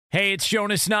Hey, it's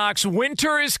Jonas Knox.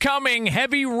 Winter is coming.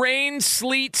 Heavy rain,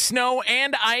 sleet, snow,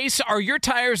 and ice. Are your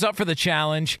tires up for the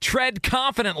challenge? Tread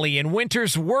confidently in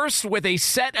winter's worst with a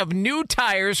set of new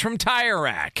tires from Tire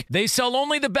Rack. They sell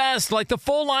only the best, like the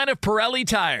full line of Pirelli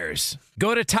tires.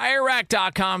 Go to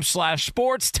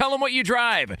TireRack.com/sports. Tell them what you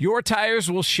drive. Your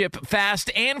tires will ship fast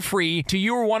and free to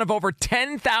you or one of over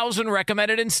 10,000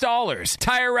 recommended installers.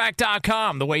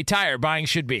 TireRack.com, the way tire buying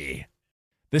should be.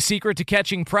 The secret to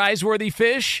catching prize-worthy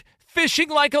fish? Fishing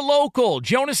like a local.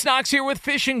 Jonas Knox here with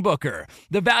Fishing Booker.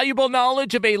 The valuable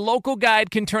knowledge of a local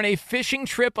guide can turn a fishing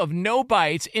trip of no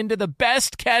bites into the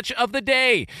best catch of the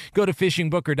day. Go to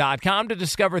fishingbooker.com to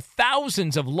discover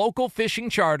thousands of local fishing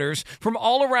charters from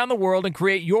all around the world and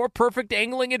create your perfect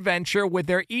angling adventure with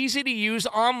their easy-to-use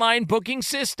online booking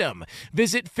system.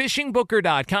 Visit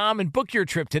fishingbooker.com and book your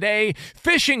trip today.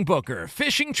 Fishing Booker.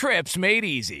 Fishing trips made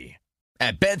easy.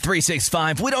 At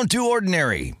Bet365, we don't do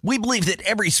ordinary. We believe that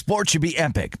every sport should be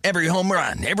epic. Every home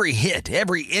run, every hit,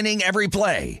 every inning, every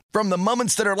play. From the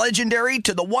moments that are legendary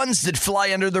to the ones that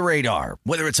fly under the radar.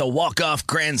 Whether it's a walk-off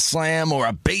grand slam or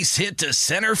a base hit to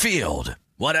center field.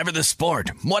 Whatever the sport,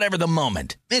 whatever the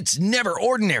moment. It's never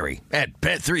ordinary at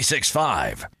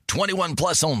Bet365. 21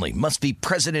 plus only. Must be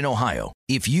present in Ohio.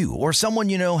 If you or someone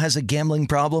you know has a gambling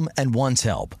problem and wants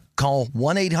help, call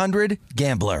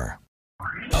 1-800-GAMBLER.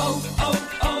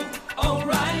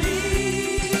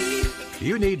 O'Reilly.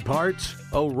 You need parts?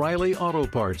 O'Reilly Auto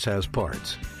Parts has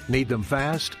parts. Need them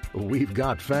fast? We've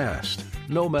got fast.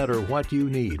 No matter what you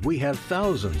need, we have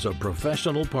thousands of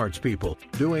professional parts people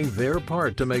doing their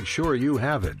part to make sure you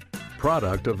have it.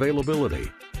 Product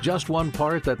availability. Just one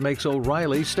part that makes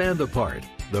O'Reilly stand apart.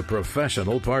 The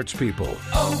professional parts people.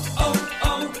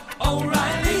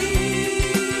 O'Reilly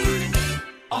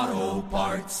Auto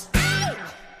Parts.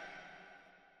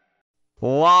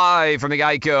 Live from the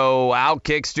Geico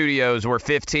Outkick Studios, where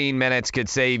 15 minutes could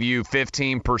save you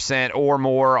 15% or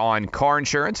more on car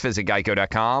insurance. Visit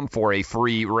geico.com for a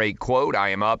free rate quote. I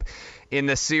am up in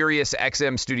the Sirius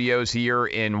XM studios here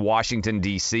in Washington,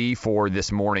 D.C. for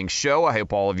this morning's show. I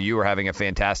hope all of you are having a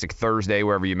fantastic Thursday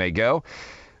wherever you may go.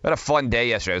 I had a fun day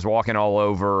yesterday. I was walking all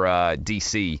over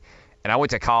D.C., and I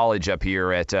went to college up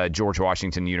here at George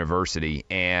Washington University,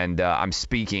 and I'm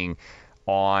speaking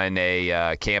on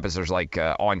a campus. There's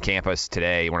on campus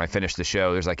today, when I finished the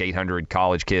show, there's 800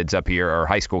 college kids up here, or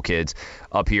high school kids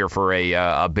up here for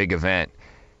a big event.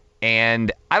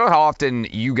 And I don't know how often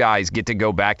you guys get to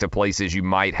go back to places you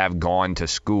might have gone to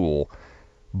school,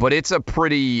 but it's a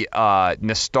pretty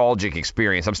nostalgic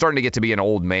experience. I'm starting to get to be an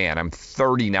old man. I'm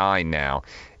 39 now.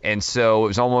 And so it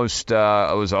was almost, it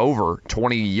was over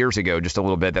 20 years ago, just a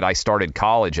little bit, that I started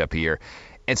college up here.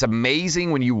 It's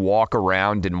amazing when you walk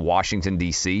around in Washington,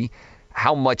 D.C.,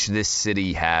 how much this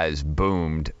city has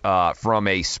boomed from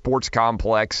a sports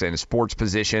complex and sports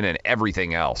position and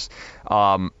everything else.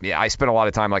 I spent a lot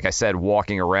of time, like I said,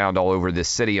 walking around all over this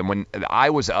city. And when I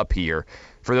was up here,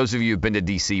 for those of you who've been to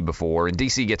D.C. before, and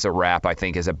D.C. gets a rap, I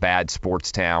think, as a bad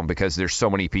sports town because there's so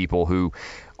many people who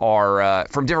are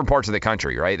from different parts of the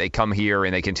country, right? They come here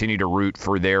and they continue to root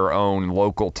for their own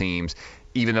local teams,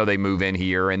 even though they move in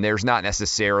here, and there's not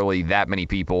necessarily that many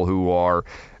people who are,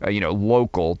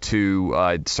 local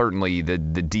to certainly the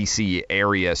D.C.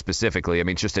 area specifically. I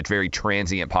mean, it's just a very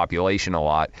transient population a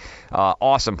lot.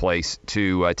 Awesome place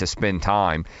to spend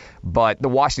time. But the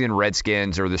Washington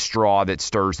Redskins are the straw that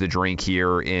stirs the drink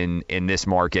here in this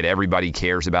market. Everybody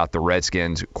cares about the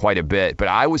Redskins quite a bit. But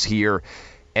I was here,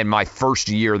 and my first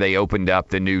year they opened up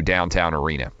the new downtown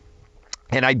arena.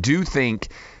 And I do think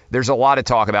there's a lot of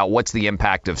talk about what's the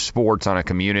impact of sports on a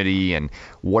community and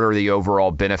what are the overall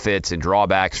benefits and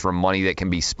drawbacks from money that can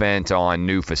be spent on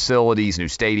new facilities, new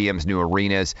stadiums, new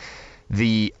arenas.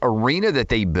 The arena that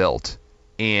they built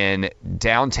in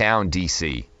downtown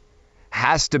D.C.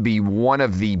 has to be one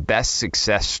of the best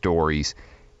success stories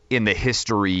in the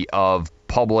history of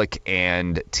public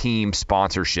and team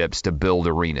sponsorships to build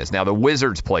arenas. Now, the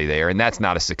Wizards play there, and that's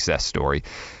not a success story.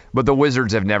 But the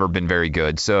Wizards have never been very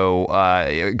good. So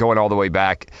going all the way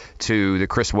back to the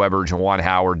Chris Webber, Juwan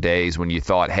Howard days when you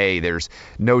thought, hey, there's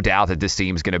no doubt that this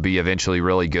team's going to be eventually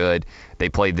really good. They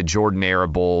played the Jordan-era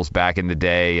Bulls back in the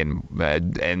day,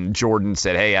 and Jordan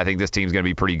said, hey, I think this team's going to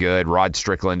be pretty good. Rod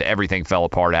Strickland, everything fell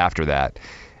apart after that.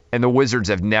 And the Wizards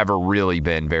have never really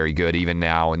been very good, even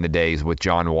now in the days with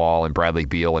John Wall and Bradley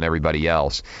Beal and everybody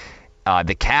else.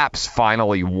 The Caps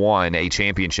finally won a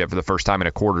championship for the first time in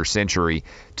a quarter century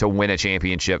to win a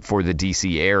championship for the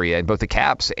D.C. area. And both the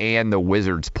Caps and the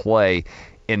Wizards play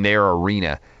in their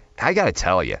arena. I got to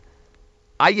tell you,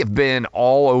 I have been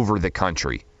all over the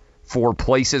country for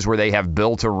places where they have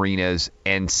built arenas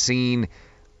and seen,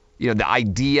 the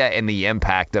idea and the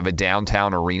impact of a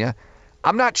downtown arena,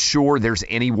 I'm not sure there's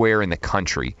anywhere in the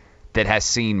country that has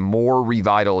seen more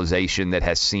revitalization, that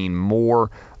has seen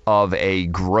more of a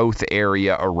growth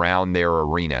area around their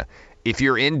arena. If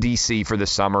you're in D.C. for the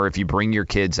summer, if you bring your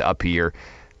kids up here,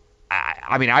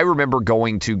 I remember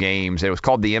going to games. It was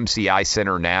called the MCI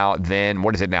Center now. Then,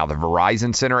 what is it now? The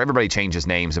Verizon Center? Everybody changes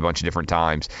names a bunch of different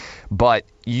times. But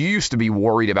you used to be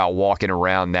worried about walking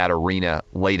around that arena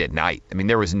late at night. I mean,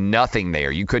 there was nothing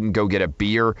there. You couldn't go get a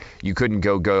beer. You couldn't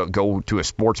go to a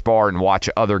sports bar and watch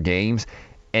other games.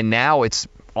 And now it's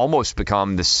almost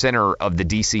become the center of the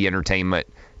D.C. entertainment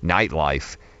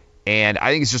nightlife. And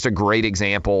I think it's just a great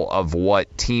example of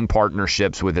what team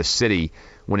partnerships with a city,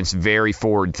 when it's very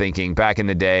forward-thinking. Back in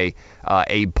the day,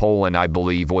 Abe Pollin, I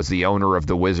believe, was the owner of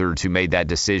the Wizards who made that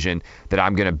decision that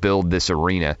I'm going to build this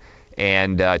arena.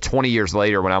 And 20 years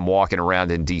later, when I'm walking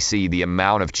around in D.C., the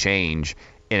amount of change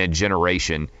in a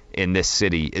generation in this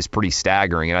city is pretty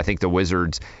staggering. And I think the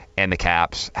Wizards and the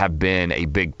Caps have been a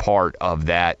big part of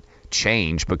that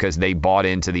change because they bought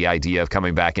into the idea of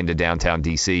coming back into downtown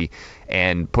D.C.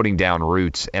 and putting down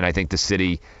roots. And I think the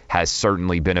city has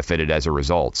certainly benefited as a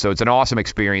result. So it's an awesome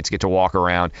experience. Get to walk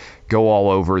around, go all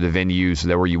over the venues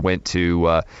where you went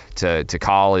to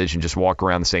college and just walk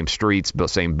around the same streets,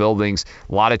 same buildings.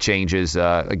 A lot of changes.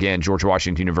 Again, George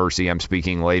Washington University, I'm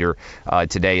speaking later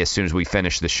today as soon as we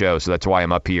finish the show. So that's why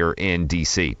I'm up here in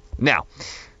D.C. Now,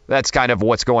 that's kind of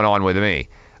what's going on with me.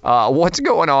 What's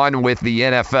going on with the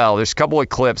NFL? There's a couple of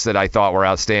clips that I thought were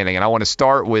outstanding, and I want to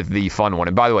start with the fun one.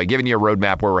 And by the way, giving you a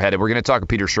roadmap where we're headed, we're going to talk with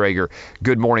Peter Schrager,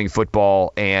 Good Morning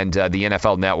Football, and the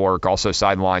NFL Network, also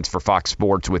sidelines for Fox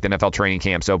Sports with NFL training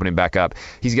camps opening back up.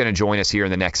 He's going to join us here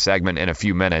in the next segment in a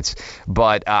few minutes.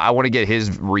 But I want to get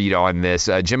his read on this.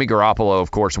 Jimmy Garoppolo,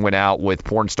 of course, went out with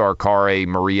porn star Kari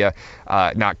Maria.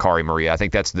 Not Kari Maria. I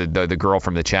think that's the girl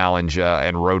from The Challenge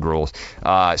and Road Rules.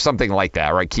 Something like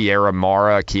that, right?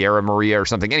 Kiara Maria or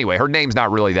something. Anyway, her name's not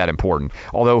really that important.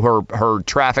 Although her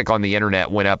traffic on the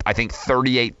internet went up, I think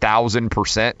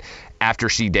 38,000% after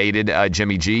she dated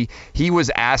Jimmy G. He was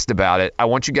asked about it. I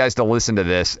want you guys to listen to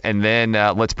this, and then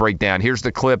let's break down. Here's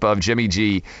the clip of Jimmy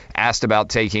G asked about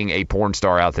taking a porn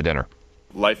star out to dinner.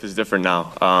 Life is different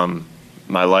now.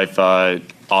 My life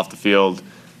off the field,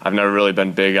 I've never really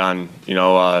been big on,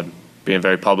 being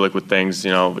very public with things,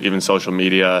 even social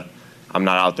media. I'm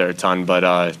not out there a ton,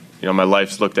 but my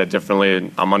life's looked at differently,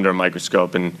 and I'm under a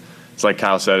microscope. And it's like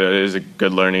Kyle said, it is a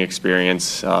good learning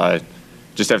experience.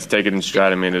 Just have to take it in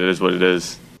stride. I mean, it is what it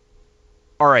is.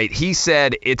 All right, he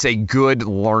said it's a good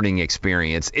learning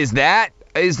experience. Is that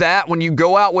when you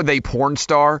go out with a porn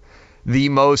star, the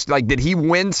most, did he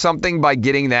win something by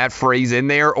getting that phrase in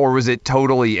there, or was it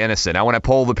totally innocent? I want to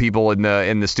poll the people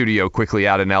in the studio quickly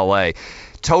out in L.A.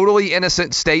 Totally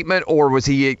innocent statement, or was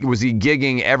he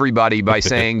gigging everybody by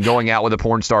saying going out with a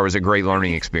porn star was a great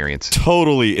learning experience?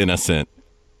 Totally innocent.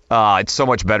 It's so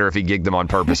much better if he gigged them on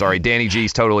purpose. All right, Danny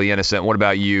G's totally innocent. What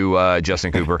about you,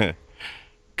 Justin Cooper?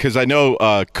 Because I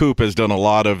know Coop has done a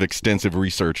lot of extensive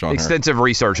research on her. Extensive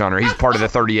research on her. He's part of the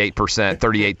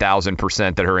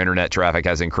 38,000% that her internet traffic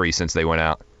has increased since they went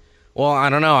out. Well, I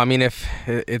don't know. I mean, if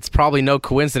it's probably no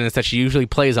coincidence that she usually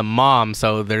plays a mom,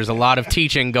 so there's a lot of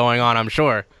teaching going on, I'm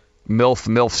sure.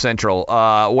 MILF Central.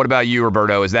 What about you,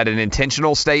 Roberto? Is that an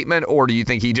intentional statement, or do you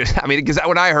think he just? I mean, because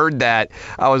when I heard that,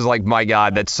 I was like, "My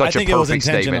God, that's such a perfect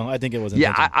statement." I think it was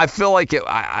intentional. Yeah, I feel like it.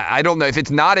 I don't know if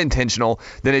it's not intentional,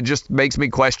 then it just makes me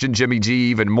question Jimmy G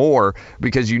even more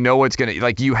because it's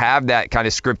gonna you have that kind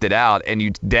of scripted out and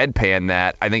you deadpan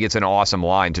that. I think it's an awesome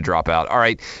line to drop out. All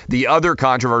right, the other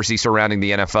controversy surrounding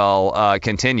the NFL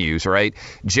continues. Right,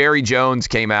 Jerry Jones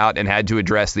came out and had to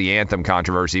address the anthem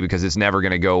controversy because it's never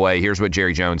going to go away. Here's what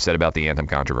Jerry Jones said about the anthem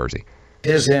controversy.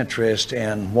 His interest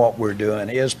in what we're doing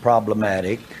is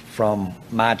problematic from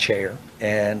my chair,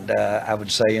 and I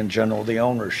would say in general the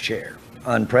owner's chair.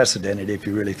 Unprecedented if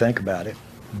you really think about it.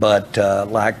 But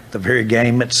like the very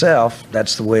game itself,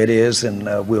 that's the way it is, and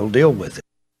we'll deal with it.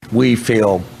 We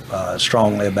feel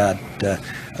strongly about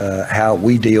how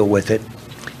we deal with it,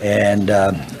 and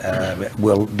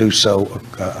we'll do so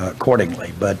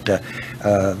accordingly. But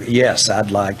yes, I'd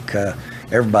like...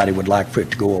 everybody would like for it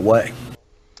to go away.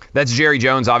 That's Jerry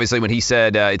Jones, obviously, when he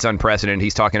said it's unprecedented.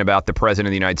 He's talking about the President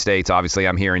of the United States. Obviously,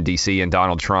 I'm here in D.C., and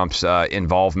Donald Trump's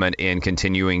involvement in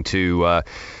continuing to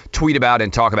tweet about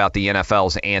and talk about the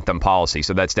NFL's anthem policy.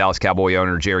 So that's Dallas Cowboy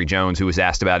owner Jerry Jones, who was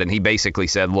asked about it, and he basically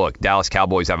said, look, Dallas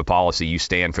Cowboys have a policy. You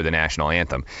stand for the national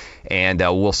anthem. And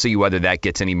we'll see whether that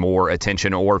gets any more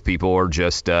attention or if people are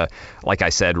just, like I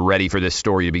said, ready for this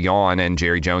story to be gone. And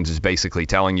Jerry Jones is basically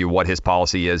telling you what his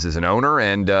policy is as an owner,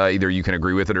 and either you can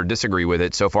agree with it or disagree with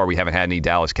it. So far, we haven't had any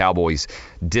Dallas Cowboys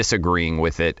disagreeing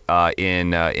with it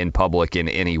in public in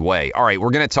any way. All right,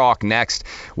 we're going to talk next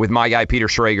with my guy Peter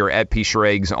Schrager at P.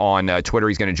 Schrags on Twitter.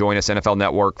 He's going to join us, NFL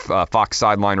Network, Fox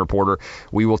sideline reporter.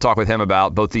 We will talk with him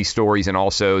about both these stories and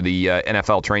also the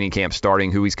NFL training camp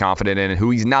starting, who he's confident in and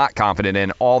who he's not confident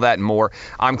in, all that and more.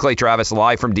 I'm Clay Travis,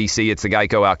 live from D.C. It's the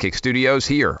Geico Outkick Studios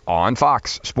here on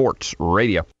Fox Sports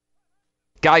Radio.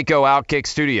 Geico Outkick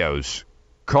Studios.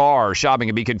 Car shopping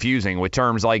can be confusing with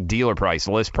terms like dealer price,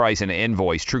 list price, and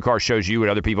invoice. TrueCar shows you what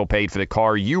other people paid for the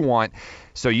car you want,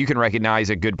 so you can recognize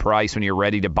a good price when you're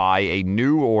ready to buy a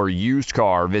new or used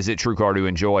car. Visit TrueCar to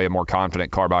enjoy a more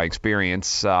confident car buying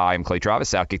experience. I'm Clay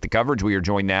Travis, Outkick the Coverage. We are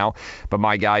joined now by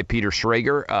my guy Peter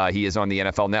Schrager. He is on the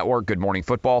NFL Network, Good Morning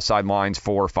Football, sidelines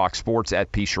for Fox Sports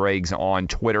at P. Schrags on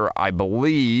Twitter, I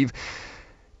believe.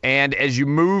 And as you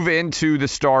move into the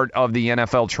start of the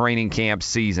NFL training camp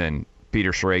season,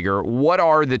 Peter Schrager, what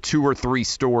are the 2 or 3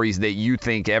 stories that you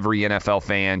think every NFL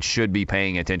fan should be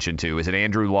paying attention to? Is it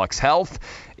Andrew Luck's health?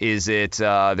 Is it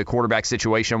the quarterback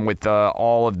situation with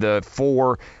all of the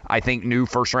 4, I think, new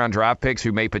first-round draft picks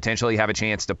who may potentially have a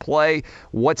chance to play?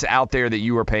 What's out there that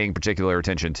you are paying particular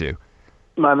attention to?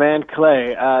 My man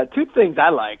Clay, 2 things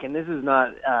I like, and this is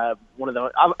not one of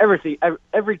those.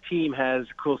 Every team has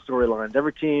cool storylines.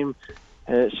 Every team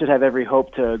should have every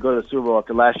hope to go to the Super Bowl.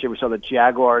 After last year, we saw the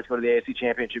Jaguars go to the AFC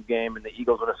Championship game and the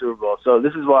Eagles win a Super Bowl. So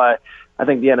this is why I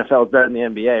think the NFL is better than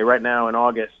the NBA. Right now in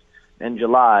August and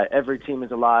July, every team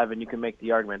is alive, and you can make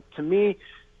the argument. To me,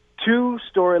 2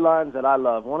 storylines that I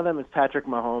love. One of them is Patrick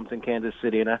Mahomes in Kansas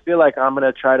City, and I feel like I'm going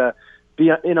to try to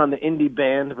be in on the Indy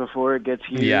band before it gets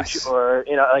huge. Yes. Or,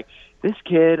 like this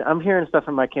kid, I'm hearing stuff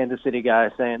from my Kansas City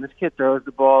guys saying this kid throws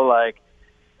the ball like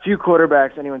few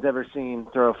quarterbacks anyone's ever seen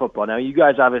throw a football. Now, you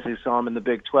guys obviously saw him in the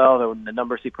Big 12 and the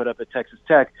numbers he put up at Texas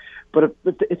Tech. But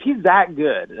if he's that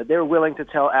good, they're willing to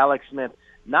tell Alex Smith,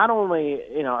 not only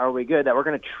are we good, that we're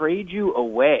going to trade you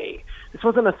away. This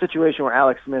wasn't a situation where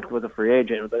Alex Smith was a free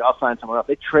agent. It was like, I'll sign someone else.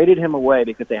 They traded him away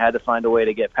because they had to find a way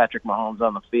to get Patrick Mahomes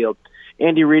on the field.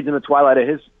 Andy Reid's in the twilight of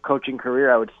his coaching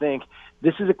career, I would think.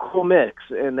 This is a cool mix,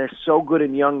 and they're so good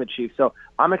and young, the Chiefs. So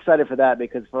I'm excited for that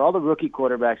because for all the rookie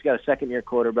quarterbacks, you got a second-year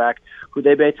quarterback who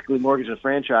they basically mortgaged the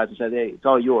franchise and said, hey, it's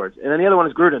all yours. And then the other one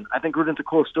is Gruden. I think Gruden's a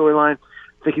cool storyline.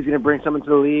 I think he's going to bring someone to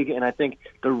the league, and I think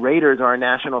the Raiders are a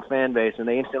national fan base, and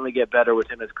they instantly get better with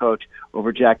him as coach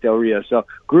over Jack Del Rio. So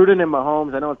Gruden and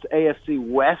Mahomes, I know it's AFC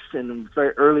West, and it's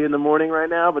very early in the morning right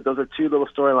now, but those are 2 little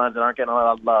storylines that aren't getting a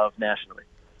lot of love nationally.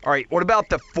 All right, what about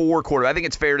the 4 quarterbacks? I think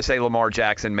it's fair to say Lamar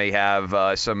Jackson may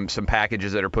have some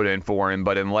packages that are put in for him,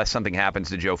 but unless something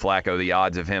happens to Joe Flacco, the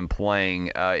odds of him playing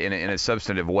in a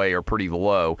substantive way are pretty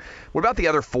low. What about the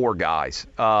other 4 guys?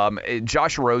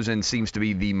 Josh Rosen seems to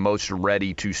be the most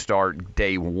ready to start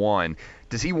day 1.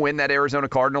 Does he win that Arizona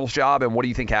Cardinals job, and what do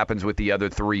you think happens with the other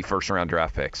 3 first-round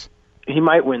draft picks? He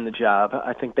might win the job.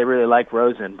 I think they really like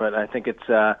Rosen, but I think it's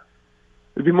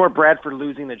it would be more Bradford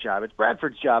losing the job. It's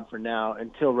Bradford's job for now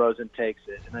until Rosen takes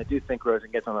it, and I do think Rosen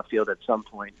gets on the field at some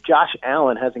point. Josh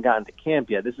Allen hasn't gotten to camp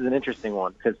yet. This is an interesting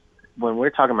one because when we're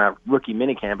talking about rookie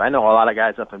minicamp, I know a lot of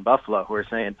guys up in Buffalo who are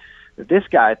saying that this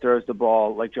guy throws the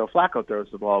ball like Joe Flacco throws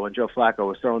the ball when Joe Flacco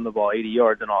was throwing the ball 80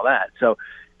 yards and all that. So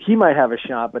he might have a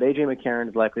shot, but A.J. McCarron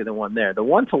is likely the one there. The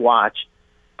one to watch,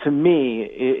 to me,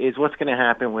 is what's going to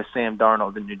happen with Sam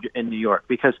Darnold in New York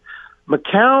because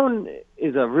McCown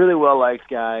is a really well-liked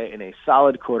guy and a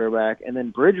solid quarterback, and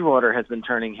then Bridgewater has been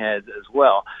turning heads as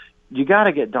well. You got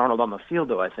to get Darnold on the field,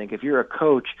 though, I think. If you're a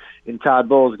coach in Todd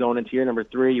Bowles going into year number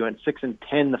 3, you went 6-10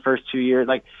 the first 2 years,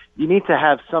 you need to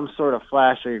have some sort of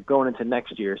flash or you're going into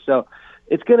next year. So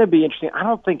it's going to be interesting. I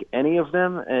don't think any of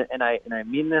them, and I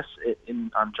mean this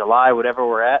on July, whatever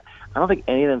we're at, I don't think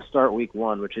any of them start week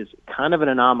 1, which is kind of an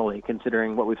anomaly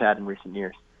considering what we've had in recent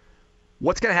years.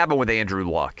 What's going to happen with Andrew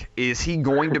Luck? Is he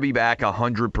going to be back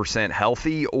 100%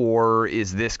 healthy, or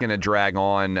is this going to drag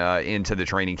on into the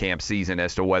training camp season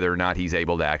as to whether or not he's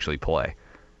able to actually play?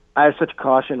 I have such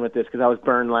caution with this because I was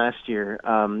burned last year.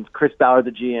 Chris Ballard,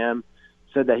 the GM,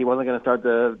 said that he wasn't going to start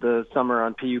the summer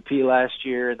on PUP last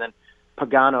year, and then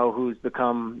Pagano, who's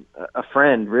become a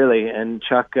friend, really, and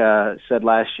Chuck said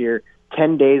last year,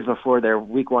 10 days before their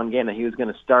week 1 game, that he was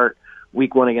going to start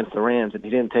week 1 against the Rams, and he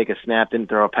didn't take a snap, didn't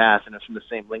throw a pass, and it's from the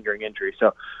same lingering injury.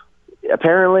 So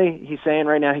apparently he's saying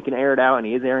right now he can air it out, and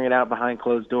he is airing it out behind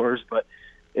closed doors. But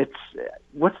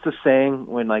what's the saying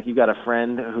when like you got a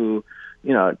friend who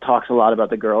talks a lot about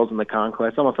the girls and the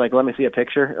conquest? Almost like, let me see a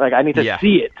picture. Like I need to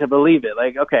see it to believe it.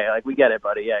 Like, okay, like we get it,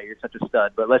 buddy. Yeah, you're such a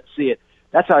stud, but let's see it.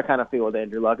 That's how I kind of feel with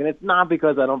Andrew Luck, and it's not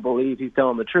because I don't believe he's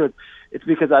telling the truth. It's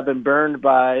because I've been burned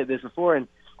by this before. And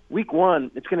Week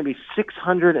 1, it's going to be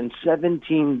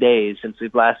 617 days since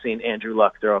we've last seen Andrew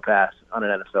Luck throw a pass on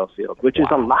an NFL field, which is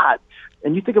a lot.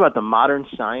 And you think about the modern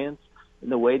science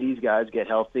and the way these guys get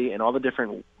healthy and all the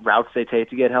different routes they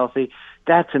take to get healthy,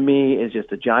 that to me is just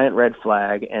a giant red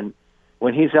flag. And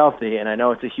when he's healthy, and I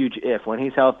know it's a huge if, when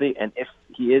he's healthy and if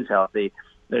he is healthy,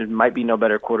 there might be no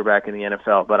better quarterback in the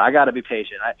NFL. But I got to be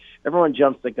patient. Everyone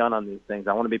jumps the gun on these things.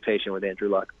 I want to be patient with Andrew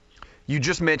Luck. You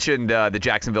just mentioned the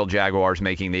Jacksonville Jaguars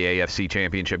making the AFC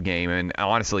Championship game and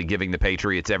honestly giving the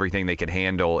Patriots everything they could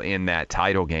handle in that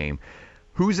title game.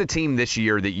 Who's a team this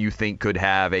year that you think could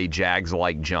have a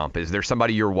Jags-like jump? Is there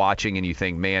somebody you're watching and you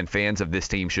think, man, fans of this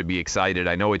team should be excited?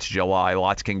 I know it's July.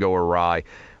 Lots can go awry.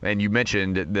 And you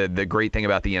mentioned the great thing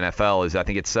about the NFL is I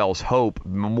think it sells hope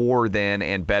more than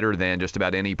and better than just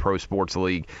about any pro sports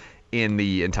league in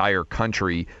the entire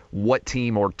country. What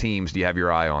team or teams do you have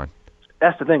your eye on?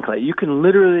 That's the thing, Clay. You can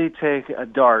literally take a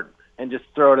dart and just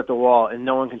throw it at the wall, and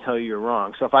no one can tell you you're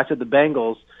wrong. So if I said the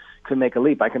Bengals could make a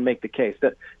leap, I can make the case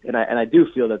that, and I do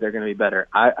feel that they're going to be better.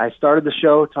 I started the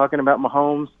show talking about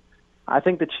Mahomes. I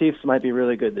think the Chiefs might be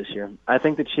really good this year. I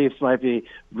think the Chiefs might be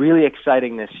really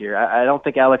exciting this year. I don't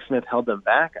think Alex Smith held them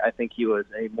back. I think he was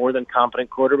a more than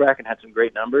competent quarterback and had some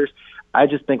great numbers. I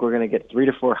just think we're going to get 3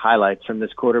 to 4 highlights from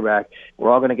this quarterback. We're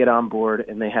all going to get on board,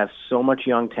 and they have so much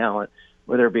young talent,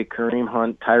 whether it be Kareem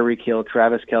Hunt, Tyreek Hill,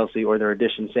 Travis Kelce, or their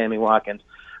addition, Sammy Watkins.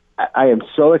 I am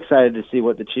so excited to see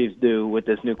what the Chiefs do with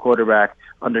this new quarterback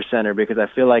under center, because I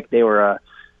feel like they were a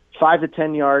 5 to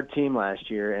 10 yard team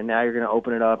last year, and now you're going to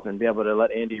open it up and be able to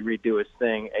let Andy Reid do his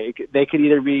thing. They could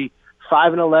either be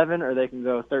 5-11 or they can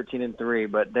go 13-3,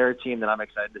 but they're a team that I'm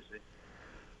excited to see.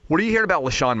 What are you hearing about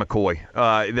LaShawn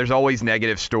McCoy? There's always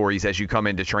negative stories as you come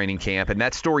into training camp, and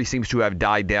that story seems to have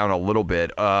died down a little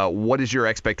bit. What is your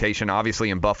expectation?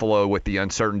 Obviously, in Buffalo, with the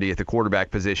uncertainty at the quarterback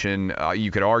position,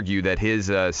 you could argue that his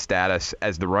status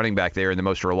as the running back there and the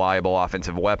most reliable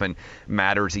offensive weapon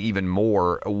matters even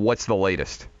more. What's the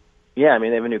latest? Yeah, I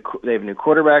mean, they have new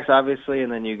quarterbacks, obviously,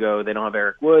 and then you go, they don't have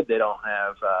Eric Wood, they don't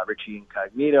have Richie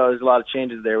Incognito. There's a lot of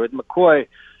changes there. With McCoy,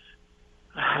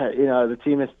 the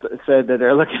team has said that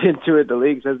they're looking into it. The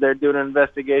league says they're doing an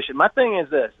investigation. My thing is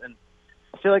this, and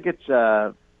I feel like it's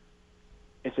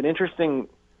an interesting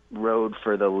road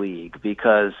for the league,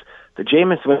 because the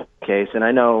Jameis Winston case, and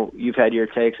I know you've had your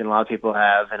takes and a lot of people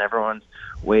have, and everyone's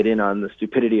weighed in on the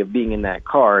stupidity of being in that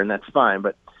car, and that's fine,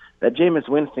 but that Jameis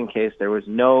Winston case, there was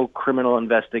no criminal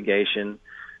investigation.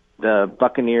 The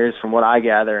Buccaneers, from what I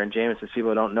gather, and Jameis's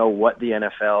people don't know what the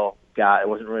NFL got. It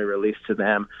wasn't really released to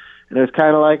them. And it was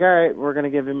kind of like, all right, we're going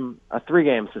to give him a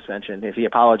 3-game suspension. If he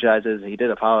apologizes, he did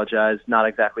apologize, not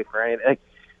exactly for anything.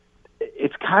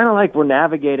 It's kind of like we're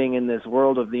navigating in this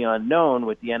world of the unknown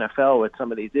with the NFL with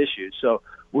some of these issues. So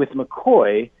with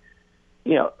McCoy,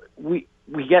 we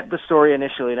get the story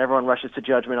initially, and everyone rushes to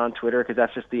judgment on Twitter because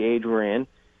that's just the age we're in.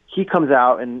 He comes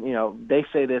out and, they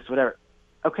say this, whatever.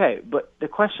 Okay, but the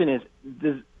question is,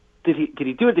 did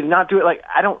he do it? Did he not do it? Like,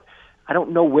 I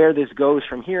don't know where this goes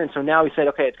from here. And so now he said,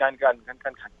 okay, it's gotten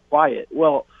quiet.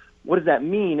 Well, what does that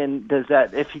mean? And does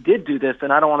that, if he did do this, then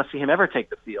I don't want to see him ever take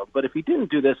the field. But if he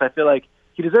didn't do this, I feel like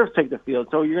he deserves to take the field.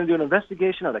 So you're going to do an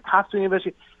investigation, or the cops doing an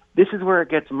investigation? This is where it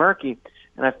gets murky.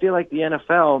 And I feel like the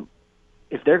NFL,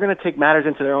 if they're going to take matters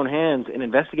into their own hands and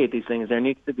investigate these things, there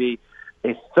needs to be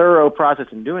a thorough process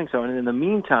in doing so. And in the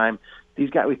meantime,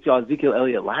 these guys, we saw Ezekiel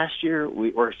Elliott last year.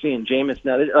 We're seeing Jameis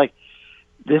now. Like,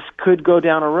 this could go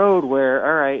down a road where,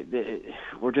 all right,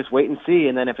 we're just wait and see.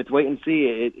 And then if it's wait and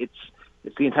see,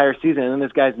 it's the entire season. And then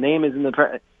this guy's name is in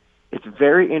the It's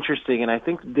very interesting. And I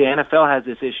think the NFL has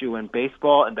this issue when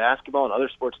baseball and basketball and other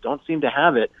sports don't seem to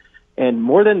have it. And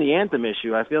more than the anthem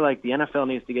issue, I feel like the NFL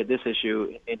needs to get this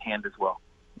issue in hand as well.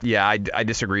 Yeah, I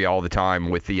disagree all the time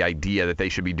with the idea that they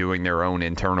should be doing their own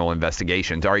internal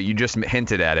investigations. All right, you just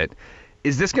hinted at it.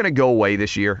 Is this going to go away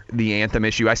this year, the anthem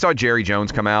issue? I saw Jerry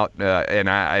Jones come out,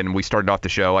 and we started off the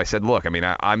show. I said, look, I mean,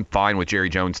 I'm fine with Jerry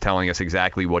Jones telling us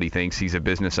exactly what he thinks. He's a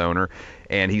business owner,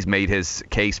 and he's made his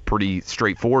case pretty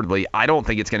straightforwardly. I don't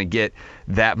think it's going to get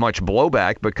that much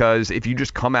blowback, because if you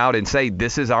just come out and say,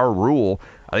 this is our rule,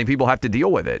 I think people have to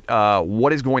deal with it.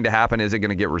 What is going to happen? Is it going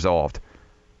to get resolved?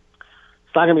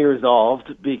 It's not going to be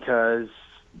resolved because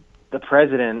the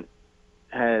president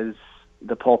has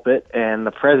the pulpit, and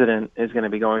the president is going to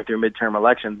be going through midterm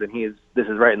elections, and this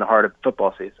is right in the heart of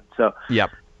football season. So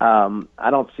I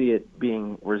don't see it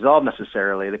being resolved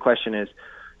necessarily. The question is,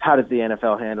 how does the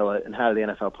NFL handle it, and how do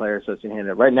the NFL Players Association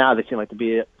handle it? Right now, they seem like to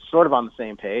be sort of on the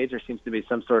same page. There seems to be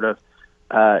some sort of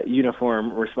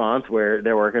uniform response where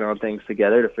they're working on things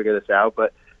together to figure this out.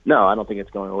 But no, I don't think it's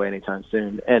going away anytime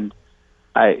soon. And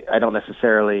I don't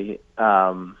necessarily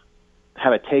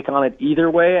have a take on it either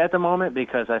way at the moment,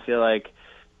 because I feel like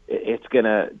it's going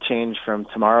to change from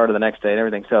tomorrow to the next day and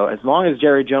everything. So as long as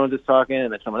Jerry Jones is talking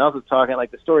and that someone else is talking,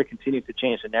 like, the story continues to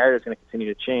change. The narrative is going to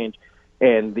continue to change.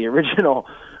 And the original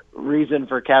reason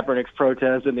for Kaepernick's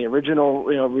protest and the original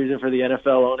reason for the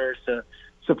NFL owners to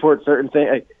support certain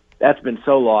things, that's been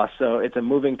so lost. So it's a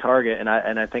moving target, and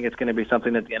I think it's going to be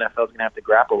something that the NFL is going to have to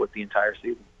grapple with the entire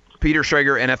season. Peter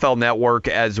Schrager, NFL Network,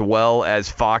 as well as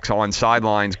Fox on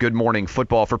Sidelines. Good Morning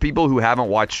Football. For people who haven't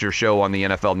watched your show on the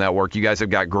NFL Network, you guys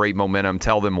have got great momentum.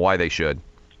 Tell them why they should.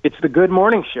 It's the Good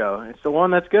Morning Show. It's the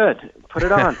one that's good. Put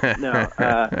it on. No,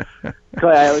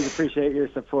 Clay, I always appreciate your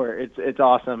support. It's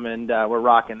awesome, and we're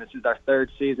rocking. This is our third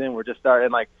season. We're just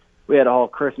starting. Like, we had a whole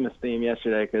Christmas theme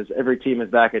yesterday because every team is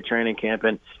back at training camp.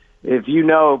 And if you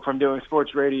know from doing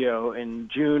sports radio in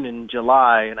June and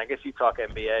July, and I guess you talk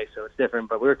NBA, so it's different,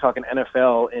 but we were talking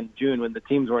NFL in June when the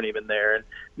teams weren't even there, and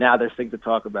now there's things to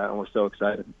talk about, and we're so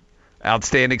excited.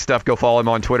 Outstanding stuff. Go follow him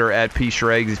on Twitter at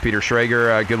PSchrags. He's Peter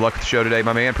Schrager. Good luck with the show today,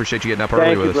 my man. Appreciate you getting up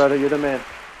early with us. Thank you, brother. You're the man.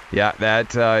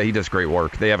 Yeah, he does great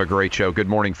work. They have a great show. Good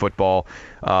Morning Football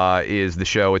is the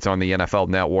show. It's on the NFL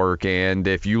Network, and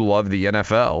if you love the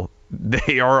NFL,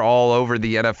 they are all over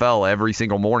the NFL every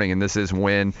single morning, and this is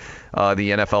when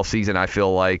the NFL season, I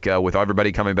feel like, with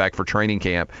everybody coming back for training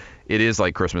camp, it is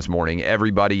like Christmas morning.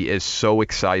 Everybody is so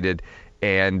excited,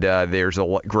 and there's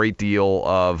a great deal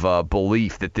of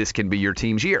belief that this can be your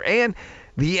team's year. And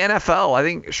the NFL, I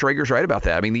think Schrager's right about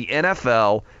that. I mean, the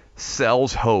NFL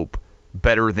sells hope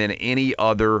better than any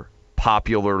other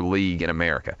popular league in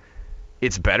America.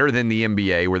 It's better than the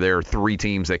NBA, where there are 3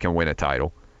 teams that can win a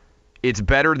title. It's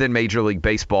better than Major League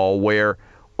Baseball, where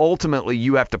ultimately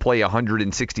you have to play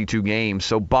 162 games.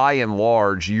 So by and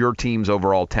large, your team's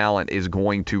overall talent is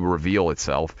going to reveal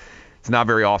itself. It's not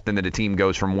very often that a team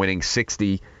goes from winning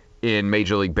 60 in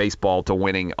Major League Baseball to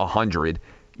winning 100.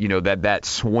 You know, that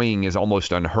swing is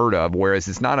almost unheard of, whereas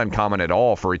it's not uncommon at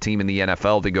all for a team in the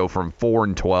NFL to go from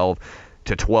 4-12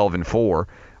 to 12-4.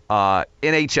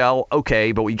 NHL,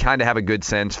 okay, but we kind of have a good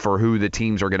sense for who the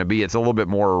teams are going to be. It's a little bit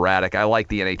more erratic. I like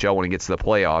the NHL when it gets to the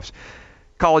playoffs.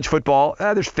 College football,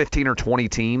 there's 15 or 20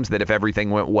 teams that, if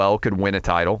everything went well, could win a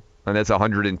title, and that's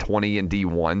 120 in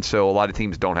D1, so a lot of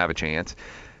teams don't have a chance.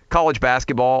 College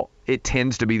basketball, it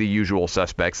tends to be the usual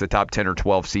suspects, the top 10 or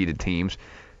 12 seeded teams.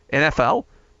 NFL,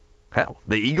 hell,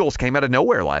 the Eagles came out of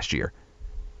nowhere last year,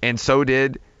 and so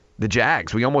did the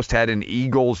Jags. We almost had an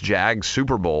Eagles-Jags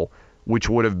Super Bowl, which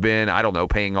would have been, I don't know,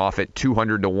 paying off at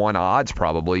 200-1 odds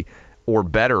probably, or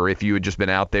better if you had just been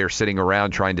out there sitting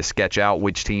around trying to sketch out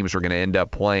which teams are going to end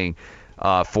up playing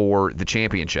for the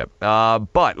championship. But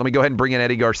let me go ahead and bring in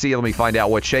Eddie Garcia. Let me find out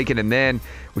what's shaking, and then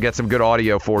we got some good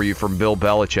audio for you from Bill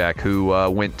Belichick, who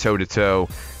went toe-to-toe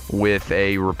with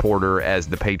a reporter as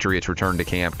the Patriots returned to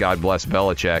camp. God bless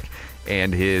Belichick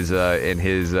and his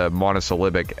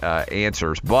monosyllabic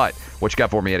answers. But what you got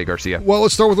for me, Eddie Garcia? Well,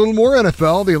 let's start with a little more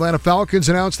NFL. The Atlanta Falcons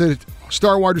announced that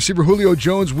star wide receiver Julio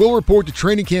Jones will report to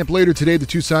training camp later today. The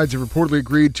two sides have reportedly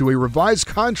agreed to a revised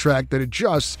contract that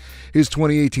adjusts his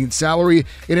 2018 salary.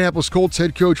 Indianapolis Colts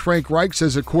head coach Frank Reich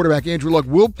says that quarterback Andrew Luck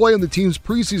will play in the team's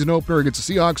preseason opener against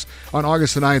the Seahawks on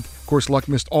August the 9th. Of course, Luck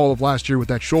missed all of last year with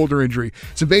that shoulder injury.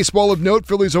 Some baseball of note: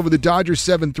 Phillies over the Dodgers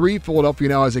 7-3. Philadelphia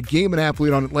now has a game and a half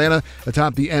lead on Atlanta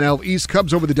atop the NL East.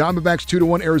 Cubs over the Diamondbacks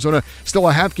 2-1. Arizona still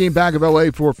a half game back of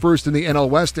LA for first in the NL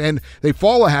West, and they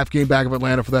fall a half game back of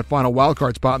Atlanta for that final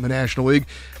wildcard spot in the National League.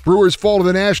 Brewers fall to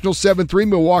the Nationals 7-3.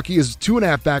 Milwaukee is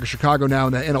 2.5 back of Chicago now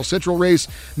in the NL Central race.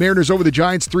 Mariners over the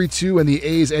Giants 3-2, and the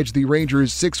A's edge the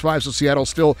Rangers 6-5. So Seattle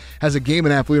still has a game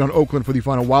and a half lead on Oakland for the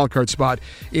final wildcard spot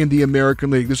in the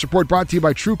American League. This report brought to you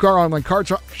by TrueCar.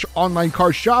 Online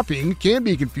car shopping can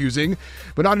be confusing,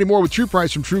 but not anymore with True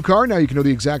Price from TrueCar. Now you can know the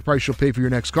exact price you'll pay for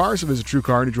your next car. So visit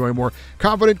TrueCar and enjoy a more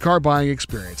confident car buying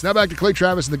experience. Now back to Clay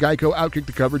Travis in the Geico Outkick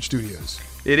the Coverage studios.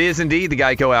 It is indeed the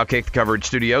Geico Outkick the Coverage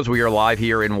studios. We are live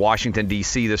here in Washington,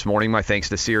 D.C. this morning. My thanks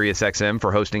to SiriusXM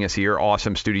for hosting us here.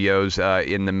 Awesome studios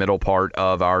in the middle part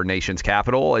of our nation's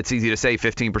capital. It's easy to save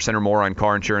 15% or more on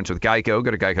car insurance with Geico. Go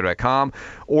to geico.com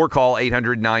or call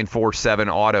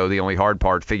 800-947-AUTO. The only hard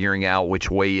part, figuring out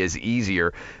which way is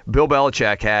easier. Bill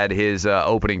Belichick had his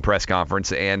opening press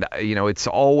conference, and, you know, it's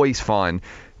always fun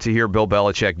to hear Bill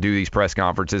Belichick do these press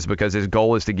conferences because his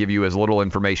goal is to give you as little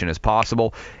information as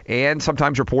possible. And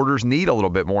sometimes reporters need a little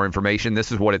bit more information.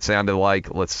 This is what it sounded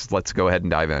like. Let's go ahead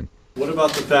and dive in. What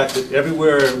about the fact that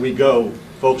everywhere we go,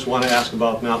 folks want to ask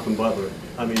about Malcolm Butler?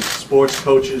 I mean, sports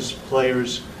coaches,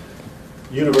 players,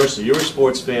 university. You're a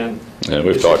sports fan. Yeah,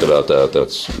 we've talked about that.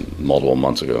 That's multiple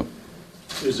months ago.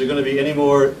 Is there going to be any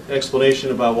more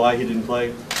explanation about why he didn't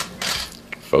play?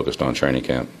 Focused on training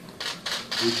camp.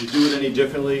 Would you do it any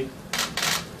differently?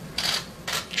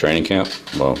 Training camp?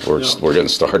 Well, we're getting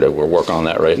started. We're working on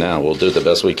that right now. We'll do it the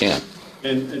best we can.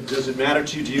 And does it matter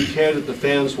to you? Do you care that the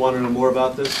fans want to know more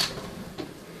about this?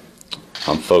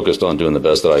 I'm focused on doing the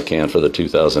best that I can for the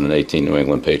 2018 New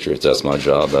England Patriots. That's my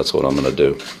job. That's what I'm going to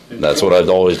do. That's what I've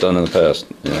always done in the past.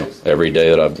 You know, every day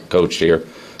that I've coached here,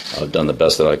 I've done the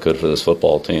best that I could for this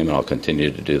football team, and I'll continue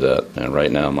to do that. And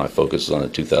right now, my focus is on the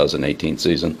 2018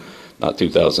 season, not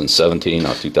 2017,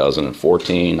 not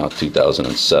 2014, not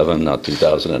 2007, not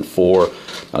 2004,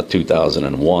 not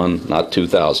 2001, not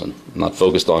 2000. I'm not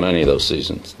focused on any of those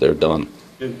seasons. They're done.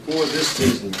 And for this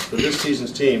season, for this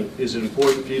season's team, is it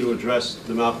important for you to address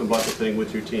the Malcolm Butler thing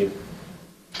with your team?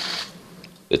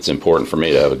 It's important for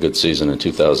me to have a good season in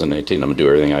 2018. I'm going to do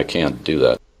everything I can to do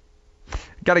that.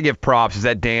 Got to give props. Is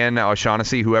that Dan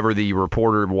O'Shaughnessy, whoever the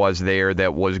reporter was there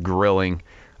that was grilling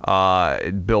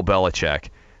Bill Belichick?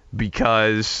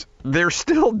 Because there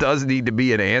still does need to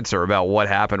be an answer about what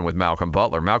happened with Malcolm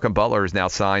Butler. Malcolm Butler has now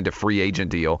signed a free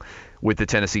agent deal with the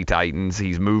Tennessee Titans.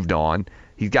 He's moved on.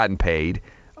 He's gotten paid.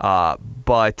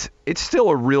 But it's still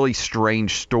a really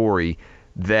strange story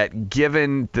that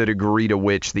given the degree to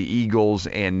which the Eagles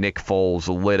and Nick Foles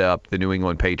lit up the New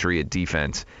England Patriot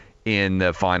defense in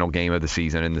the final game of the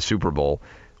season in the Super Bowl,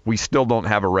 we still don't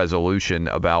have a resolution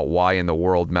about why in the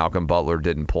world Malcolm Butler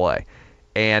didn't play.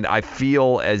 And I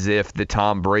feel as if the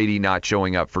Tom Brady not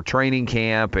showing up for training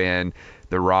camp and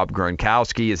the Rob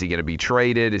Gronkowski, is he going to be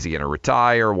traded? Is he going to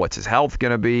retire? What's his health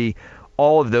going to be?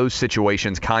 All of those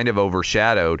situations kind of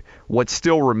overshadowed what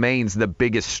still remains the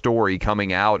biggest story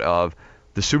coming out of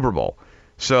the Super Bowl.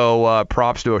 So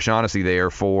props to O'Shaughnessy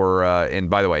there for, and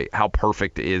by the way, how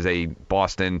perfect is a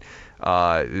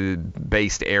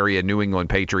Boston-based area New England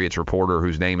Patriots reporter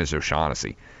whose name is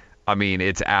O'Shaughnessy? I mean,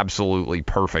 it's absolutely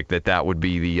perfect that would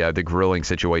be the grilling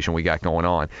situation we got going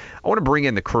on. I want to bring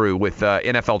in the crew with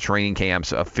NFL training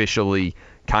camps officially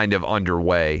kind of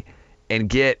underway and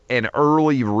get an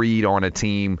early read on a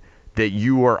team that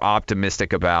you are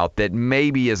optimistic about that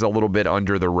maybe is a little bit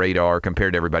under the radar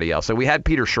compared to everybody else. So we had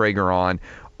Peter Schrager on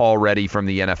already from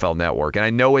the NFL Network, and I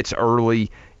know it's early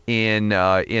in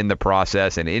the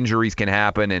process, and injuries can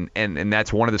happen, and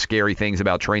that's one of the scary things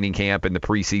about training camp and the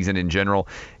preseason in general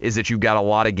is that you've got a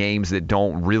lot of games that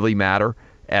don't really matter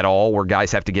at all, where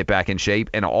guys have to get back in shape,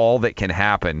 and all that can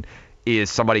happen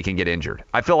is somebody can get injured.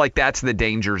 I feel like that's the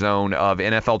danger zone of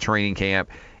NFL training camp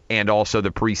and also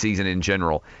the preseason in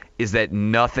general, is that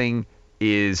nothing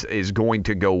is going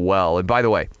to go well. And by the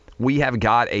way, we have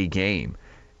got a game,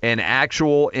 an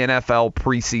actual NFL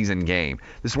preseason game.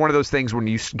 This is one of those things when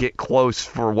you get close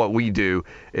for what we do,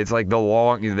 it's like the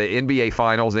NBA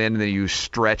finals end, and then you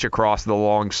stretch across the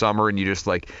long summer, and you just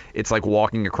it's like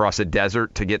walking across a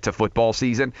desert to get to football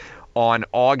season. On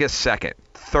August 2nd,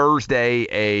 Thursday,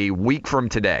 a week from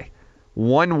today,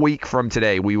 1 week from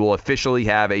today, we will officially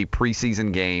have a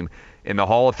preseason game in the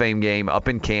Hall of Fame game up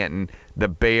in Canton. The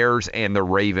Bears and the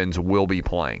Ravens will be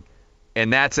playing.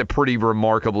 And that's a pretty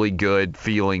remarkably good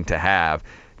feeling to have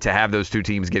those two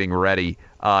teams getting ready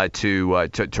to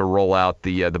roll out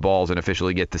the balls and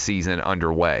officially get the season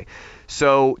underway.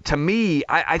 So to me,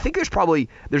 I think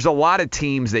there's a lot of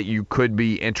teams that you could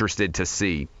be interested to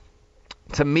see.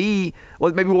 To me,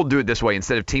 maybe we'll do it this way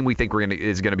instead of team we think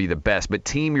is going to be the best, but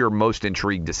team you're most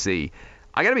intrigued to see.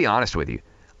 I got to be honest with you.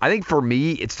 I think for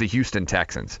me, it's the Houston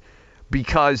Texans,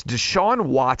 because Deshaun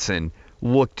Watson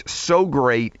looked so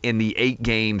great in the 8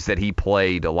 games that he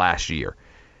played last year.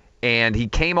 And he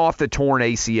came off the torn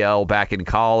ACL back in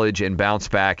college and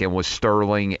bounced back and was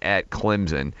sterling at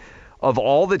Clemson. Of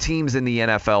all the teams in the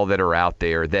NFL that are out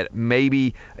there that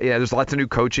maybe, there's lots of new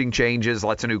coaching changes,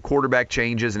 lots of new quarterback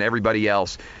changes, and everybody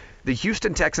else, the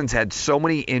Houston Texans had so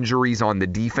many injuries on the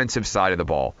defensive side of the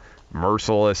ball.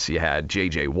 Merciless. You had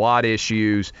J.J. Watt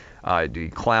issues.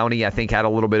 Clowney, I think, had a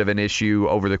little bit of an issue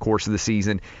over the course of the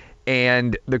season.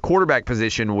 And the quarterback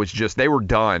position was they were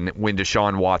done when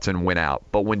Deshaun Watson went out.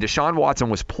 But when Deshaun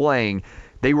Watson was playing,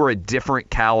 they were a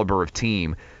different caliber of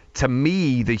team. To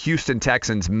me, the Houston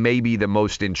Texans may be the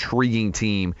most intriguing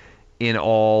team in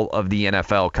all of the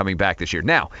NFL coming back this year.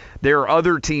 Now, there are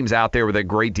other teams out there with a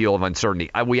great deal of uncertainty.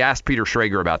 We asked Peter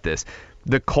Schrager about this.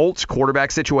 The Colts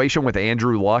quarterback situation with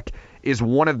Andrew Luck is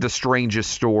one of the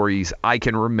strangest stories I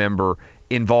can remember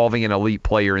involving an elite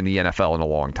player in the NFL in a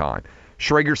long time.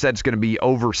 Schrager said it's going to be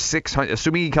over 600,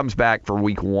 assuming he comes back for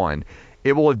week 1,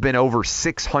 it will have been over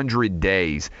 600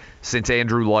 days since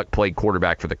Andrew Luck played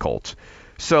quarterback for the Colts.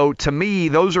 So to me,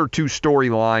 those are two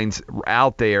storylines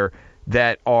out there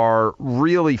that are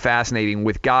really fascinating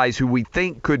with guys who we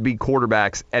think could be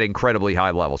quarterbacks at incredibly high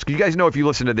levels. Because you guys know, if you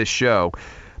listen to this show,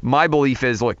 my belief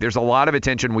is, look, there's a lot of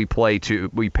attention we pay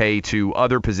to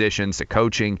other positions, to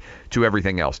coaching, to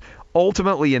everything else.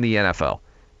 Ultimately in the NFL,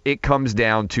 it comes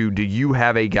down to, do you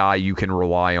have a guy you can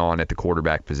rely on at the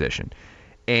quarterback position?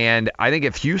 And I think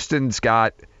if Houston's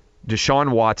got Deshaun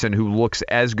Watson, who looks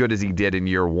as good as he did in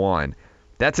year 1,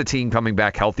 that's a team coming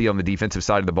back healthy on the defensive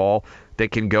side of the ball that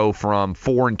can go from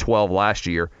 4-12 last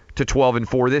year to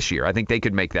 12-4 this year. I think they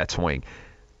could make that swing.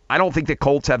 I don't think the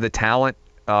Colts have the talent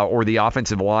or the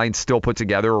offensive line still put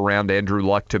together around Andrew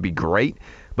Luck to be great,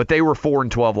 but they were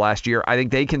 4-12 last year. I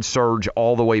think they can surge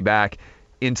all the way back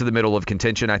into the middle of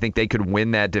contention. I think they could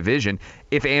win that division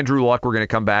if Andrew Luck were going to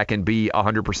come back and be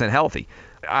 100% healthy.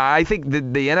 I think the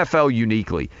NFL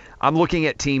uniquely, I'm looking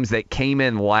at teams that came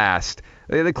in last.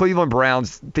 The Cleveland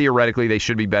Browns, theoretically, they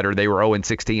should be better. They were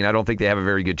 0-16. I don't think they have a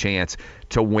very good chance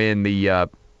to win their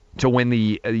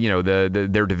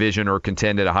division or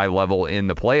contend at a high level in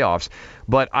the playoffs.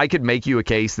 But I could make you a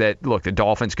case that, look, the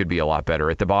Dolphins could be a lot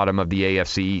better at the bottom of the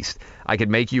AFC East. I could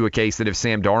make you a case that if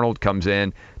Sam Darnold comes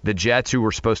in, the Jets, who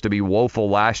were supposed to be woeful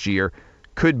last year,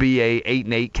 could be a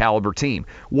 8-8 caliber team.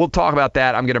 We'll talk about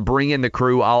that. I'm going to bring in the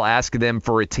crew. I'll ask them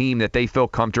for a team that they feel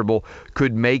comfortable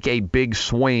could make a big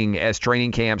swing as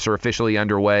training camps are officially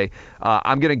underway.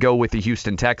 I'm going to go with the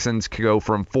Houston Texans, go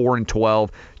from 4-12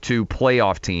 to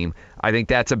playoff team. I think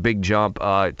that's a big jump.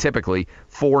 Typically,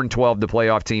 4-12 the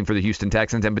playoff team for the Houston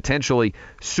Texans, and potentially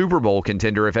Super Bowl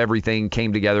contender if everything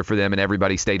came together for them and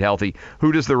everybody stayed healthy.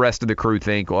 Who does the rest of the crew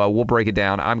think? We'll break it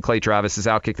down. I'm Clay Travis. This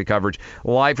is Outkick the Coverage,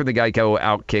 live from the Geico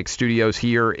Outkick studios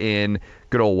here in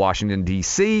good old Washington,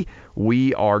 D.C.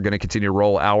 We are going to continue to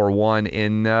roll hour 1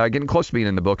 in getting close to being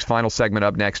in the books. Final segment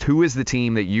up next. Who is the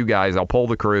team that you guys, I'll poll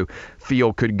the crew,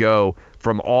 feel could go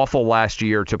from awful last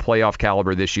year to playoff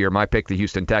caliber this year? My pick, the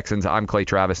Houston Texans. I'm Clay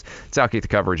Travis. It's Outkick the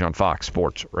Coverage on Fox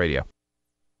Sports Radio.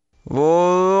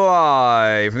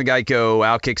 Live from the Geico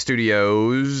Outkick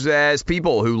Studios. As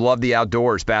people who love the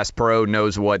outdoors, Bass Pro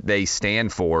knows what they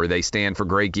stand for. They stand for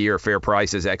great gear, fair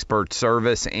prices, expert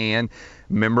service, and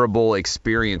memorable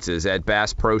experiences. At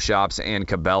Bass Pro Shops and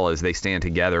Cabela's, they stand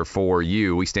together for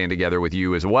you. We stand together with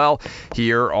you as well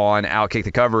here on Outkick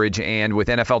the Coverage. And with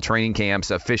NFL training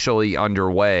camps officially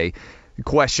underway, the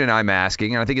question I'm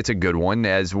asking, and I think it's a good one,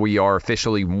 as we are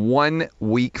officially 1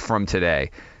 week from today,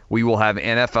 we will have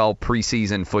NFL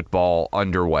preseason football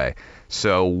underway.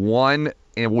 So 1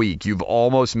 week, you've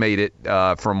almost made it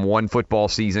from one football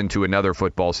season to another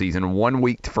football season. 1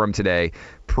 week from today,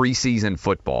 preseason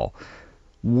football.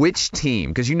 Which team,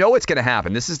 because you know it's going to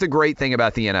happen. This is the great thing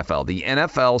about the NFL. The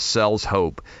NFL sells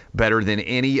hope better than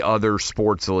any other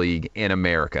sports league in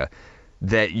America,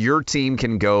 that your team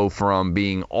can go from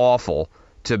being awful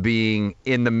to being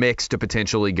in the mix to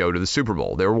potentially go to the Super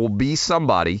Bowl. There will be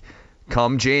somebody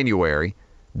come January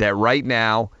that right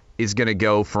now is going to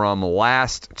go from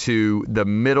last to the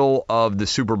middle of the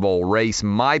Super Bowl race.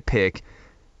 My pick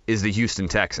is the Houston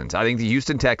Texans. I think the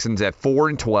Houston Texans at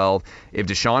 4-12, if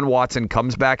Deshaun Watson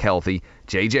comes back healthy,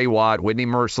 J.J. Watt, Whitney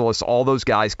Mercilus, all those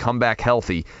guys come back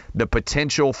healthy, the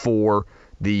potential for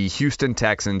the Houston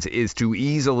Texans is to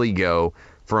easily go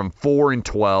from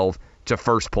 4-12 to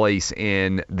first place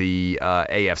in the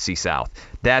AFC South.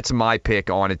 That's my pick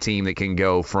on a team that can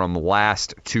go from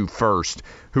last to first.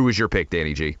 Who is your pick,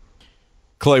 Danny G?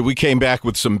 Clay, we came back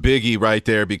with some biggie right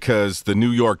there because the New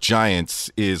York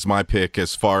Giants is my pick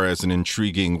as far as an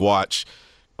intriguing watch.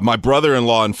 My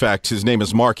brother-in-law, in fact, his name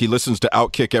is Mark. He listens to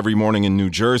Outkick every morning in New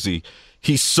Jersey.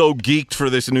 He's so geeked for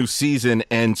this new season,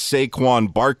 and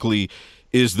Saquon Barkley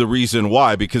is the reason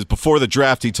why, because before the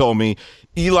draft he told me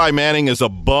Eli Manning is a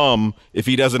bum if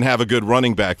he doesn't have a good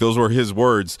running back. Those were his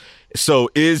words. So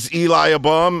is Eli a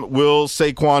bum? Will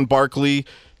Saquon Barkley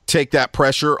take that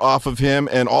pressure off of him?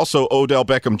 And also Odell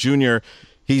Beckham Jr.,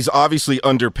 he's obviously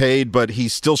underpaid, but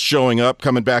he's still showing up,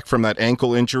 coming back from that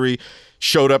ankle injury.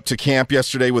 Showed up to camp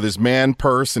yesterday with his man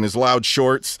purse and his loud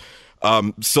shorts.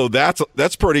 So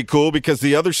that's pretty cool because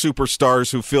the other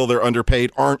superstars who feel they're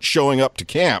underpaid aren't showing up to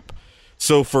camp.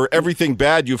 So for everything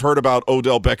bad you've heard about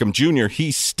Odell Beckham Jr.,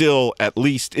 he's still at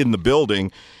least in the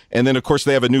building. And then, of course,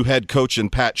 they have a new head coach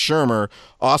in Pat Shurmur.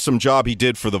 Awesome job he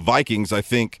did for the Vikings. I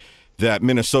think that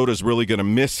Minnesota's really going to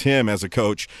miss him as a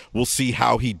coach. We'll see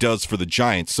how he does for the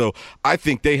Giants. So I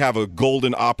think they have a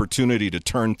golden opportunity to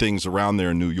turn things around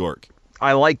there in New York.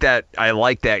 I like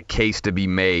that case to be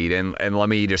made, and let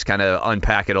me just kind of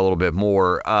unpack it a little bit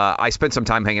more. I spent some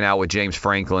time hanging out with James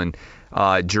Franklin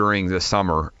during the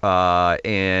summer,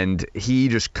 and he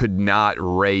just could not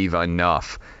rave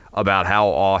enough about how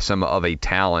awesome of a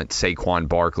talent Saquon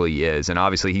Barkley is. And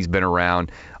obviously he's been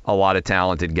around a lot of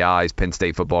talented guys. Penn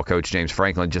State football coach James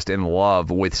Franklin just in love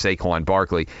with Saquon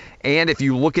Barkley. And if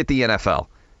you look at the NFL,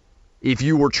 if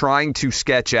you were trying to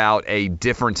sketch out a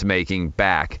difference-making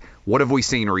back, what have we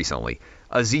seen recently?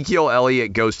 Ezekiel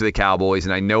Elliott goes to the Cowboys,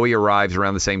 and I know he arrives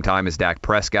around the same time as Dak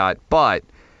Prescott, but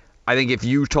I think if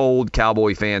you told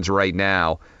Cowboy fans right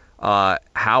now,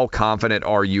 how confident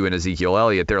are you in Ezekiel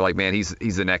Elliott? They're like, man, he's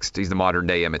the modern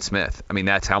day Emmitt Smith. I mean,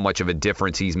 that's how much of a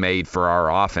difference he's made for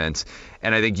our offense.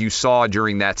 And I think you saw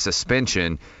during that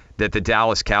suspension that the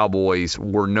Dallas Cowboys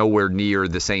were nowhere near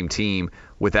the same team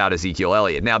without Ezekiel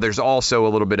Elliott. Now, there's also a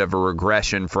little bit of a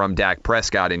regression from Dak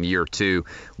Prescott in year 2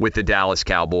 with the Dallas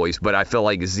Cowboys, but I feel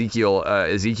like Ezekiel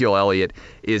Elliott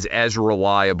is as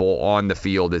reliable on the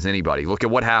field as anybody. Look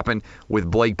at what happened with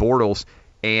Blake Bortles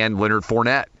and Leonard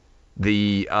Fournette.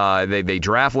 They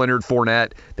draft Leonard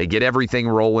Fournette, they get everything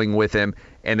rolling with him,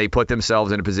 and they put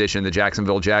themselves in a position, the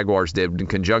Jacksonville Jaguars did, in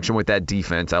conjunction with that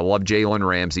defense. I love Jalen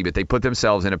Ramsey, but they put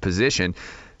themselves in a position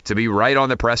to be right on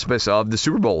the precipice of the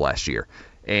Super Bowl last year.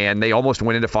 And they almost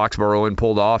went into Foxborough and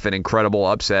pulled off an incredible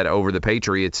upset over the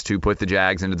Patriots to put the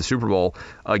Jags into the Super Bowl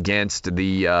against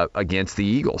the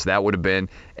Eagles. That would have been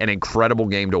an incredible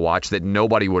game to watch that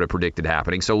nobody would have predicted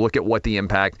happening. So look at what the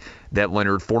impact that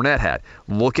Leonard Fournette had.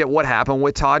 Look at what happened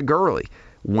with Todd Gurley.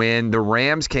 When the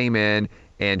Rams came in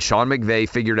and Sean McVay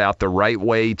figured out the right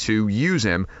way to use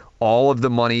him, all of the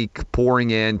money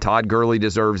pouring in. Todd Gurley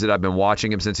deserves it. I've been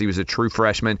watching him since he was a true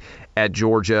freshman at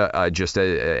Georgia. Just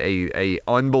a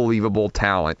unbelievable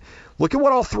talent. Look at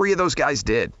what all three of those guys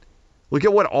did. Look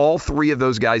at what all three of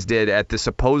those guys did at the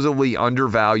supposedly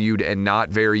undervalued and not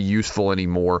very useful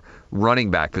anymore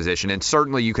running back position. And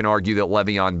certainly you can argue that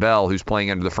Le'Veon Bell, who's playing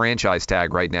under the franchise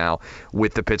tag right now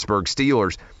with the Pittsburgh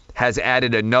Steelers, has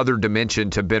added another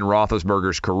dimension to Ben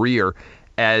Roethlisberger's career.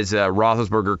 As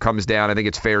Roethlisberger comes down, I think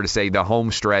it's fair to say the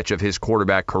home stretch of his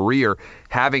quarterback career,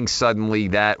 having suddenly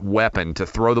that weapon to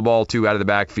throw the ball to out of the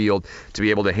backfield, to be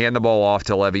able to hand the ball off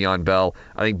to Le'Veon Bell.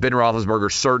 I think Ben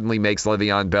Roethlisberger certainly makes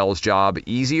Le'Veon Bell's job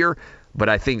easier, but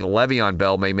I think Le'Veon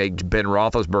Bell may make Ben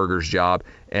Roethlisberger's job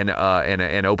and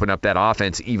open up that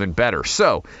offense even better.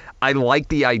 So I like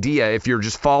the idea, if you're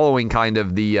just following kind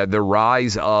of the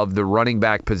rise of the running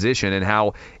back position and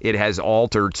how it has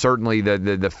altered certainly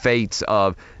the fates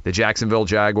of the Jacksonville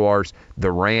Jaguars,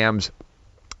 the Rams,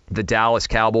 the Dallas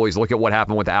Cowboys. Look at what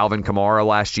happened with Alvin Kamara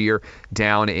last year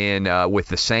down in with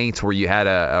the Saints, where you had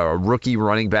a rookie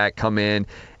running back come in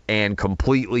and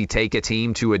completely take a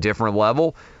team to a different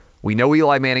level. We know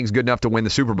Eli Manning's good enough to win the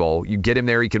Super Bowl. You get him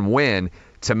there, he can win.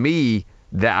 To me,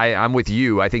 I'm with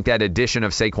you. I think that addition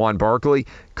of Saquon Barkley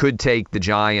could take the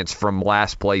Giants from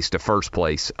last place to first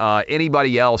place.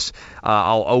 Anybody else,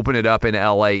 I'll open it up in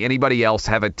L.A., anybody else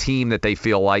have a team that they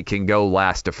feel like can go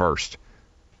last to first?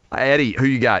 Eddie, who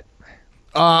you got?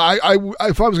 If I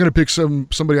was going to pick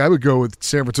somebody, I would go with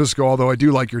San Francisco, although I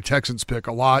do like your Texans pick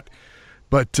a lot.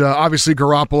 But obviously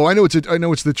Garoppolo, I know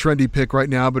it's the trendy pick right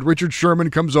now, but Richard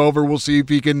Sherman comes over. We'll see if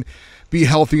he can be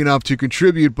healthy enough to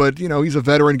contribute. But, he's a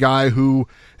veteran guy who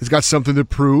has got something to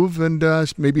prove and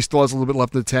maybe still has a little bit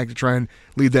left in the tank to try and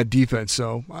lead that defense.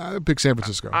 So I pick San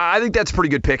Francisco. I think that's a pretty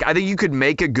good pick. I think you could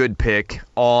make a good pick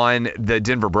on the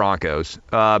Denver Broncos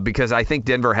because I think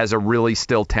Denver has a really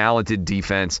still talented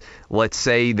defense. Let's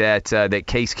say that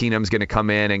Case Keenum's going to come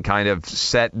in and kind of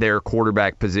set their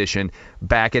quarterback position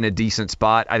back in a decent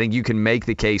spot. I think you can make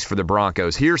the case for the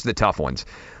Broncos. Here's the tough ones.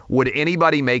 Would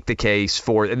anybody make the case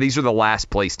for, and these are the last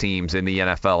place teams in the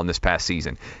NFL in this past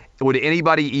season, would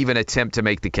anybody even attempt to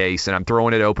make the case, and I'm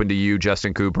throwing it open to you,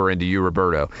 Justin Cooper, and to you,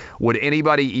 Roberto, would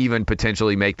anybody even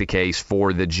potentially make the case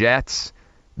for the Jets,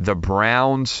 the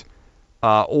Browns,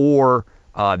 or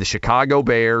the Chicago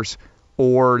Bears,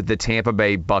 or the Tampa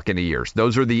Bay Buccaneers?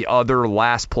 Those are the other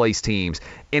last place teams.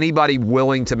 Anybody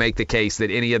willing to make the case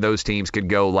that any of those teams could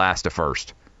go last to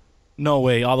first? No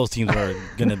way. All those teams are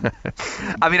going to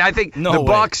I mean, I think the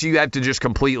Bucs, you have to just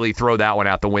completely throw that one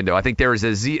out the window. I think there is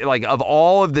of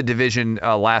all of the division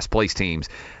last place teams,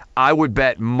 I would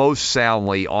bet most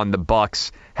soundly on the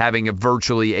Bucs having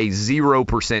virtually a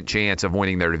 0% chance of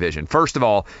winning their division. First of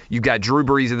all, you've got Drew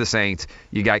Brees of the Saints,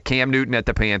 you got Cam Newton at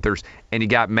the Panthers, and you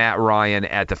got Matt Ryan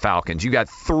at the Falcons. You got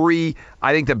three,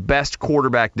 I think, the best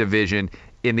quarterback division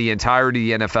in the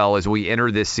entirety of the NFL as we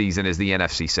enter this season is the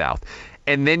NFC South.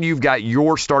 And then you've got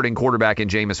your starting quarterback in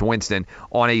Jameis Winston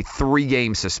on a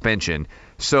 3-game suspension.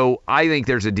 So I think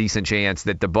there's a decent chance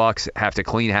that the Bucs have to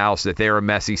clean house, that they're a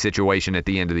messy situation at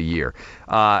the end of the year.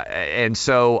 And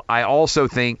so I also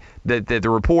think that the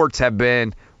reports have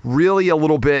been really a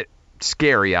little bit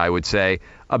scary, I would say,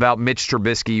 about Mitch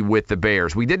Trubisky with the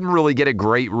Bears. We didn't really get a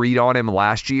great read on him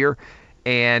last year.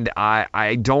 And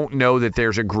I don't know that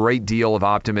there's a great deal of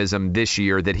optimism this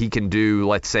year that he can do,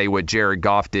 let's say, what Jared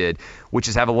Goff did, which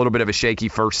is have a little bit of a shaky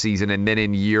first season, and then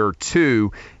in year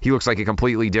 2, he looks like a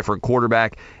completely different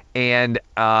quarterback. And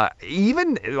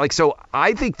so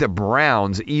I think the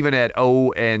Browns, even at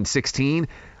 0-16,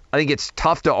 I think it's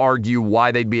tough to argue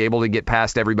why they'd be able to get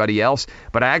past everybody else,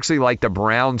 but I actually like the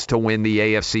Browns to win the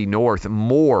AFC North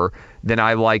more than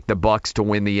I like the Bucs to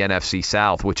win the NFC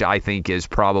South, which I think is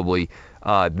probably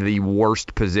the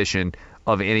worst position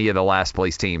of any of the last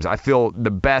place teams. I feel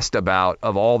the best of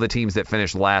all the teams that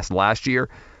finished last year.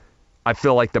 I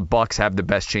feel like the Bucs have the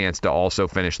best chance to also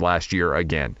finish last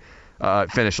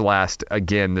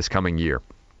again this coming year.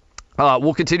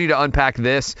 We'll continue to unpack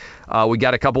this. We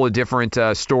got a couple of different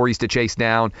stories to chase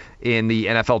down in the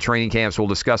NFL training camps. We'll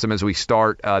discuss them as we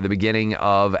start the beginning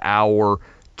of hour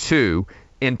 2.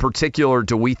 In particular,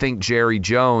 do we think Jerry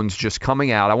Jones just coming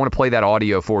out, I want to play that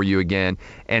audio for you again,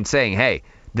 and saying, hey,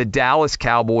 the Dallas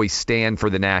Cowboys stand for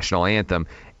the national anthem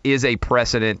is a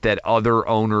precedent that other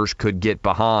owners could get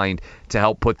behind to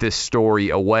help put this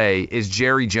story away. Is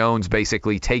Jerry Jones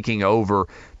basically taking over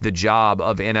the job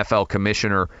of NFL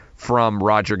commissioner from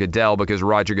Roger Goodell because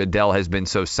Roger Goodell has been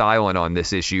so silent on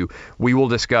this issue? We will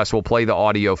discuss. We'll play the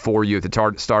audio for you at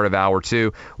the start of hour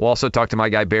 2. We'll also talk to my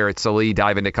guy Barrett Sallee,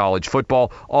 dive into college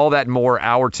football. All that and more,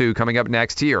 hour 2 coming up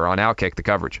next here on Outkick the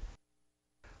Coverage.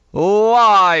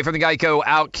 Live from the Geico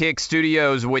Outkick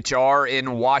Studios, which are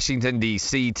in Washington,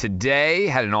 D.C. today.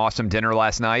 Had an awesome dinner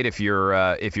last night. If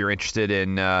you're interested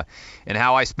in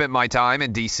how I spent my time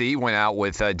in D.C., went out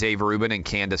with Dave Rubin and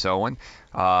Candace Owen.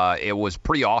 It was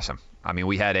pretty awesome. I mean,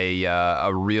 we had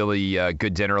a really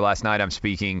good dinner last night. I'm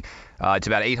speaking to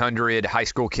about 800 high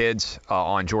school kids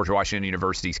on George Washington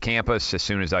University's campus as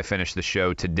soon as I finish the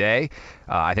show today.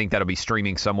 I think that'll be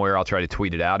streaming somewhere. I'll try to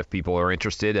tweet it out if people are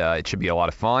interested. It should be a lot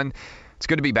of fun. It's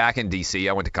good to be back in D.C.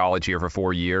 I went to college here for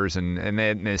 4 years, and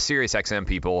then the SiriusXM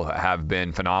people have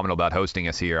been phenomenal about hosting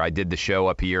us here. I did the show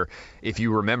up here. If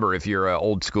you remember, if you're an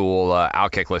old school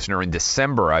Outkick listener, in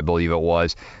December, I believe it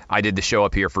was, I did the show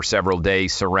up here for several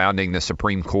days surrounding the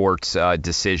Supreme Court's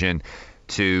decision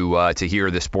to hear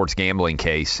the sports gambling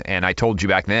case. And I told you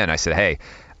back then, I said, hey,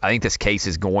 I think this case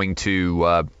is going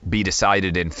to be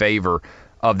decided in favor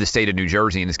of the state of New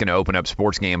Jersey, and it's going to open up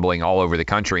sports gambling all over the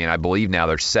country. And I believe now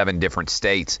there's 7 different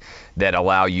states that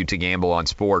allow you to gamble on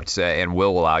sports and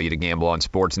will allow you to gamble on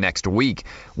sports next week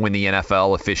when the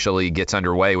NFL officially gets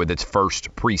underway with its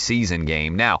first preseason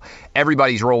game. Now,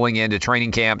 everybody's rolling into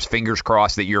training camps. Fingers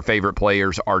crossed that your favorite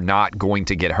players are not going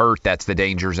to get hurt. That's the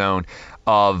danger zone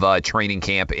of training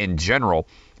camp in general.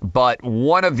 But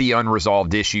one of the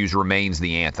unresolved issues remains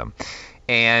the anthem.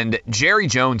 And Jerry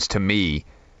Jones, to me,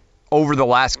 over the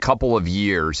last couple of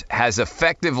years, has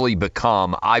effectively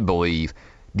become, I believe,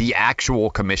 the actual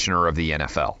commissioner of the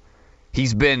NFL.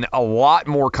 He's been a lot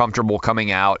more comfortable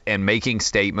coming out and making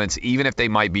statements, even if they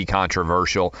might be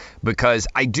controversial, because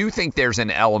I do think there's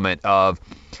an element of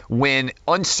when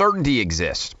uncertainty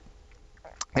exists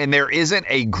and there isn't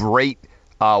a great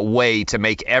way to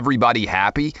make everybody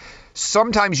happy,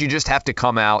 sometimes you just have to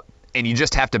come out and you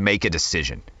just have to make a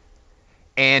decision.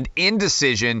 And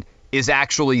indecision is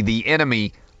actually the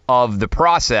enemy of the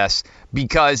process,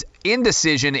 because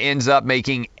indecision ends up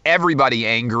making everybody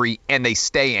angry and they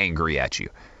stay angry at you.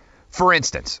 For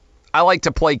instance, I like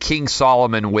to play King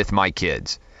Solomon with my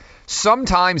kids.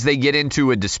 Sometimes they get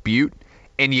into a dispute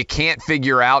and you can't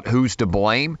figure out who's to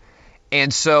blame.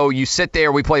 And so you sit there,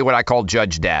 we play what I call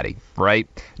Judge Daddy, right?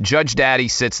 Judge Daddy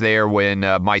sits there when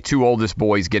my 2 oldest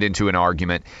boys get into an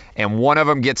argument, and one of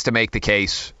them gets to make the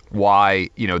case why,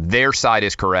 their side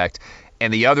is correct,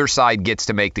 and the other side gets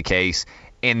to make the case,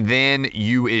 and then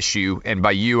you issue, and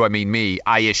by you I mean me,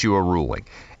 I issue a ruling.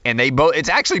 And they both, it's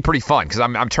actually pretty fun because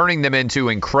I'm turning them into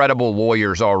incredible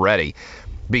lawyers already,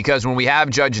 because when we have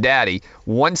Judge Daddy,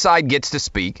 one side gets to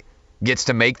speak, gets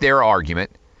to make their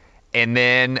argument, and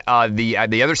then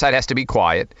the other side has to be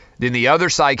quiet. Then the other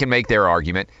side can make their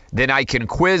argument. Then I can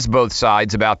quiz both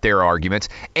sides about their arguments.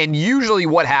 And usually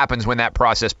what happens when that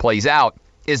process plays out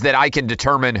is that I can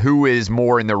determine who is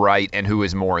more in the right and who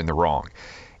is more in the wrong.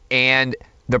 And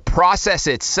The process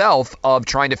itself of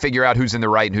trying to figure out who's in the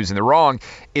right and who's in the wrong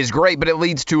is great, but it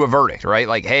leads to a verdict, right?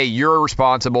 Like, hey, you're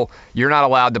responsible. You're not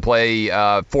allowed to play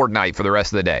Fortnite for the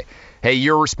rest of the day. Hey,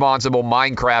 you're responsible.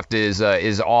 Minecraft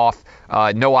is off.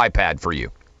 No iPad for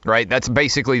you, right? That's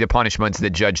basically the punishments that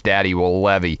Judge Daddy will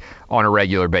levy on a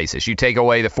regular basis. You take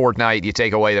away the Fortnite, you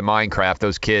take away the Minecraft,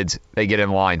 those kids, they get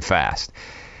in line fast.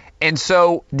 And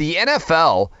so the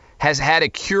NFL has had a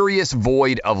curious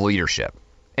void of leadership.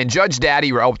 And Judge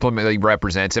Daddy ultimately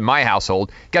represents, in my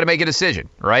household, got to make a decision,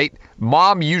 right?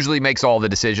 Mom usually makes all the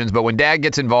decisions, but when Dad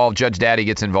gets involved, Judge Daddy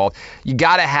gets involved. You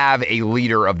got to have a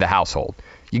leader of the household.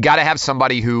 You got to have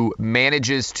somebody who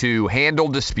manages to handle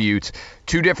disputes,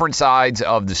 two different sides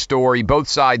of the story, both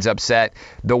sides upset.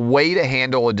 The way to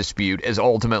handle a dispute is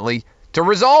ultimately to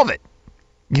resolve it.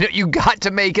 You know, you got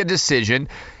to make a decision,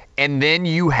 and then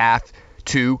you have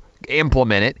to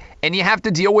implement it, and you have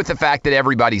to deal with the fact that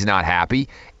everybody's not happy,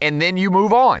 and then you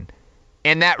move on.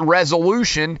 And that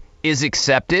resolution is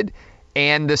accepted,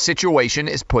 and the situation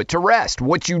is put to rest.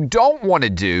 What you don't want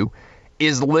to do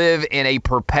is live in a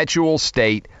perpetual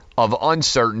state of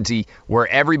uncertainty where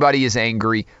everybody is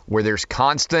angry, where there's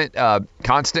constant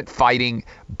fighting,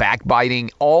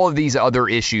 backbiting, all of these other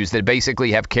issues that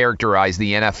basically have characterized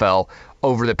the NFL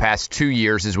over the past 2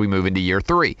 years as we move into year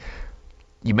 3.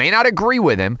 You may not agree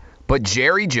with him, but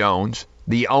Jerry Jones,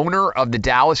 the owner of the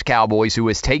Dallas Cowboys, who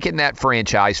has taken that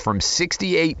franchise from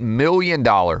 $68 million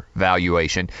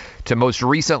valuation to most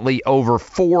recently over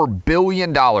 $4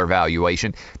 billion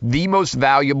valuation, the most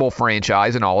valuable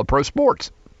franchise in all of pro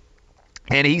sports.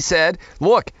 And he said,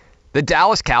 look, the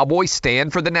Dallas Cowboys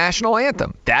stand for the national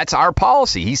anthem. That's our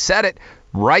policy. He said it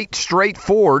right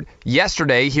straightforward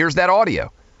yesterday. Here's that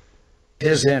audio.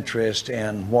 His interest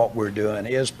in what we're doing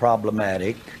is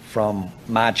problematic from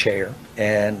my chair,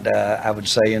 and I would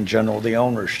say in general the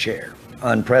owner's chair.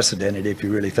 Unprecedented if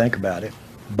you really think about it.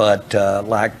 But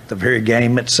like the very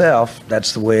game itself,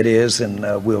 that's the way it is,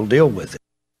 and we'll deal with it.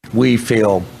 We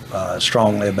feel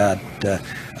strongly about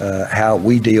how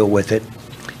we deal with it,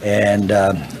 and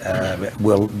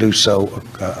we'll do so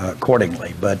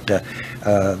accordingly. But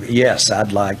yes,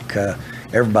 I'd like,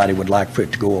 everybody would like for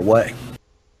it to go away.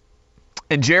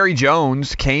 And Jerry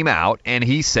Jones came out and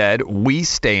he said, we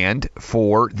stand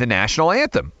for the national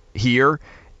anthem here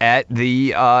at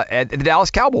the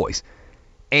Dallas Cowboys.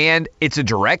 And it's a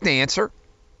direct answer.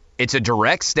 It's a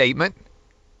direct statement.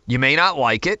 You may not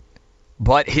like it,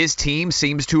 but his team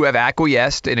seems to have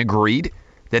acquiesced and agreed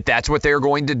that that's what they're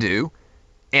going to do.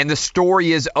 And the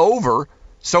story is over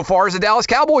so far as the Dallas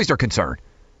Cowboys are concerned.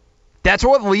 That's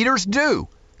what leaders do.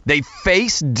 They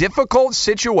face difficult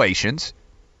situations,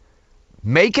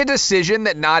 make a decision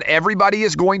that not everybody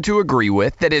is going to agree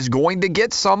with, that is going to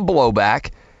get some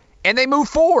blowback, and they move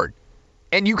forward.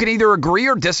 And you can either agree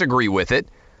or disagree with it,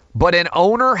 but an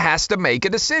owner has to make a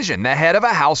decision. The head of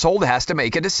a household has to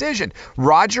make a decision.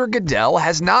 Roger Goodell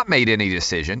has not made any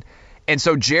decision. And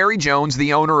so Jerry Jones,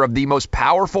 the owner of the most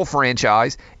powerful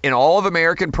franchise in all of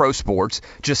American pro sports,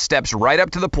 just steps right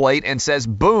up to the plate and says,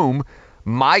 boom,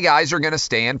 my guys are going to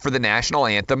stand for the national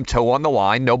anthem, toe on the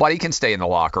line. Nobody can stay in the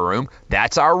locker room.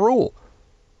 That's our rule.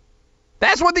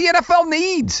 That's what the NFL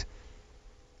needs.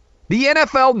 The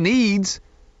NFL needs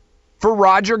for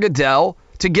Roger Goodell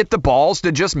to get the balls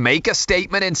to just make a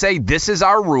statement and say, this is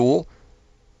our rule.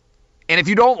 And if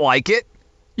you don't like it,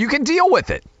 you can deal with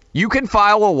it. You can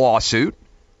file a lawsuit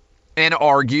and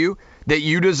argue that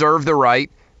you deserve the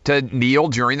right to kneel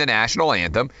during the national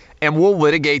anthem, and we'll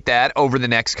litigate that over the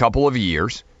next couple of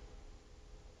years.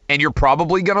 And you're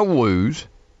probably going to lose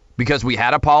because we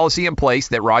had a policy in place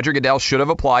that Roger Goodell should have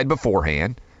applied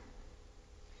beforehand.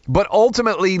 But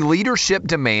ultimately, leadership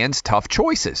demands tough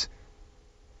choices.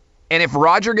 And if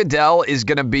Roger Goodell is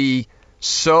going to be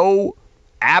so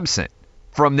absent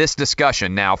from this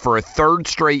discussion now for a third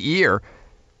straight year,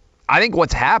 I think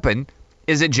what's happened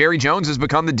is that Jerry Jones has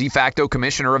become the de facto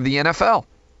commissioner of the NFL.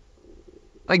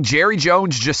 Like, Jerry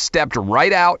Jones just stepped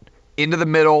right out into the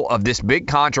middle of this big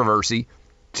controversy,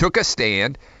 took a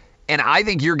stand, and I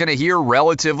think you're going to hear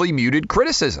relatively muted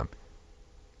criticism.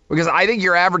 Because I think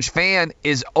your average fan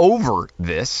is over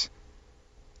this,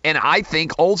 and I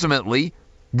think ultimately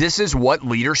this is what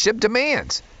leadership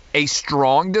demands, a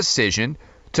strong decision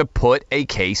to put a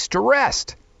case to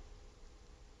rest.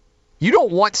 You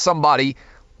don't want somebody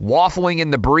waffling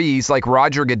in the breeze like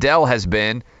Roger Goodell has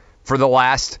been for the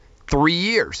last 3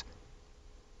 years.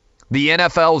 The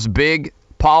NFL's big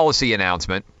policy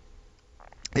announcement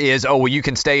is, oh, well, you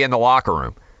can stay in the locker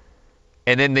room.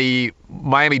 And then the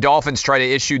Miami Dolphins try to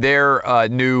issue their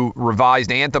new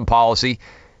revised anthem policy.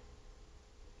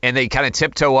 and they kind of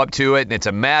tiptoe up to it, and it's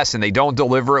a mess, and they don't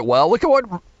deliver it well. Look at what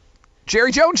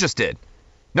Jerry Jones just did.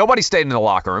 Nobody stayed in the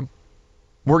locker room.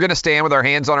 We're going to stand with our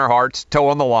hands on our hearts, toe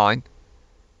on the line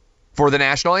for the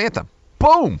national anthem.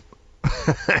 Boom.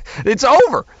 It's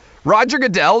over. Roger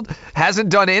Goodell hasn't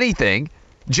done anything.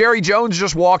 Jerry Jones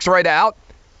just walks right out,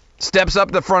 steps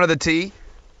up the front of the tee,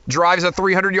 drives a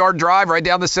 300-yard drive right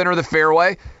down the center of the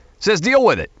fairway, says deal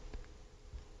with it.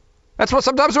 That's what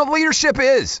sometimes what leadership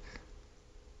is.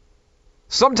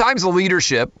 Sometimes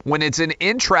leadership, when it's an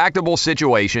intractable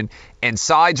situation and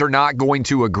sides are not going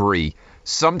to agree,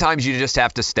 sometimes you just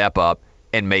have to step up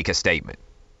and make a statement.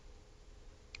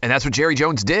 And that's what Jerry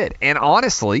Jones did. And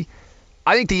honestly,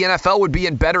 I think the NFL would be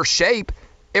in better shape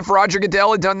if Roger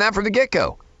Goodell had done that from the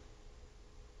get-go.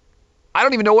 I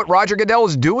don't even know what Roger Goodell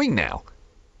is doing now.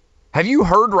 Have you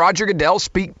heard Roger Goodell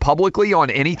speak publicly on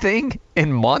anything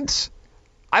in months?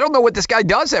 I don't know what this guy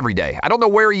does every day. I don't know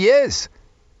where he is.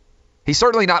 He's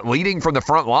certainly not leading from the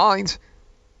front lines.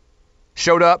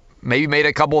 Showed up, maybe made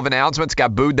a couple of announcements,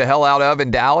 got booed the hell out of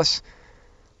in Dallas,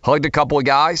 hugged a couple of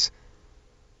guys.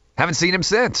 Haven't seen him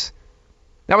since.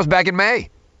 That was back in May.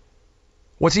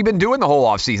 What's he been doing the whole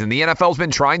offseason? The NFL's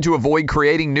been trying to avoid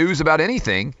creating news about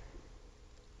anything.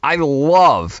 I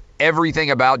love everything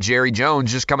about Jerry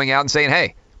Jones just coming out and saying,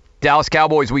 hey, Dallas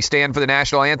Cowboys, we stand for the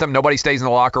national anthem. Nobody stays in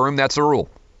the locker room. That's the rule.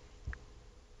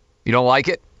 You don't like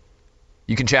it?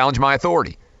 You can challenge my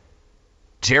authority.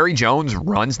 Jerry Jones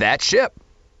runs that ship.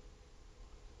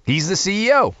 He's the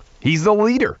CEO. He's the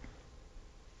leader.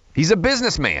 He's a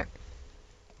businessman.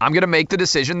 I'm going to make the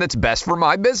decision that's best for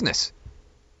my business.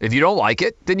 If you don't like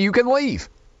it, then you can leave.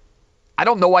 I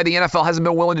don't know why the NFL hasn't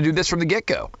been willing to do this from the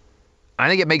get-go. I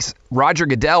think it makes Roger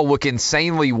Goodell look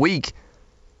insanely weak,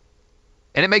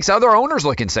 and it makes other owners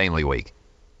look insanely weak.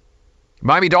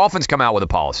 Miami Dolphins come out with a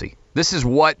policy. This is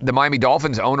what the Miami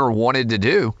Dolphins owner wanted to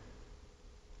do.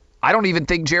 I don't even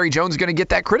think Jerry Jones is going to get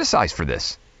that criticized for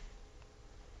this.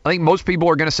 I think most people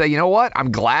are going to say, you know what?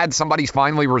 I'm glad somebody's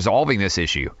finally resolving this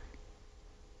issue.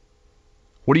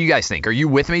 What do you guys think? Are you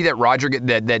with me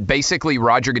that that basically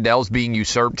Roger Goodell's being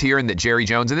usurped here and that Jerry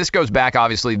Jones, and this goes back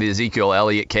obviously to the Ezekiel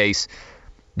Elliott case.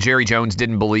 Jerry Jones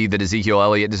didn't believe that Ezekiel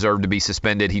Elliott deserved to be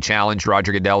suspended. He challenged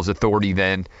Roger Goodell's authority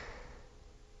then.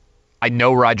 I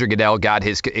know Roger Goodell got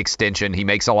his extension. He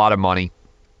makes a lot of money.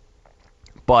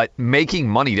 But making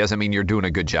money doesn't mean you're doing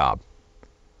a good job.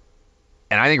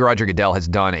 And I think Roger Goodell has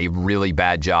done a really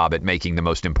bad job at making the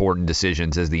most important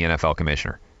decisions as the NFL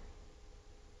commissioner.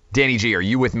 Danny G, are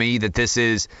you with me that this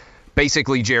is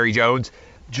basically Jerry Jones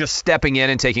just stepping in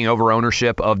and taking over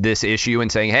ownership of this issue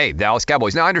and saying, hey, Dallas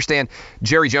Cowboys. Now, I understand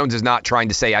Jerry Jones is not trying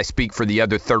to say I speak for the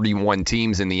other 31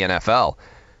 teams in the NFL.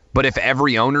 But if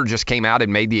every owner just came out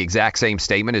and made the exact same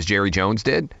statement as Jerry Jones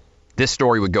did, this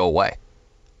story would go away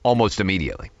almost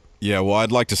immediately. Yeah, well,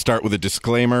 I'd like to start with a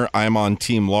disclaimer. I'm on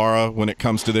Team Laura when it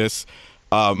comes to this.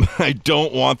 I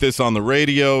don't want this on the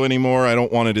radio anymore. I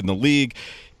don't want it in the league.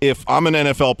 If I'm an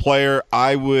NFL player,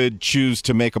 I would choose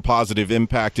to make a positive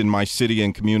impact in my city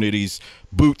and communities,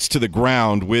 boots to the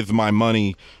ground with my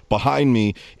money behind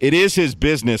me. It is his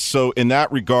business, so in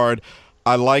that regard,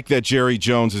 I like that Jerry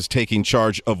Jones is taking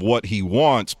charge of what he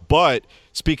wants. But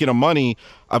speaking of money,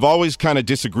 I've always kind of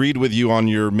disagreed with you on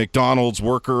your McDonald's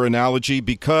worker analogy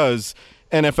because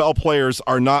NFL players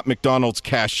are not McDonald's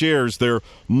cashiers. They're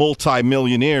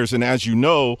multimillionaires. And as you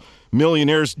know,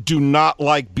 millionaires do not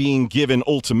like being given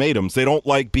ultimatums. They don't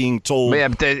like being told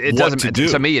what to do.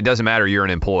 To me, it doesn't matter. You're an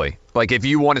employee. Like, if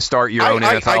you want to start your own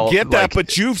NFL. I get that,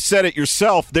 but you've said it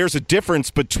yourself. There's a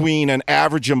difference between an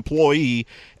average employee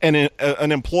and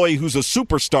an employee who's a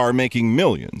superstar making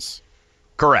millions.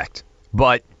 Correct.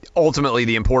 But ultimately,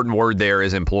 the important word there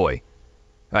is employee.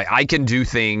 I can do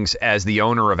things as the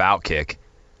owner of Outkick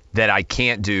that I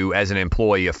can't do as an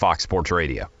employee of Fox Sports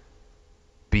Radio.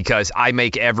 Because I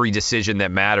make every decision that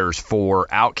matters for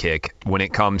Outkick when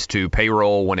it comes to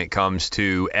payroll, when it comes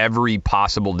to every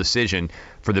possible decision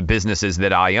for the businesses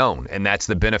that I own. And that's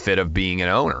the benefit of being an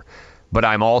owner. But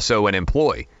I'm also an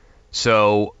employee.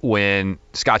 So when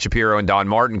Scott Shapiro and Don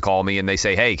Martin call me and they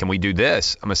say, hey, can we do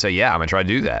this? I'm going to say, yeah, I'm going to try to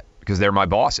do that because they're my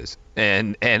bosses.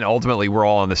 And ultimately, we're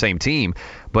all on the same team.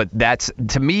 But that's,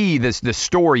 to me, the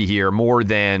story here more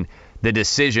than the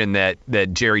decision that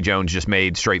Jerry Jones just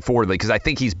made straightforwardly, because I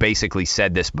think he's basically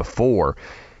said this before,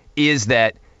 is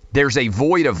that there's a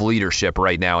void of leadership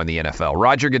right now in the NFL.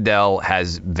 Roger Goodell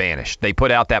has vanished. They put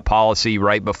out that policy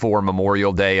right before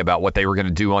Memorial Day about what they were going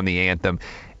to do on the anthem.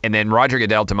 And then Roger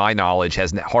Goodell, to my knowledge,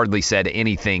 has hardly said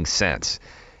anything since.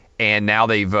 And now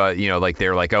they've,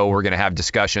 they're like, oh, we're going to have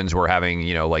discussions. We're having,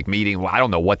 meeting. Well, I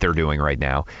don't know what they're doing right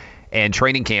now. And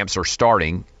training camps are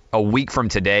starting. a week from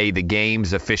today, the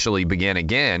games officially begin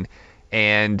again.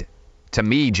 And to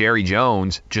me, Jerry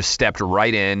Jones just stepped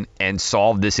right in and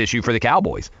solved this issue for the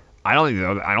Cowboys. I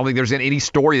don't think there's any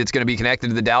story that's going to be connected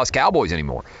to the Dallas Cowboys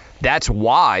anymore. That's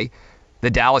why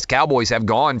the Dallas Cowboys have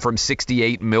gone from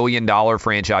 $68 million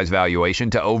franchise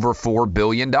valuation to over $4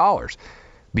 billion.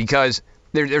 Because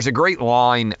there's a great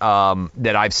line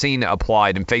that I've seen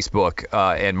applied in Facebook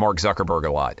and Mark Zuckerberg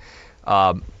a lot.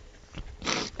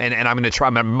 And I'm going to try.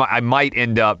 I might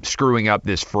end up screwing up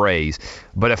this phrase,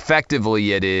 but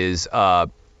effectively it is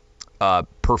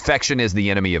perfection is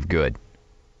the enemy of good.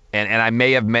 And I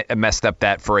may have messed up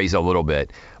that phrase a little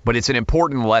bit, but it's an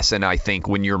important lesson, I think,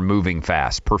 when you're moving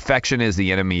fast. Perfection is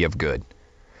the enemy of good.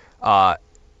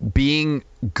 Being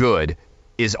good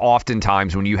is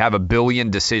oftentimes, when you have a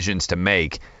billion decisions to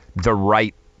make, the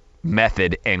right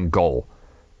method and goal.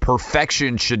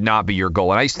 Perfection should not be your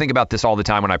goal. And I used to think about this all the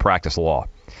time when I practice law.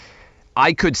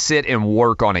 I could sit and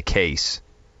work on a case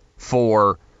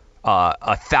for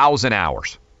 1,000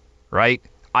 hours, right?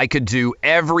 I could do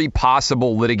every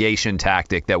possible litigation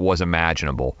tactic that was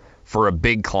imaginable for a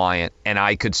big client, and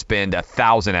I could spend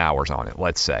 1,000 hours on it,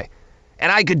 let's say.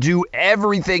 And I could do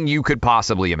everything you could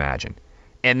possibly imagine.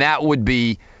 And that would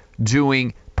be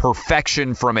doing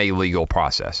perfection from a legal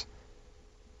process.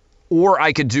 Or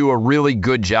I could do a really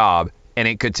good job and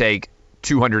it could take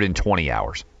 220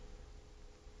 hours.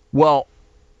 Well,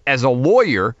 as a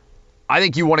lawyer, I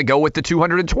think you want to go with the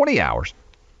 220 hours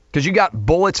because you got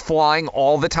bullets flying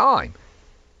all the time.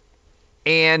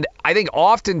 And I think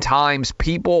oftentimes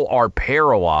people are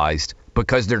paralyzed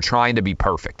because they're trying to be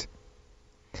perfect.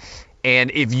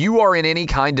 And if you are in any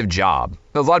kind of job,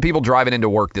 there's a lot of people driving into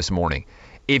work this morning.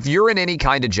 If you're in any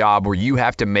kind of job where you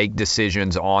have to make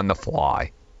decisions on the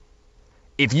fly,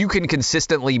 if you can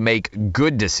consistently make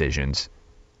good decisions,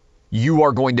 you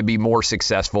are going to be more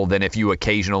successful than if you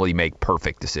occasionally make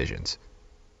perfect decisions.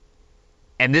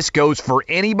 And this goes for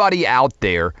anybody out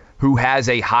there who has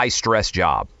a high-stress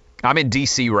job. I'm in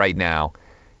D.C. right now,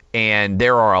 and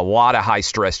there are a lot of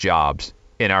high-stress jobs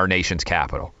in our nation's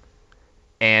capital.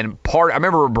 And I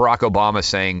remember Barack Obama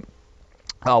saying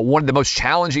one of the most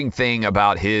challenging thing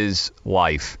about his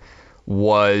life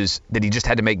was that he just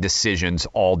had to make decisions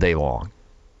all day long.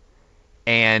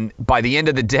 And by the end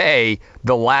of the day,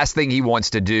 the last thing he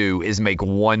wants to do is make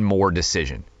one more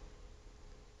decision.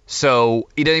 So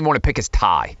he doesn't even want to pick his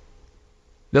tie.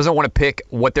 Doesn't want to pick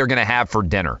what they're going to have for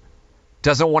dinner.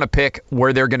 Doesn't want to pick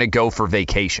where they're going to go for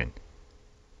vacation.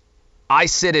 I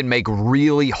sit and make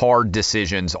really hard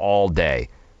decisions all day.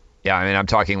 Yeah, I mean, I'm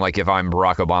talking like if I'm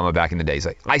Barack Obama back in the days.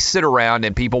 I sit around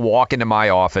and people walk into my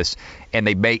office and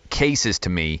they make cases to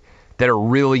me that are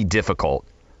really difficult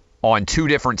on two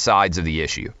different sides of the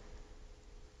issue.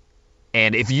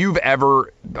 And if you've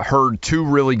ever heard two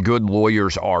really good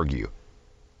lawyers argue,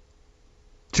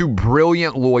 two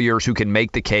brilliant lawyers who can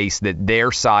make the case that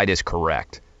their side is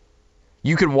correct,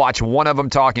 you can watch one of them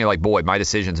talk and you're like, boy, my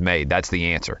decision's made. That's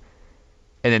the answer.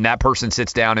 And then that person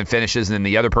sits down and finishes, and then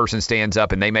the other person stands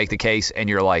up and they make the case, and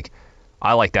you're like,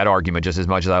 I like that argument just as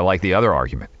much as I like the other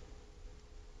argument.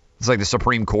 It's like the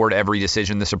Supreme Court, every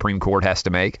decision the Supreme Court has to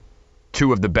make.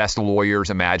 Two of the best lawyers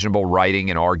imaginable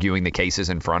writing and arguing the cases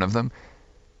in front of them.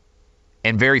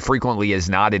 And very frequently is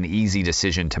not an easy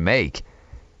decision to make.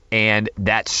 And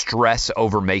that stress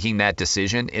over making that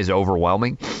decision is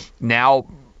overwhelming. Now,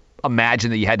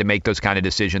 imagine that you had to make those kind of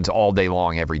decisions all day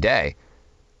long every day.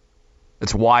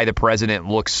 That's why the president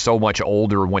looks so much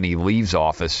older when he leaves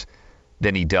office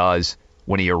than he does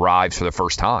when he arrives for the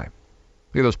first time.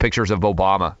 Look at those pictures of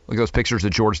Obama. Look at those pictures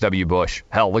of George W. Bush.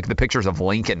 Hell, look at the pictures of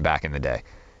Lincoln back in the day.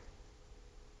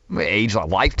 Age a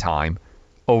lifetime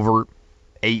over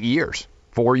 8 years,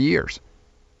 4 years.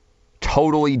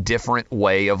 Totally different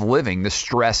way of living. The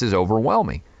stress is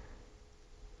overwhelming.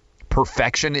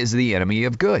 Perfection is the enemy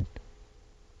of good.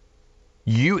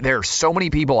 There are so many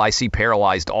people I see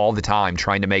paralyzed all the time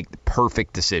trying to make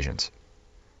perfect decisions.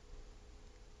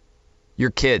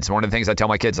 Your kids, one of the things I tell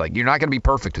my kids, like, you're not going to be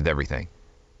perfect with everything.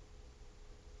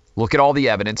 Look at all the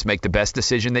evidence, make the best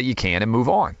decision that you can, and move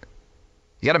on.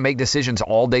 You got to make decisions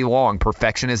all day long.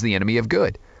 Perfection is the enemy of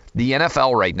good. The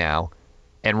NFL right now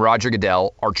and Roger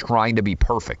Goodell are trying to be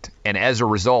perfect. And as a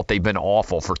result, they've been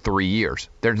awful for 3 years.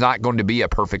 There's not going to be a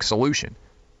perfect solution.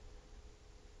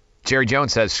 Jerry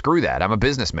Jones says, screw that. I'm a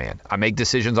businessman. I make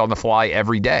decisions on the fly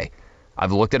every day.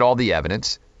 I've looked at all the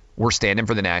evidence. We're standing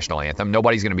for the national anthem.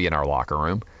 Nobody's going to be in our locker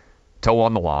room. Toe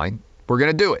on the line. We're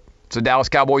going to do it. So Dallas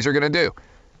Cowboys are going to do.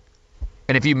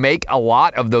 And if you make a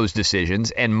lot of those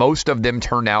decisions and most of them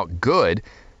turn out good,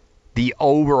 the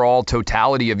overall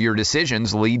totality of your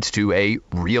decisions leads to a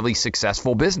really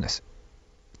successful business.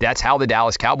 That's how the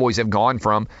Dallas Cowboys have gone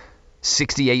from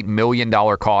 $68 million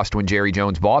cost when Jerry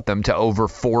Jones bought them to over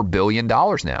 $4 billion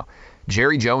now.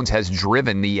 Jerry Jones has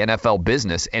driven the NFL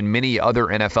business, and many other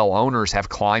NFL owners have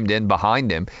climbed in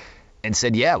behind him and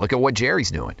said, yeah, look at what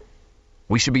Jerry's doing.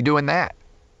 We should be doing that.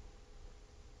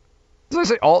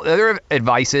 So all other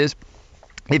advice is,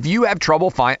 if you have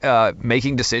trouble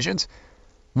making decisions,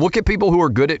 look at people who are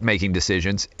good at making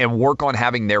decisions and work on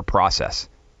having their process.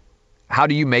 How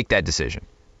do you make that decision?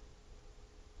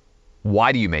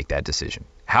 Why do you make that decision?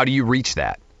 How do you reach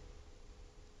that?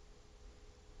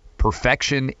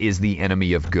 Perfection is the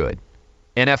enemy of good.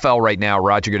 NFL right now,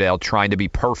 Roger Goodell trying to be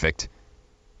perfect.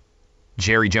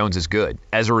 Jerry Jones is good.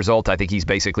 As a result, I think he's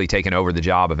basically taken over the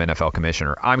job of NFL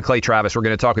commissioner. I'm Clay Travis. We're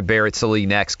going to talk with Barrett Sallee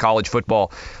next. College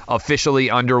football officially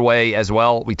underway as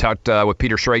well. We talked with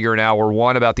Peter Schrager in Hour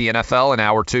 1 about the NFL. In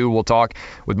Hour 2, we'll talk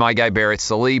with my guy Barrett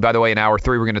Sallee. By the way, in Hour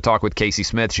 3, we're going to talk with Casey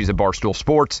Smith. She's at Barstool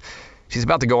Sports. She's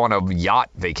about to go on a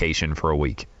yacht vacation for a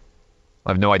week. I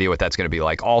have no idea what that's going to be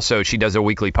like. Also, she does a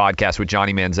weekly podcast with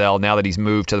Johnny Manziel now that he's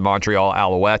moved to the Montreal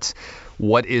Alouettes.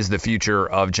 What is the future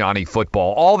of Johnny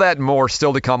football? All that and more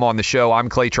still to come on the show. I'm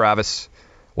Clay Travis.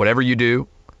 Whatever you do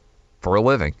for a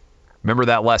living, remember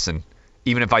that lesson.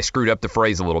 Even if I screwed up the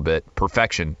phrase a little bit,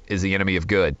 perfection is the enemy of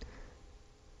good.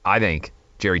 I think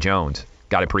Jerry Jones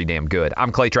got it pretty damn good.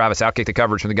 I'm Clay Travis. Outkick the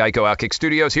coverage from the Geico Outkick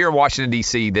Studios here in Washington,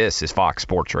 D.C. This is Fox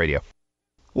Sports Radio.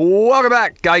 Welcome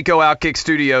back. Geico Outkick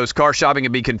Studios. Car shopping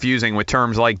can be confusing with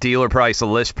terms like dealer price,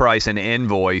 list price, and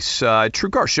invoice.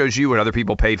 TrueCar shows you what other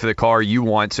people paid for the car you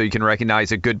want so you can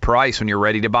recognize a good price when you're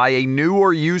ready to buy a new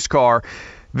or used car.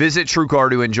 Visit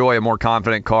TrueCar to enjoy a more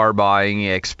confident car buying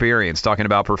experience. Talking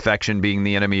about perfection being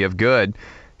the enemy of good.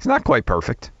 He's not quite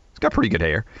perfect. He's got pretty good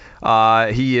hair.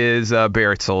 He is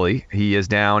Barrett Sallee. He is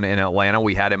down in Atlanta.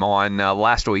 We had him on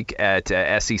last week at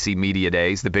SEC Media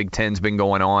Days. The Big Ten's been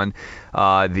going on.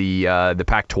 The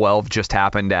Pac-12 just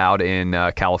happened out in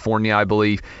California, I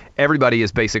believe. Everybody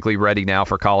is basically ready now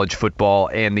for college football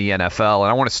and the NFL. And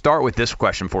I want to start with this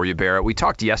question for you, Barrett. We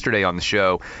talked yesterday on the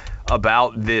show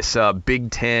about this Big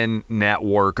Ten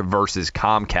network versus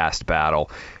Comcast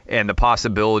battle and the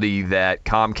possibility that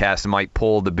Comcast might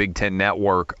pull the Big Ten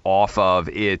network off of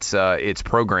its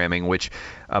programming, which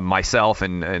myself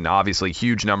and obviously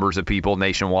huge numbers of people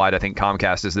nationwide, I think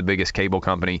Comcast is the biggest cable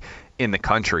company in the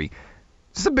country.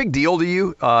 Is this a big deal to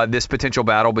you, this potential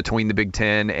battle between the Big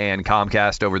Ten and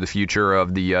Comcast over the future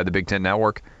of the Big Ten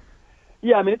network?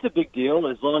 Yeah, I mean, it's a big deal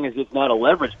as long as it's not a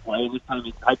leverage play. This time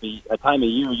of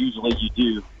year, usually you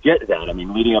do get that. I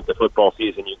mean, leading up to football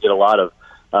season, you get a lot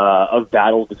of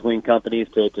battles between companies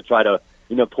to try to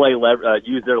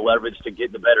use their leverage to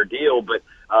get the better deal. But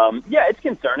yeah, it's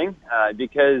concerning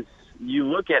because you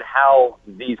look at how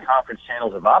these conference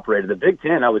channels have operated. The Big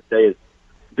Ten, I would say, has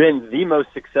been the most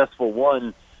successful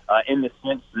one in the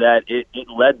sense that it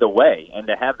led the way, and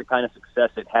to have the kind of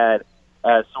success it had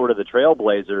as sort of the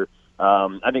trailblazer.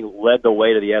 I think led the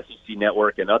way to the SEC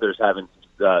network and others having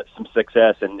some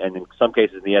success, and in some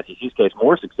cases, in the SEC's case,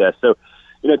 more success. So,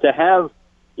 to have,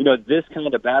 this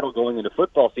kind of battle going into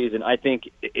football season, I think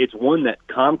it's one that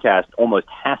Comcast almost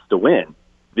has to win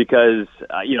because,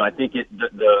 I think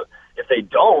if they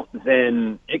don't,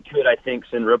 then it could, I think,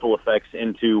 send ripple effects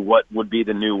into what would be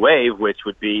the new wave, which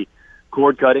would be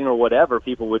cord cutting or whatever.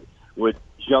 People would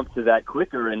jump to that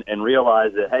quicker and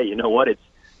realize that, hey, you know what,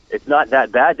 it's not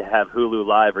that bad to have Hulu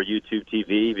Live or YouTube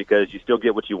TV because you still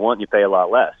get what you want and you pay a lot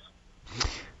less.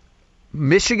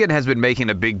 Michigan has been making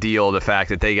a big deal of the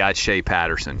fact that they got Shea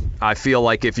Patterson. I feel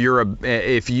like if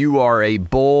you are a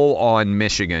bull on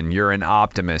Michigan, you're an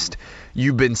optimist.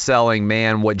 You've been selling,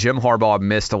 man, what Jim Harbaugh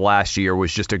missed last year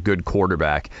was just a good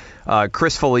quarterback.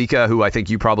 Chris Felica, who I think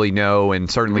you probably know and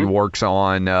certainly works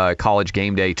on College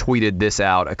Game Day, tweeted this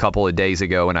out a couple of days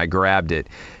ago, and I grabbed it.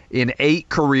 In 8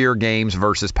 career games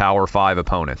versus Power 5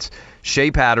 opponents,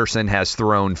 Shea Patterson has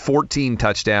thrown 14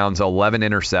 touchdowns, 11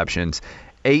 interceptions,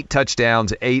 8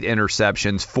 touchdowns, 8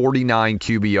 interceptions, 49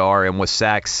 QBR, and was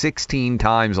sacked 16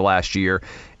 times last year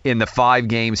in the 5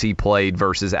 games he played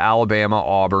versus Alabama,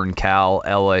 Auburn, Cal,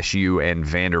 LSU, and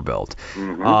Vanderbilt.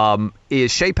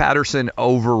 Is Shea Patterson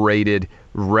overrated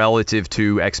relative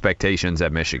to expectations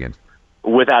at Michigan?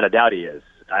 Without a doubt he is.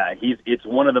 It's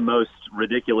one of the most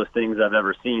ridiculous things I've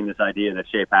ever seen, this idea that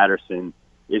Shea Patterson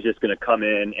is just going to come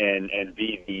in and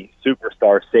be the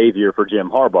superstar savior for Jim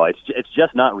Harbaugh. It's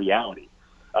just not reality.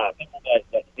 People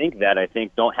that think that, I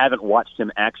think, haven't watched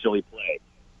him actually play,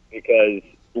 because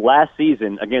last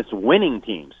season against winning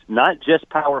teams, not just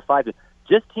Power 5,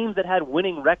 just teams that had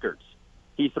winning records,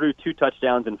 he threw 2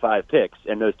 touchdowns and 5 picks,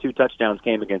 and those 2 touchdowns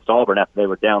came against Auburn after they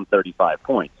were down 35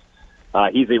 points.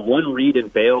 He's a one-read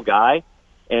and bail guy,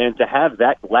 and to have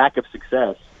that lack of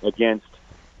success against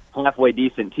halfway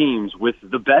decent teams with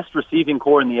the best receiving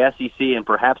core in the SEC and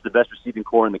perhaps the best receiving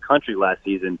core in the country last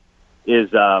season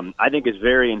is, I think, is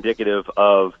very indicative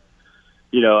of,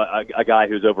 a guy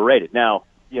who's overrated. Now,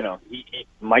 he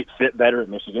might fit better at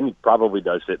Michigan. He probably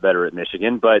does fit better at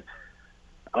Michigan, but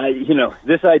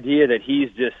this idea that he's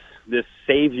just this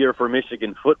savior for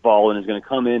Michigan football and is going to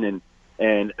come in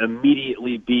and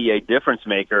immediately be a difference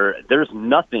maker, there's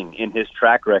nothing in his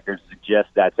track record to suggest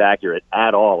that's accurate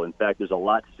at all. In fact, there's a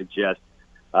lot to suggest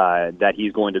that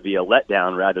he's going to be a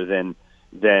letdown rather than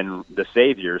the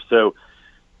savior. So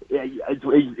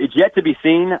it's yet to be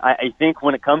seen. I think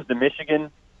when it comes to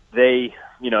Michigan, they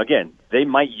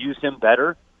might use him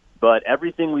better, but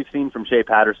everything we've seen from Shea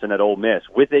Patterson at Ole Miss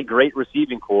with a great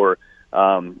receiving core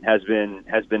has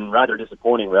been rather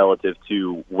disappointing relative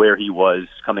to where he was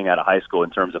coming out of high school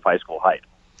in terms of high school hype.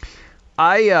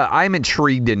 I'm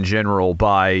intrigued in general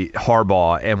by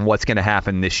Harbaugh and what's going to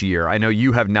happen this year. I know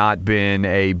you have not been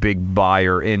a big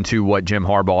buyer into what Jim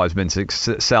Harbaugh has been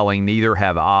selling. Neither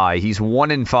have I. He's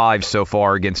 1-5 so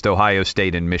far against Ohio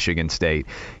State and Michigan State.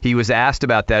 He was asked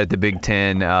about that at the Big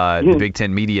Ten, the Big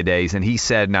Ten Media Days, and he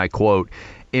said, and I quote,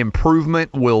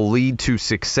 "Improvement will lead to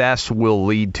success, will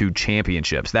lead to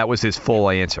championships." That was his full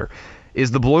answer.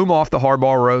 Is the bloom off the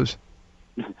Harbaugh rose?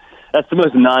 That's the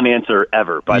most non-answer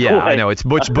ever, by the way. Yeah, I know. It's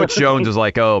Butch Jones is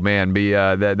like, oh, man,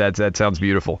 that sounds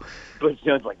beautiful. Butch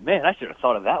Jones is like, man, I should have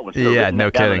thought of that one. Yeah,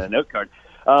 no kidding. On a note card.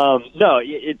 No,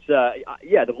 it's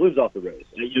the bloom's off the rose.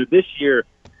 This year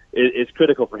is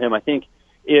critical for him. I think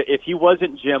if he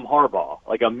wasn't Jim Harbaugh,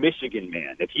 like a Michigan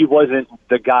man, if he wasn't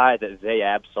the guy that they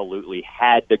absolutely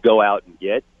had to go out and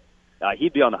get,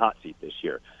 he'd be on the hot seat this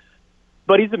year.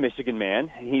 But he's a Michigan man.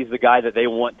 He's the guy that they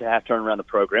want to have turn around the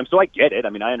program. So I get it. I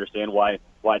mean, I understand why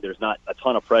there's not a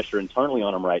ton of pressure internally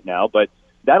on him right now. But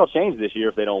that'll change this year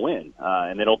if they don't win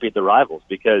and they don't beat the rivals.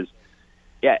 Because,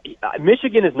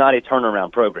 Michigan is not a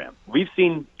turnaround program. We've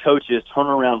seen coaches turn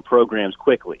around programs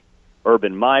quickly.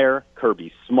 Urban Meyer,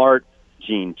 Kirby Smart,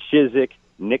 Gene Chizik,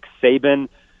 Nick Saban.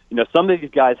 Some of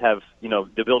these guys have, the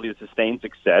ability to sustain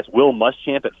success. Will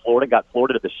Muschamp at Florida got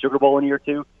Florida to the Sugar Bowl in year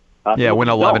 2. Went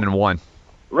 11-1.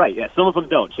 Right, yeah. Some of them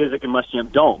don't. Chizik and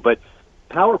Muschamp don't. But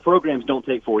power programs don't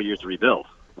take 4 years to rebuild.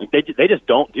 Like they just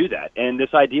don't do that. And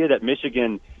this idea that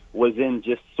Michigan was in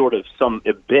just sort of some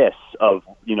abyss of,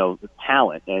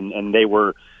 talent, and they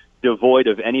were devoid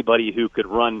of anybody who could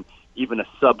run even a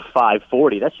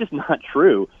sub-540, that's just not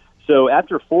true. So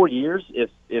after 4 years,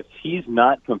 if he's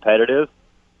not competitive,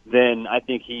 then I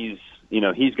think he's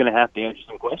going to have to answer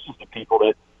some questions to people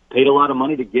that paid a lot of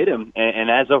money to get him. And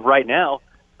as of right now,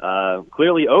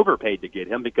 clearly overpaid to get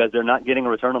him because they're not getting a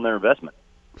return on their investment.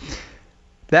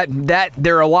 That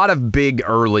there are a lot of big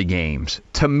early games.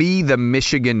 To me, the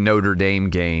Michigan-Notre Dame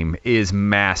game is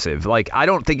massive. Like, I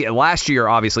don't think last year,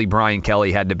 obviously, Brian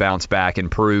Kelly had to bounce back and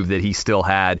prove that he still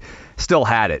had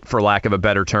it, for lack of a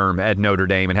better term, at Notre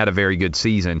Dame and had a very good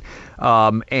season.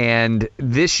 And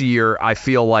this year, I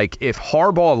feel like if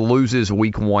Harbaugh loses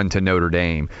week 1 to Notre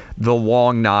Dame, the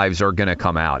long knives are going to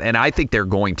come out. And I think they're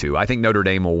going to. I think Notre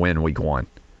Dame will win week 1.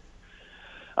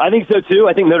 I think so, too.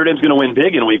 I think Notre Dame's going to win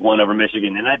big in week 1 over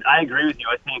Michigan. And I agree with you.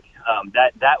 I think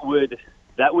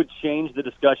that would change the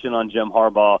discussion on Jim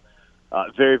Harbaugh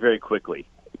very, very quickly.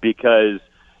 Because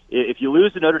if you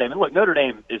lose to Notre Dame, and look, Notre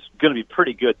Dame is going to be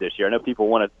pretty good this year. I know people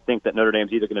want to think that Notre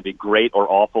Dame's either going to be great or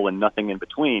awful and nothing in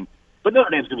between. But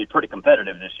Notre Dame's going to be pretty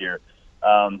competitive this year.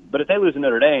 But if they lose to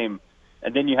Notre Dame,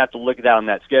 and then you have to look down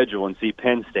that schedule and see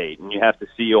Penn State, and you have to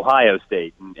see Ohio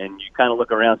State, and you kind of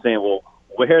look around saying, well,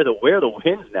 where are the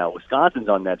wins now? Wisconsin's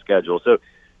on that schedule. So,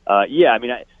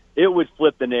 it would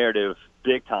flip the narrative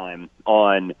big time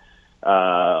on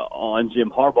Jim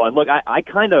Harbaugh. And look, I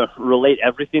kind of relate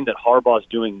everything that Harbaugh's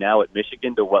doing now at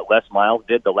Michigan to what Les Miles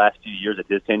did the last few years at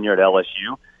his tenure at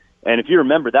LSU. And if you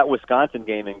remember that Wisconsin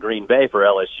game in Green Bay for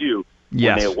LSU,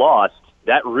 when they lost,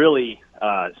 that really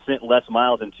sent Les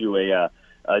Miles into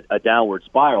a downward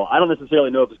spiral. I don't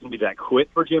necessarily know if it's going to be that quick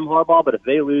for Jim Harbaugh, but if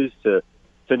they lose to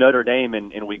Notre Dame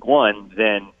in week 1,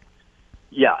 then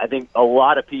I think a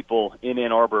lot of people in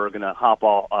Ann Arbor are going to hop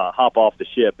off the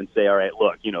ship and say, all right,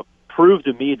 look, prove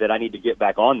to me that I need to get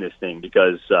back on this thing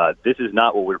because this is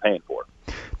not what we're paying for.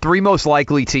 3 most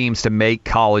likely teams to make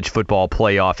college football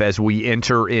playoff as we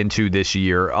enter into this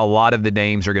year. A lot of the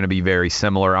names are going to be very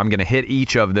similar. I'm going to hit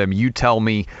each of them. You tell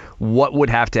me what would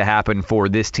have to happen for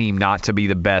this team not to be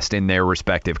the best in their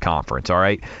respective conference, all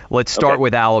right? Let's start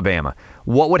with Alabama.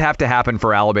 What would have to happen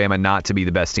for Alabama not to be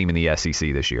the best team in the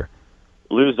SEC this year?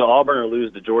 lose to Auburn or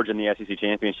lose to Georgia in the SEC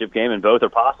championship game, and both are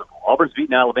possible. Auburn's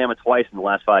beaten Alabama twice in the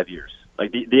last 5 years.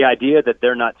 Like the idea that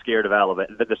they're not scared of Alabama,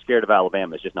 that they're scared of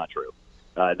Alabama, is just not true.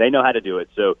 They know how to do it.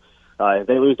 So if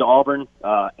they lose to Auburn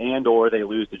and or they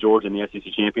lose to Georgia in the SEC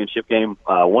championship game,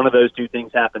 one of those two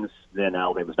things happens, then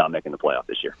Alabama's not making the playoff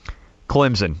this year.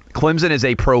 Clemson is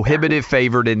a prohibitive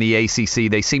favorite in the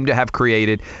ACC. They seem to have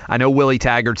created, I know Willie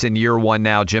Taggart's in year one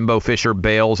now, Jimbo Fisher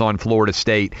bails on Florida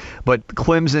State, but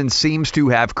Clemson seems to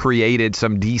have created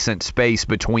some decent space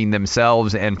between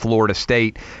themselves and Florida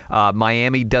State.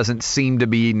 Miami doesn't seem to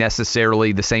be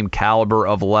necessarily the same caliber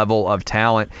of level of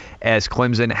talent as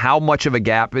Clemson. How much of a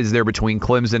gap is there between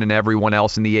Clemson and everyone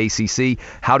else in the ACC?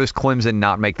 How does Clemson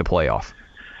not make the playoff?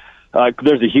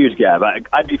 There's a huge gap.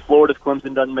 I'd be floored if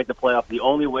Clemson doesn't make the playoff. The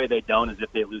only way they don't is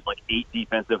if they lose like 8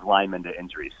 defensive linemen to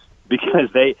injuries, because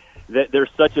there's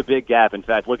such a big gap. In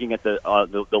fact, looking at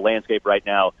the landscape right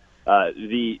now,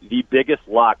 the biggest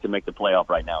lock to make the playoff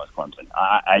right now is Clemson.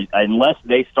 Unless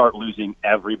they start losing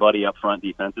everybody up front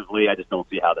defensively, I just don't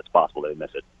see how that's possible. They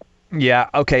miss it. Yeah,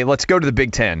 okay, let's go to the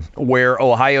Big Ten, where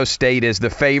Ohio State is the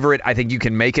favorite. I think you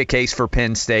can make a case for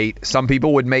Penn State. Some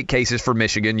people would make cases for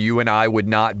Michigan. You and I would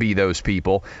not be those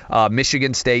people.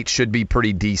 Michigan State should be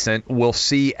pretty decent. We'll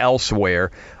see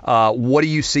elsewhere. What do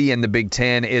you see in the Big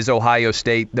Ten? Is Ohio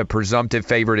State the presumptive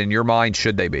favorite in your mind?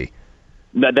 Should they be?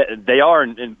 They are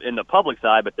in the public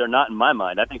side, but they're not in my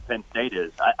mind. I think Penn State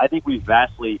is. I think we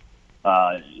vastly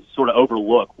sort of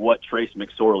overlook what Trace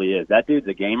McSorley is. That dude's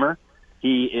a gamer.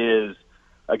 He is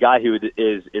a guy who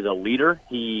is a leader.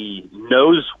 He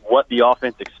knows what the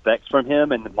offense expects from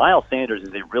him. And Miles Sanders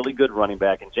is a really good running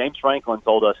back. And James Franklin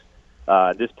told us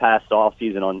this past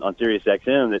offseason on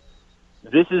SiriusXM that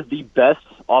this is the best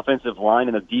offensive line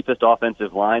and the deepest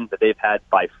offensive line that they've had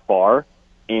by far,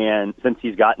 and since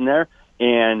he's gotten there.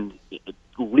 And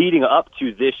leading up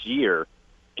to this year,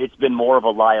 it's been more of a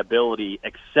liability,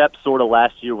 except sort of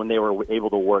last year when they were able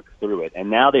to work through it. And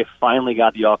now they've finally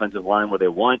got the offensive line where they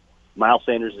want. Miles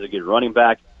Sanders is a good running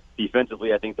back.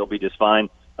 Defensively, I think they'll be just fine.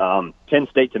 Penn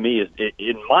State, to me,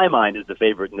 in my mind, is the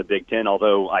favorite in the Big Ten,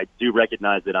 although I do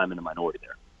recognize that I'm in the minority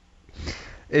there.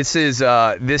 This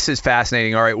is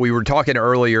fascinating. All right, we were talking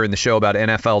earlier in the show about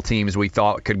NFL teams we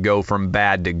thought could go from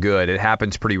bad to good. It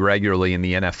happens pretty regularly in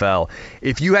the NFL.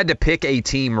 If you had to pick a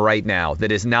team right now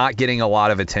that is not getting a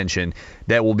lot of attention,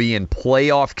 that will be in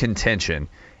playoff contention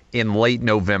in late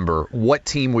November, what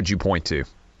team would you point to?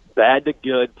 Bad to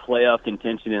good playoff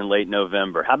contention in late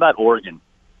November. How about Oregon?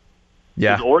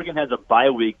 Yeah. Because Oregon has a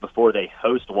bye week before they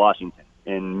host Washington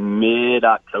in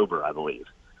mid-October, I believe.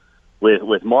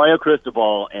 With Mario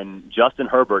Cristobal and Justin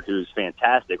Herbert, who's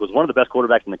fantastic, was one of the best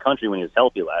quarterbacks in the country when he was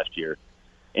healthy last year,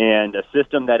 and a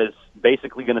system that is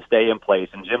basically going to stay in place,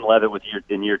 and Jim Leavitt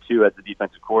in year 2 as the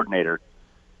defensive coordinator.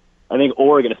 I think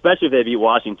Oregon, especially if they beat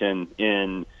Washington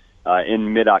in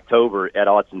mid-October at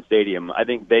Autzen Stadium, I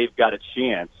think they've got a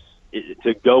chance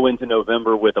to go into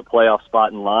November with a playoff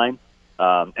spot in line.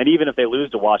 And even if they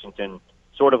lose to Washington,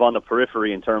 sort of on the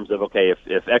periphery in terms of, okay,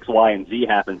 if X, Y, and Z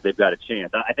happens, they've got a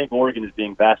chance. I think Oregon is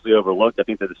being vastly overlooked. I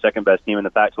think they're the second best team in the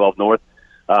Pac-12 North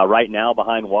right now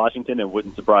behind Washington. It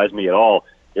wouldn't surprise me at all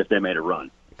if they made a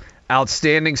run.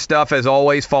 Outstanding stuff as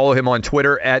always. Follow him on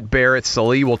Twitter at Barrett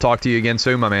Sallee. We'll talk to you again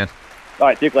soon, my man. All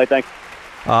right, see you, Clay. Thanks.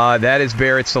 That is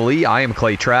Barrett Sallee. I am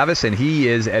Clay Travis, and he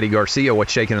is Eddie Garcia.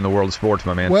 What's shaking in the world of sports,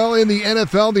 my man? Well, in the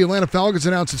NFL, the Atlanta Falcons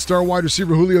announced that star wide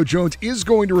receiver Julio Jones is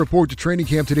going to report to training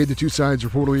camp today. The two sides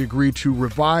reportedly agreed to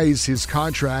revise his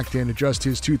contract and adjust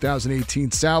his 2018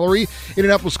 salary.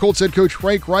 Indianapolis Colts head coach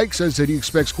Frank Reich says that he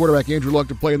expects quarterback Andrew Luck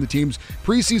to play in the team's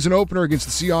preseason opener against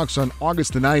the Seahawks on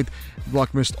August the 9th.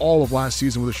 Luck missed all of last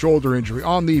season with a shoulder injury.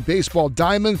 On the baseball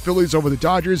diamond, Phillies over the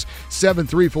Dodgers,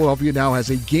 7-3. Philadelphia now has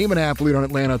a game and a half lead on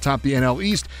Atlanta atop the NL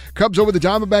East. Cubs over the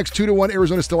Diamondbacks, 2-1.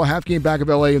 Arizona still a half game back of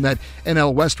LA in that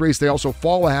NL West race. They also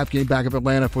fall a half game back of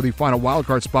Atlanta for the final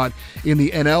wildcard spot in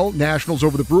the NL. Nationals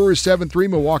over the Brewers, 7-3.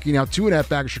 Milwaukee now 2.5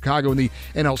 back of Chicago in the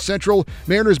NL Central.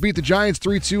 Mariners beat the Giants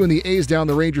 3-2, and the A's down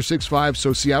the Rangers 6-5.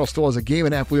 So Seattle still has a game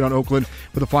and a half lead on Oakland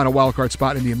for the final wildcard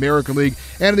spot in the American League.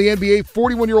 And in the NBA,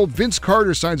 41-year-old Vince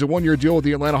Carter signs a one-year deal with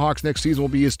the Atlanta Hawks. Next season will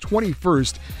be his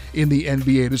 21st in the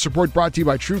NBA. This report brought to you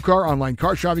by TrueCar. Online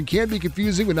car shopping can be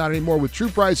confusing, but not anymore with True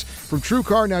Price. From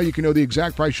TrueCar, now you can know the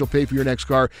exact price you'll pay for your next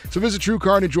car. So visit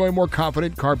TrueCar and enjoy a more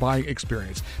confident car buying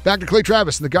experience. Back to Clay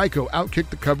Travis in the Geico Outkick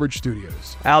the Coverage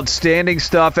studios. Outstanding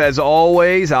stuff as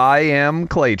always. I am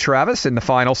Clay Travis in the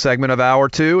final segment of Hour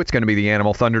 2. It's going to be the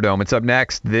Animal Thunderdome. It's up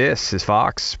next. This is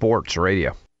Fox Sports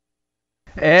Radio.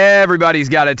 Everybody's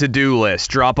got a to-do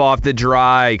list. Drop off the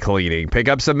dry cleaning. Pick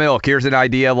up some milk. Here's an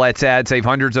idea. Let's save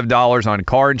hundreds of dollars on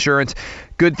car insurance.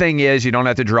 Good thing is you don't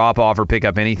have to drop off or pick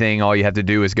up anything. All you have to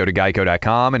do is go to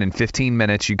geico.com, and in 15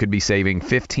 minutes you could be saving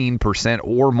 15%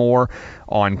 or more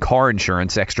on car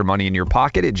insurance. Extra money in your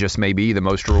pocket. It just may be the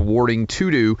most rewarding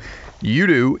to-do you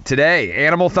do today.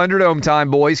 Animal Thunderdome time,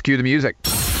 boys. Cue the music.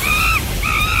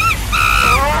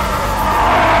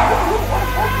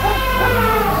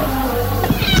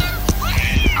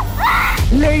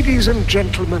 Ladies and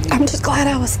gentlemen. I'm just glad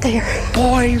I was there.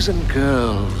 Boys and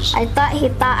girls. I thought he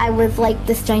thought I was like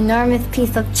this ginormous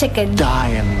piece of chicken.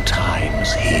 Dying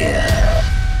times here.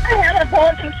 I had a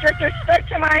boa constrictor stuck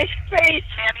to my face.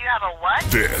 Sam, you have a what?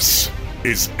 This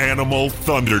is Animal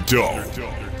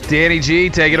Thunderdome. Danny G,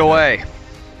 take it away.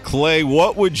 Clay,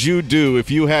 what would you do if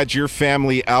you had your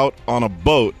family out on a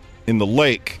boat in the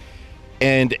lake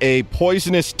and a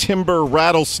poisonous timber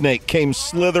rattlesnake came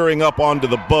slithering up onto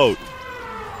the boat?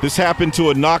 This happened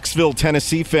to a Knoxville,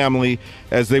 Tennessee family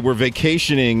as they were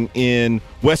vacationing in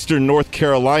western North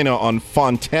Carolina on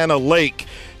Fontana Lake.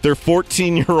 Their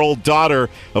 14-year-old daughter,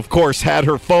 of course, had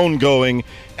her phone going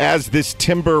as this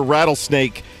timber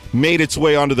rattlesnake made its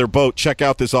way onto their boat. Check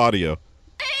out this audio.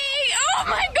 Hey, oh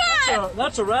my God!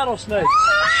 That's a rattlesnake.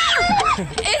 Is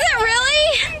it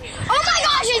really? Oh my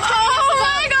gosh, it's oh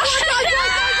my gosh!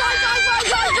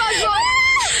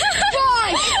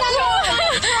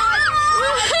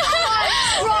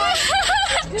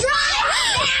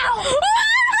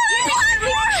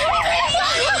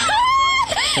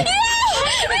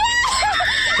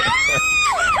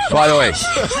 By the way,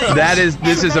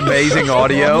 this is amazing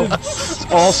audio.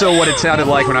 Also what it sounded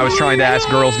like when I was trying to ask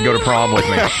girls to go to prom with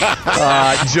me.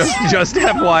 Just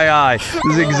FYI,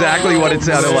 this is exactly what it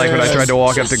sounded like when I tried to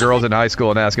walk up to girls in high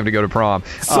school and ask them to go to prom.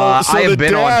 I have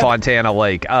been on Fontana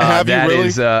Lake. Have you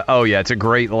really? Oh yeah, it's a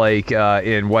great lake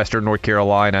in western North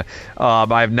Carolina.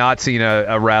 I have not seen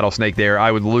a rattlesnake there. I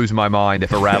would lose my mind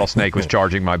if a rattlesnake was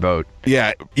charging my boat.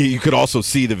 Yeah, you could also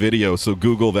see the video, so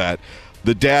Google that.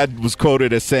 The dad was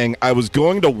quoted as saying, "I was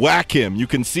going to whack him." You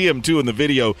can see him, too, in the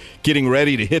video getting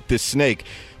ready to hit this snake.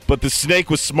 But the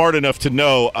snake was smart enough to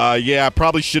know, I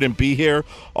probably shouldn't be here.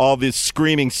 All this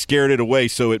screaming scared it away,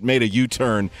 so it made a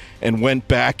U-turn and went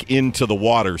back into the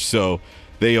water. So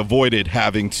they avoided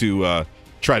having to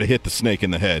try to hit the snake in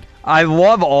the head. I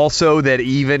love also that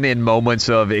even in moments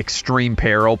of extreme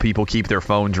peril, people keep their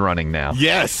phones running now.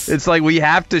 Yes. It's like we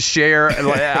have to share.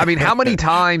 I mean, how many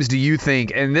times do you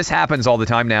think, and this happens all the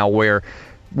time now, where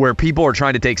people are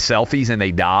trying to take selfies and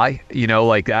they die? You know,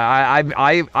 like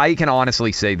I can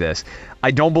honestly say this. I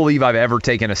don't believe I've ever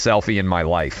taken a selfie in my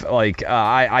life. Like,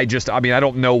 I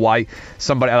don't know why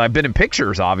I've been in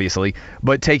pictures, obviously,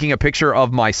 but taking a picture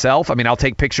of myself, I mean, I'll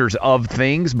take pictures of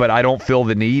things, but I don't feel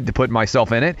the need to put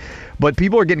myself in it. But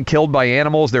people are getting killed by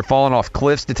animals. They're falling off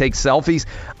cliffs to take selfies.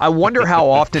 I wonder how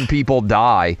often people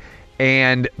die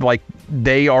and, like,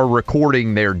 they are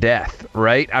recording their death,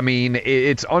 right? I mean,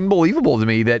 it's unbelievable to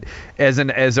me that as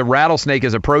a rattlesnake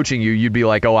is approaching you, you'd be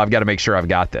like, oh, I've got to make sure I've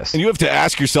got this. And you have to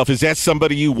ask yourself, is that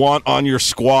somebody you want on your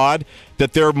squad,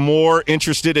 that they're more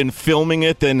interested in filming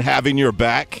it than having your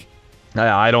back?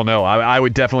 I don't know. I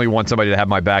would definitely want somebody to have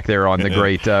my back there on the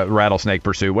great rattlesnake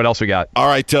pursuit. What else we got? All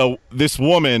right, this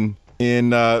woman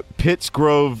in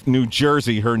Pittsgrove, New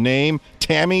Jersey, her name,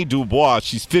 Tammy Dubois,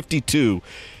 she's 52.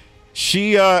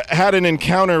 She had an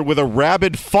encounter with a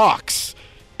rabid fox.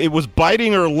 It was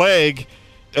biting her leg.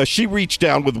 She reached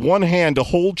down with one hand to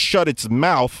hold shut its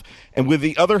mouth, and with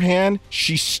the other hand,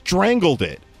 she strangled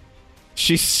it.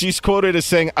 She's quoted as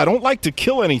saying, "I don't like to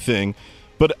kill anything,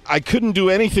 but I couldn't do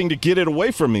anything to get it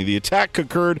away from me." The attack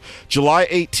occurred July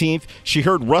 18th. She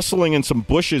heard rustling in some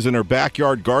bushes in her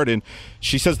backyard garden.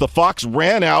 She says the fox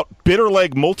ran out, bit her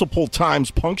leg multiple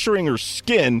times, puncturing her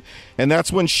skin, and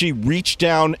that's when she reached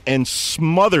down and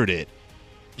smothered it.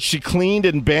 She cleaned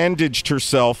and bandaged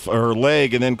herself, her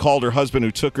leg, and then called her husband,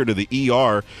 who took her to the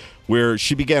ER, where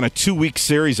she began a 2-week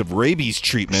series of rabies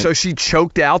treatment. So she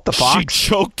choked out the fox? She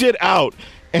choked it out.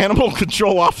 Animal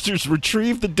control officers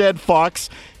retrieved the dead fox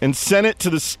and sent it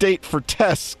to the state for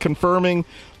tests, confirming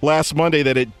last Monday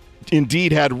that it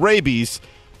indeed had rabies.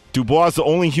 Dubois is the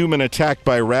only human attacked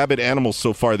by a rabid animal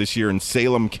so far this year in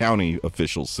Salem County,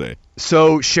 officials say.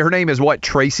 So her name is what,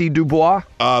 Tracy Dubois?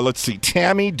 Let's see,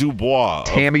 Tammy Dubois.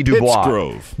 Tammy Dubois.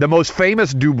 Pittsgrove. The most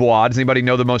famous Dubois. Does anybody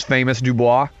know the most famous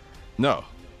Dubois? No.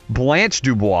 Blanche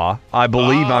Dubois, I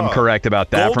believe I'm correct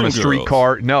about that. Golden from a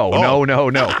streetcar. No.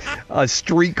 A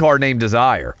streetcar named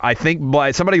Desire. I think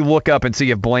somebody look up and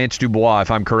see if Blanche Dubois,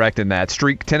 if I'm correct in that.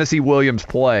 Tennessee Williams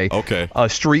play. Okay. A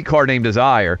streetcar named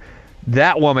Desire.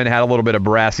 That woman had a little bit of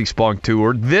brassy spunk to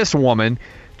her. This woman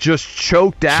just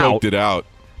choked out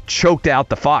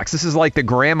the fox. This is like the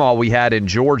grandma we had in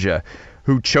Georgia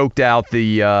who choked out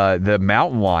the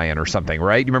mountain lion or something,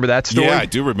 right? You remember that story? Yeah, I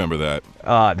do remember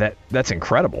that. That's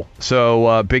incredible.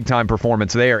 So big time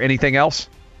performance there. Anything else?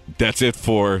 That's it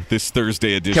for this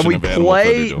Thursday edition. Can we of Animal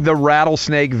play Thunderdome. the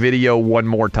rattlesnake video one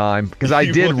more time? Because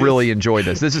I did really enjoy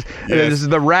this. This is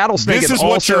the rattlesnake. This is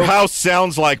what your house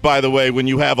sounds like, by the way, when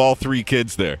you have all 3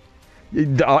 kids there.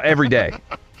 Every day.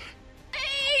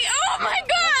 Oh my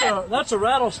god! That's a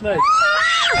rattlesnake.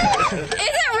 Is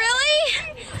it really?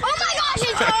 Oh my gosh!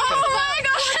 It's oh my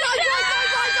gosh!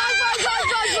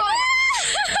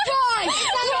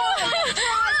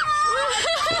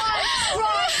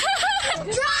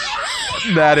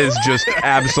 That is just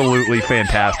absolutely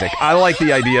fantastic. I like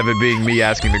the idea of it being me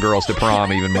asking the girls to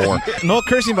prom even more. No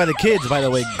cursing by the kids, by the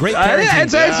way. Great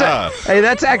parenting. Hey,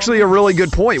 that's actually a really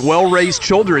good point. Well-raised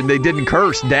children, they didn't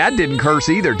curse. Dad didn't curse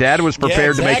either. Dad was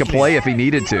prepared to make a play if he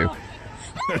needed to.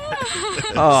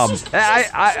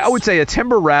 I would say a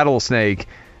timber rattlesnake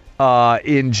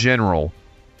in general.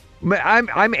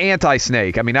 I'm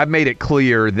anti-snake. I mean, I've made it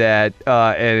clear that,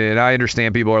 and I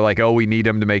understand people are like, oh, we need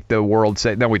them to make the world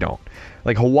safe. No, we don't.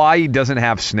 Like, Hawaii doesn't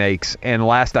have snakes, and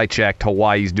last I checked,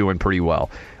 Hawaii's doing pretty well.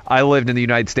 I lived in the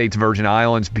United States Virgin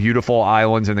Islands, beautiful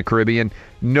islands in the Caribbean.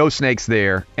 No snakes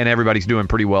there, and everybody's doing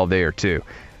pretty well there, too.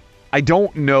 I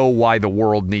don't know why the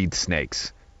world needs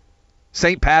snakes.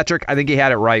 St. Patrick, I think he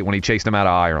had it right when he chased them out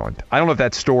of Ireland. I don't know if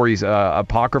that story's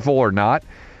apocryphal or not,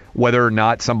 whether or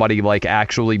not somebody like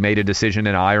actually made a decision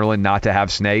in Ireland not to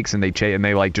have snakes and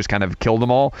they like just kind of killed them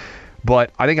all.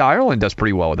 But I think Ireland does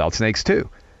pretty well without snakes too.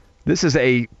 This is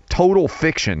a total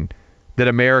fiction that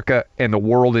America and the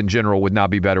world in general would not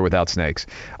be better without snakes.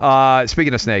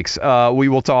 Speaking of snakes, we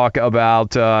will talk about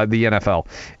the NFL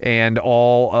and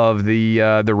all of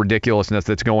the ridiculousness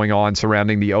that's going on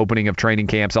surrounding the opening of training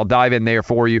camps. I'll dive in there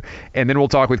for you, and then we'll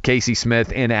talk with Casey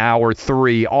Smith in hour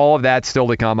 3. All of that still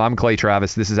to come. I'm Clay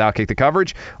Travis. This is Outkick the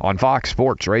Coverage on Fox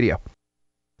Sports Radio.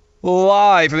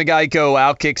 Live from the Geico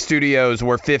Outkick Studios,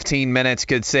 where 15 minutes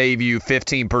could save you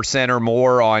 15% or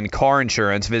more on car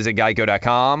insurance. Visit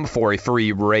geico.com for a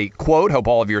free rate quote. Hope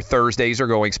all of your Thursdays are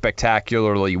going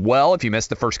spectacularly well. If you missed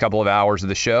the first couple of hours of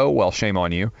the show, well, shame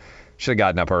on you. Should have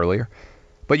gotten up earlier.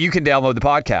 But you can download the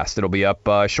podcast. It'll be up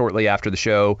shortly after the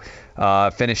show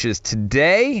finishes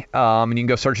today. And you can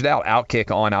go search it out.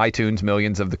 Outkick on iTunes.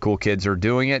 Millions of the cool kids are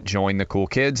doing it. Join the cool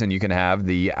kids, and you can have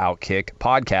the Outkick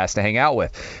podcast to hang out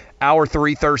with. Hour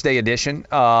 3 Thursday edition.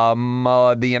 The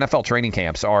NFL training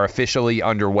camps are officially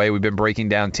underway. We've been breaking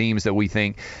down teams that we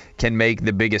think can make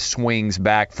the biggest swings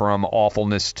back from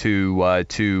awfulness to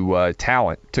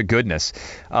talent, to goodness.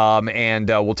 And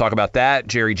we'll talk about that.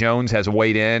 Jerry Jones has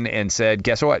weighed in and said,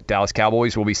 guess what? Dallas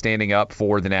Cowboys will be standing up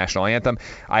for the national anthem.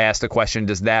 I asked the question,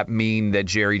 does that mean that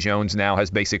Jerry Jones now has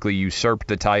basically usurped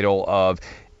the title of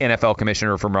NFL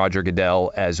commissioner from Roger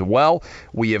Goodell as well?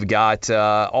 We have got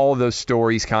all of those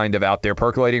stories kind of out there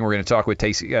percolating. We're going to talk with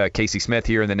Casey Smith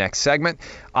here in the next segment.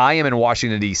 I am in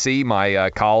Washington, D.C.,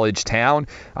 my college town.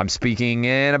 I'm speaking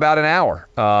in about an hour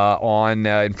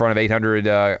in front of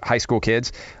 800 high school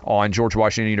kids on George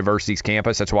Washington University's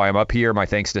campus. That's why I'm up here. My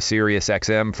thanks to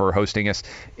SiriusXM for hosting us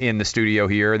in the studio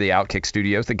here, the Outkick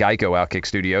Studios, the Geico Outkick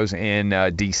Studios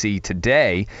in D.C.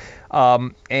 today.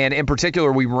 And in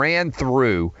particular, we ran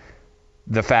through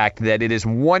the fact that it is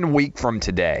 1 week from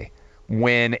today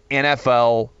when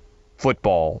NFL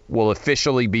football will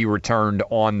officially be returned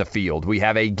on the field. We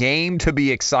have a game to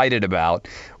be excited about,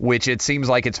 which it seems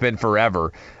like it's been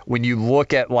forever. When you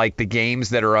look at like the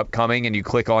games that are upcoming and you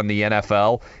click on the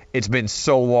NFL, it's been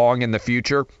so long in the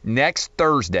future. Next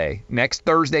Thursday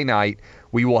night,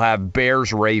 we will have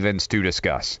Bears-Ravens to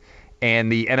discuss.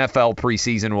 And the NFL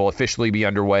preseason will officially be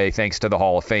underway thanks to the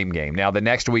Hall of Fame game. Now, the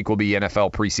next week will be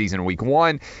NFL preseason week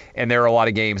 1, and there are a lot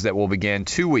of games that will begin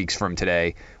 2 weeks from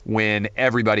today when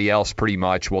everybody else pretty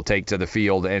much will take to the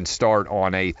field and start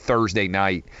on a Thursday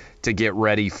night to get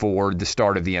ready for the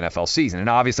start of the NFL season. And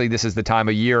obviously, this is the time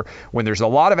of year when there's a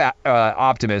lot of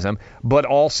optimism, but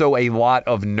also a lot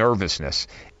of nervousness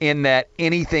in that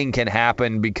anything can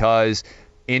happen because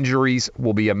injuries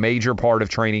will be a major part of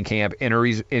training camp.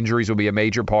 Injuries will be a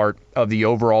major part of the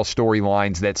overall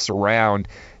storylines that surround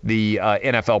the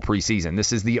NFL preseason.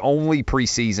 This is the only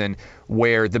preseason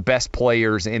where the best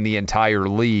players in the entire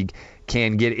league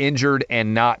can get injured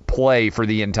and not play for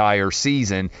the entire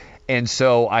season. And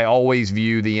so I always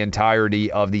view the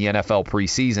entirety of the NFL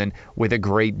preseason with a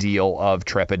great deal of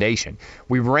trepidation.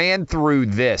 We ran through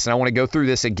this, and I want to go through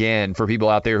this again for people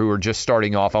out there who are just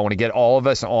starting off. I want to get all of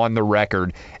us on the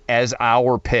record as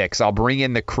our picks. I'll bring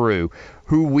in the crew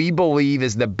who we believe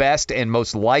is the best and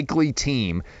most likely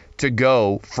team to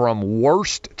go from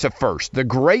worst to first. The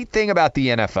great thing about the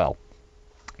NFL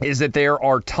is that there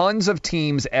are tons of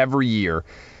teams every year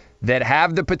that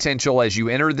have the potential as you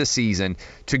enter the season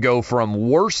to go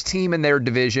from worst team in their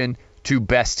division to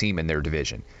best team in their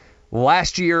division.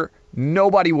 Last year,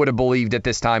 nobody would have believed at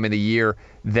this time of the year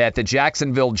that the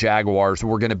Jacksonville Jaguars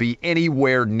were going to be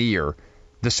anywhere near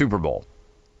the Super Bowl.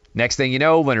 Next thing you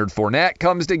know, Leonard Fournette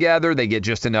comes together. They get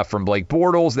just enough from Blake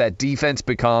Bortles. That defense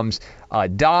becomes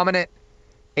dominant,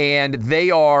 and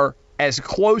they are as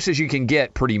close as you can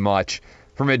get pretty much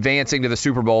from advancing to the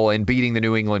Super Bowl and beating the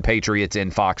New England Patriots in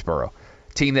Foxborough.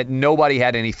 Team that nobody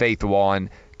had any faith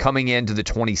on coming into the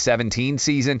 2017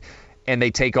 season, and they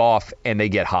take off and they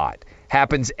get hot.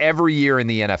 Happens every year in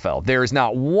the NFL. There is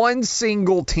not one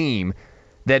single team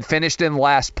that finished in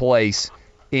last place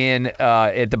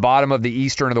at the bottom of the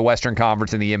Eastern or the Western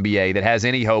Conference in the NBA that has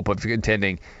any hope of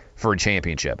contending for a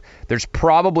championship. There's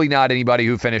probably not anybody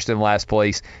who finished in last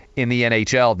place in the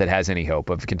NHL that has any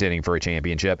hope of contending for a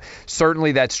championship.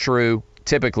 Certainly that's true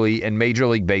typically in Major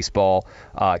League Baseball,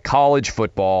 college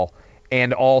football,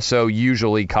 and also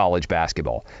usually college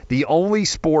basketball. The only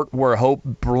sport where hope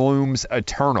blooms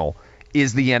eternal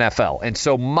is the NFL. And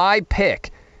so my pick,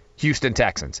 Houston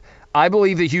Texans. I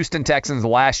believe the Houston Texans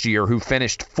last year, who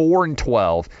finished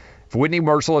 4-12, if Whitney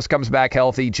Mercilus comes back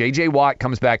healthy, J.J. Watt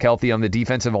comes back healthy on the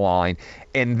defensive line,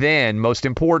 and then, most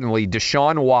importantly,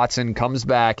 Deshaun Watson comes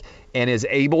back and is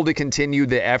able to continue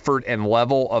the effort and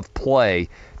level of play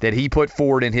that he put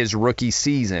forward in his rookie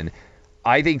season,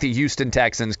 I think the Houston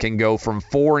Texans can go from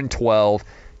 4-12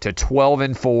 to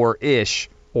 12-4-ish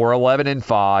or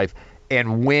 11-5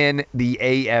 and win the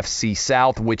AFC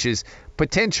South, which is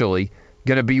potentially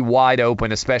going to be wide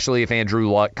open, especially if Andrew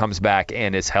Luck comes back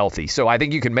and is healthy. So I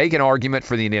think you can make an argument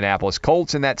for the Indianapolis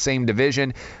Colts in that same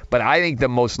division, but I think the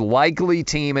most likely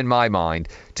team in my mind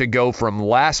to go from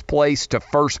last place to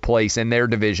first place in their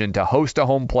division to host a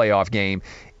home playoff game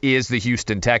is the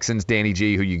Houston Texans. Danny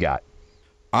G, who you got?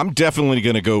 I'm definitely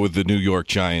going to go with the New York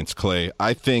Giants, Clay.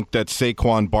 I think that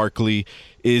Saquon Barkley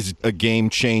is a game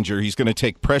changer. He's going to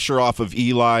take pressure off of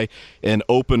Eli and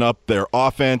open up their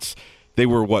offense. They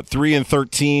were,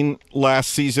 3-13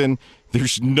 last season.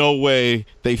 There's no way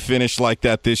they finish like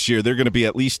that this year. They're going to be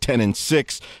at least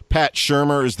 10-6. Pat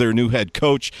Shurmur is their new head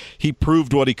coach. He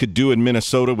proved what he could do in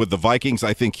Minnesota with the Vikings.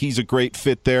 I think he's a great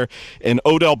fit there. And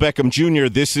Odell Beckham Jr.,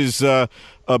 this is a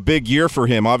big year for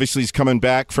him. Obviously, he's coming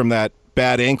back from that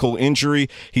bad ankle injury.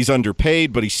 He's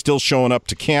underpaid, but he's still showing up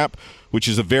to camp, which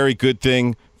is a very good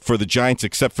thing for the Giants,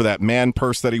 except for that man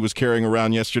purse that he was carrying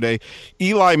around yesterday.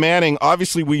 Eli Manning,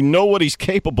 obviously we know what he's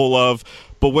capable of,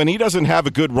 but when he doesn't have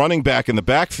a good running back in the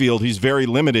backfield, he's very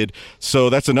limited.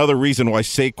 So that's another reason why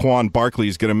Saquon Barkley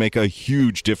is going to make a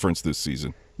huge difference this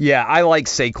season. Yeah, I like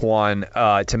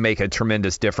Saquon to make a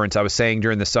tremendous difference. I was saying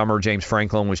during the summer, James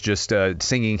Franklin was just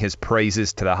singing his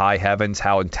praises to the high heavens,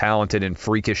 how talented and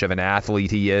freakish of an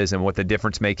athlete he is and what the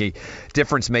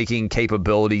difference-making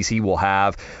capabilities he will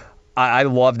have. I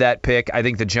love that pick. I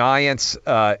think the Giants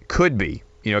could be.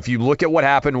 If you look at what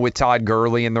happened with Todd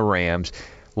Gurley and the Rams,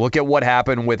 look at what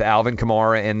happened with Alvin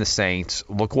Kamara and the Saints,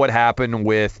 look what happened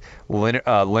with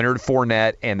Leonard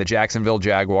Fournette and the Jacksonville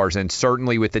Jaguars, and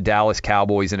certainly with the Dallas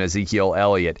Cowboys and Ezekiel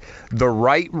Elliott. The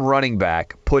right running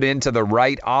back put into the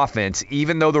right offense,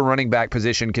 even though the running back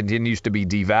position continues to be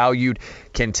devalued,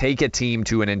 can take a team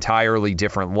to an entirely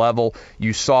different level.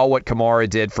 You saw what Kamara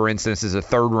did, for instance, as a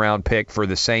third-round pick for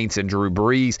the Saints and Drew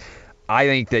Brees. I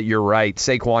think that you're right.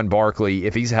 Saquon Barkley,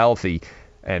 if he's healthy,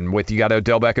 and with you got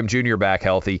Odell Beckham Jr. back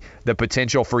healthy, the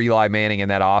potential for Eli Manning in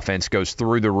that offense goes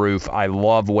through the roof. I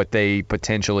love what they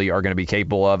potentially are going to be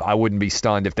capable of. I wouldn't be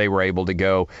stunned if they were able to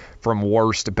go from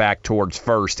worst back towards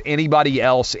first. Anybody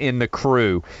else in the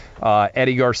crew?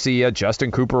 Eddie Garcia,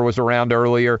 Justin Cooper was around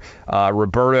earlier,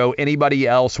 Roberto, anybody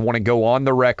else want to go on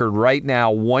the record right now,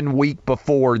 1 week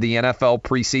before the NFL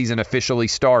preseason officially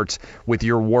starts, with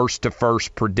your worst to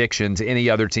first predictions? Any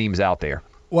other teams out there?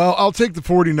 Well, I'll take the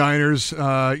 49ers,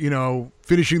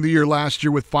 finishing the year last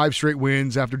year with 5 straight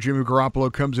wins after Jimmy Garoppolo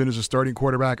comes in as a starting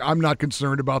quarterback. I'm not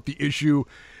concerned about the issue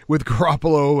with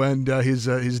Garoppolo and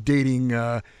his dating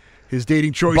his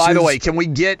dating choices. By the way, can we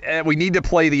get we need to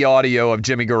play the audio of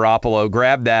Jimmy Garoppolo.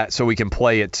 Grab that so we can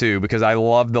play it too, because I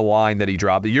love the line that he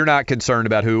dropped. You're not concerned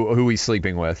about who he's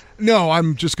sleeping with. No,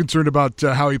 I'm just concerned about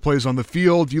how he plays on the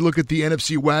field. You look at the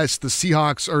NFC West, the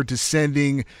Seahawks are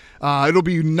descending. It'll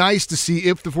be nice to see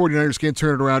if the 49ers can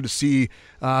turn it around, to see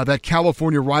that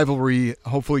California rivalry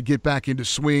hopefully get back into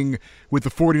swing with the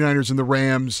 49ers and the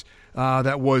Rams.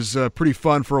 That was pretty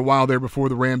fun for a while there before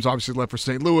the Rams obviously left for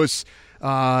St. Louis.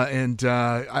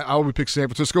 I will pick San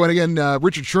Francisco. And again,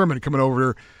 Richard Sherman coming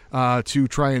over to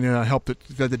try and help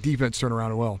the defense turn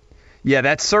around as well. Yeah,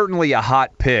 that's certainly a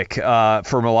hot pick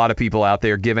from a lot of people out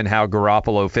there, given how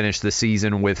Garoppolo finished the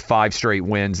season with 5 straight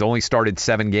wins, only started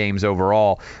 7 games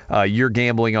overall. You're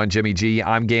gambling on Jimmy G.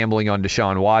 I'm gambling on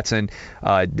Deshaun Watson.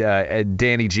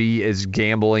 Danny G is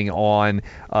gambling on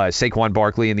Saquon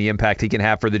Barkley and the impact he can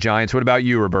have for the Giants. What about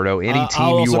you, Roberto? Any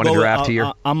team you want to draft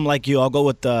here? I'm like you. I'll go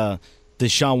with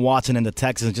Deshaun Watson and the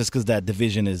Texans, just because that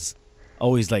division is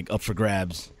always like up for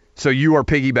grabs. So you are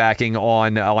piggybacking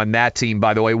on that team,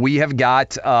 by the way. We have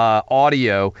got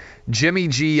audio. Jimmy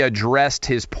G addressed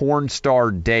his porn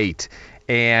star date,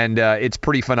 and it's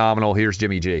pretty phenomenal. Here's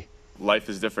Jimmy G. Life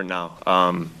is different now.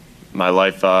 My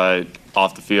life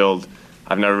off the field,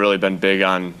 I've never really been big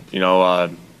on,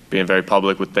 being very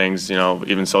public with things,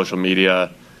 even social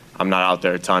media. I'm not out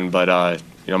there a ton, but,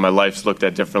 my life's looked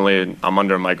at differently, and I'm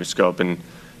under a microscope. And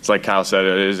it's like Kyle said,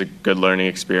 it is a good learning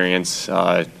experience.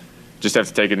 Just have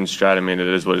to take it in stride. I mean, it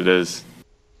is what it is.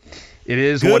 It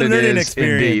is what it is,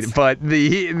 indeed. But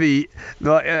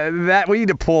that we need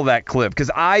to pull that clip,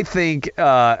 because I think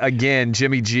again,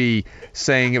 Jimmy G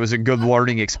saying it was a good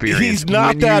learning experience. He's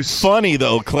not that funny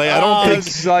though, Clay. I don't think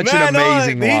it's such an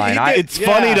amazing line. It's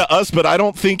funny to us, but I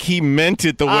don't think he meant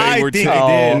it the way we're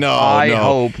saying. I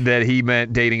hope that he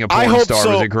meant dating a porn star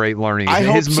was a great learning.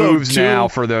 His moves now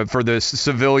for the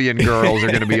civilian girls are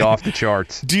going to be off the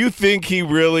charts. Do you think he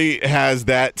really has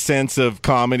that sense of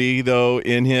comedy though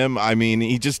in him? I mean,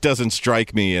 he just doesn't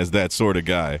strike me as that sort of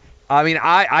guy. I mean,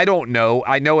 I don't know.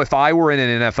 I know if I were in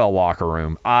an NFL locker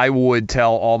room, I would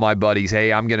tell all my buddies,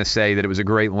 hey, I'm going to say that it was a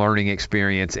great learning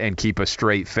experience and keep a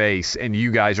straight face, and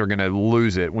you guys are going to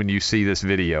lose it when you see this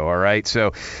video, all right?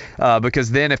 So,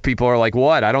 because then if people are like,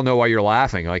 what? I don't know why you're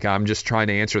laughing. Like, I'm just trying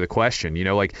to answer the question.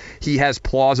 Like, he has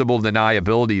plausible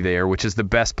deniability there, which is the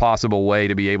best possible way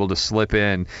to be able to slip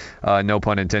in, no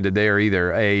pun intended there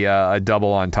either, a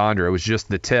double entendre. It was just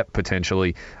the tip,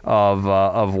 potentially,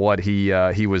 of what he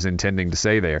was intending to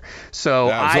say there. So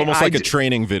it's almost like a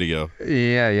training video.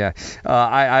 Yeah.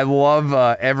 I love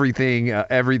everything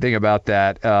about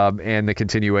that and the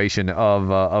continuation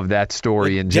of that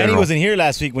story in general. Danny wasn't here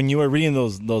last week when you were reading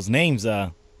those names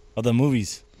of the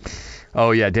movies.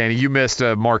 Oh, yeah, Danny, you missed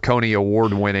a Marconi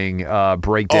award-winning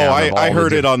breakdown. Oh, I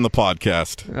heard it on the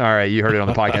podcast. All right, you heard it on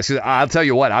the podcast. I'll tell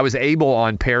you what, I was able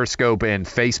on Periscope and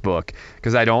Facebook,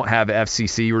 because I don't have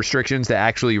FCC restrictions, to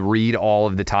actually read all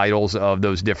of the titles of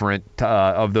those different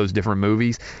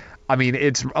movies. I mean,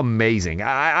 it's amazing.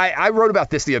 I wrote about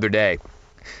this the other day.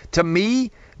 To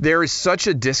me, there is such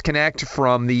a disconnect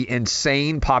from the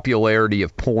insane popularity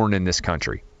of porn in this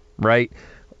country, right?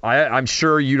 I'm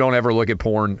sure you don't ever look at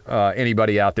porn.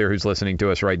 Anybody out there who's listening to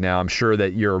us right now, I'm sure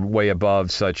that you're way above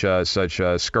such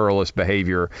scurrilous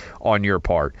behavior on your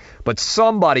part. But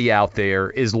somebody out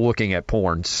there is looking at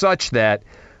porn such that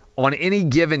on any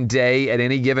given day, at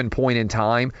any given point in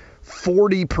time,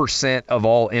 40% of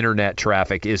all internet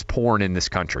traffic is porn in this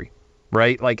country.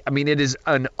 Right? Like, I mean, it is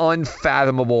an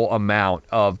unfathomable amount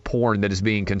of porn that is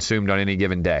being consumed on any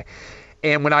given day.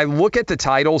 And when I look at the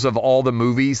titles of all the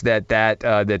movies that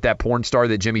porn star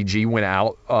that Jimmy G went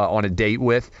out on a date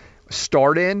with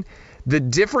starred in, the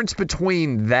difference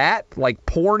between that, like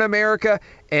Porn America,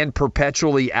 and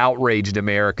Perpetually Outraged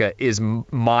America is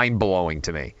mind-blowing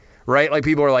to me. Right? Like,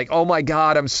 people are like, oh my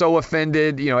God, I'm so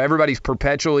offended. Everybody's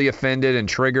perpetually offended and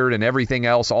triggered and everything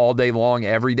else all day long,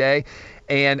 every day.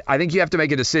 And I think you have to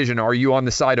make a decision. Are you on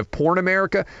the side of Porn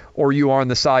America, or are you on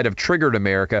the side of Triggered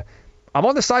America? I'm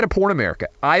on the side of Porn America.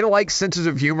 I like senses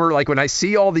of humor. Like, when I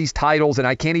see all these titles, and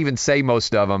I can't even say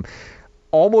most of them,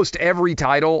 almost every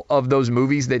title of those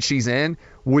movies that she's in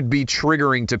would be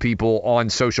triggering to people on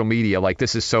social media. Like,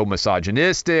 this is so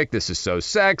misogynistic, this is so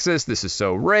sexist, this is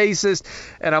so racist.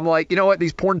 And I'm like, you know what?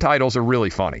 These porn titles are really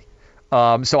funny.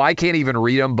 So I can't even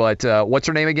read them, but what's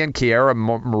her name again? Kiara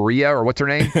Maria, or what's her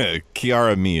name?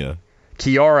 Kiara Mia.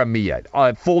 Kiara Mia.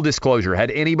 Full disclosure, had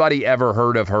anybody ever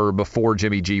heard of her before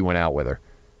Jimmy G went out with her?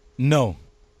 No.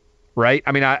 right?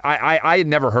 I mean, I had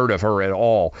never heard of her at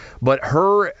all, but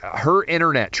her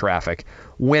internet traffic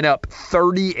went up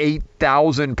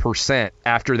 38,000%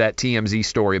 after that TMZ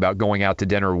story about going out to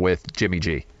dinner with Jimmy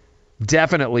G.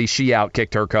 Definitely she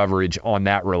outkicked her coverage on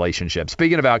that relationship.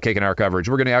 Speaking of outkicking our coverage,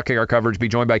 we're going to outkick our coverage, be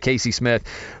joined by Casey Smith,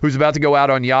 who's about to go out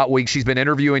on Yacht Week. She's been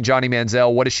interviewing Johnny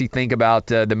Manziel. What does she think about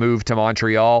the move to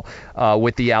Montreal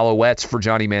with the Alouettes for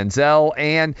Johnny Manziel?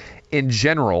 And in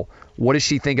general, what does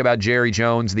she think about Jerry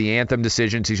Jones, the anthem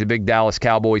decisions? She's a big Dallas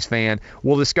Cowboys fan.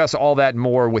 We'll discuss all that and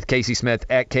more with Casey Smith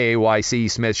at KAYC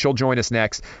Smith. She'll join us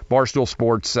next. Barstool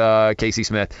Sports, Casey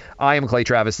Smith. I am Clay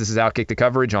Travis. This is Outkick the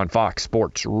Coverage on Fox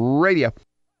Sports Radio.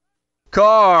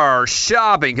 Car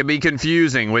shopping can be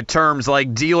confusing with terms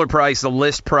like dealer price, the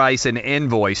list price, and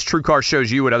invoice. TrueCar shows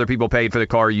you what other people paid for the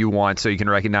car you want so you can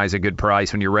recognize a good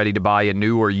price when you're ready to buy a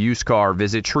new or used car.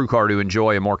 Visit TrueCar to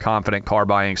enjoy a more confident car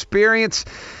buying experience.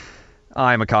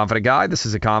 I'm a confident guy. This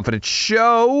is a confident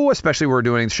show, especially we're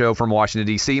doing the show from Washington,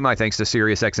 D.C. My thanks to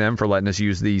SiriusXM for letting us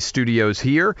use the studios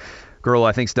here. Girl,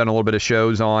 I think, has done a little bit of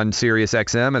shows on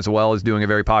SiriusXM as well as doing a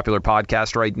very popular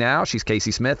podcast right now. She's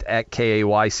Casey Smith at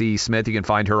KAYC Smith. You can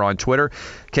find her on Twitter.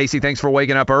 Casey, thanks for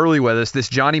waking up early with us. This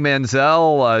Johnny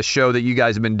Manziel show that you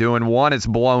guys have been doing, one, it's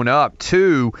blown up.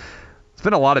 Two, it's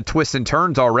been a lot of twists and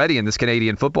turns already in this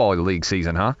Canadian Football League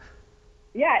season, huh?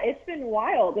 Yeah, it's been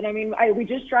wild. And I mean, we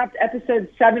just dropped episode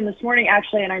 7 this morning,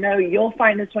 actually, and I know you'll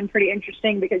find this one pretty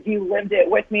interesting because you lived it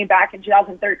with me back in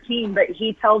 2013, but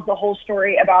he tells the whole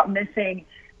story about missing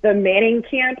the Manning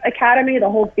Camp Academy, the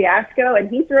whole fiasco, and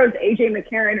he throws A.J.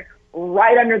 McCarron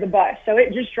right under the bus. So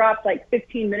it just dropped like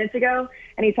 15 minutes ago,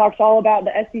 and he talks all about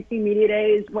the SEC Media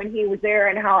Days when he was there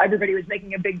and how everybody was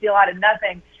making a big deal out of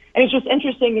nothing. And it's just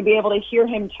interesting to be able to hear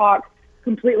him talk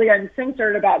completely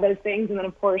uncensored about those things. And then,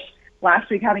 of course,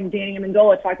 last week having Danny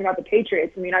Amendola talking about the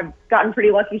Patriots. I mean, I've gotten pretty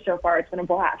lucky so far. It's been a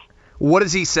blast. What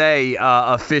does he say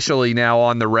officially now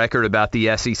on the record about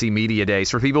the SEC Media Days?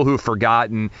 For people who have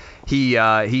forgotten, he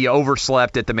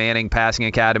overslept at the Manning Passing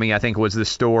Academy, I think was the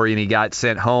story, and he got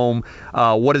sent home.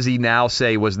 What does he now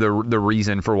say was the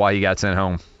reason for why he got sent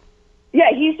home?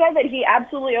 Yeah, he said that he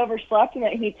absolutely overslept and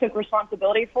that he took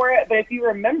responsibility for it. But if you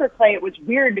remember, Clay, it was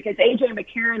weird because A.J.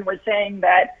 McCarron was saying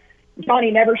that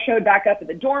Johnny never showed back up at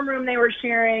the dorm room they were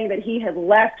sharing, that he had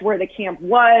left where the camp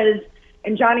was.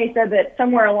 And Johnny said that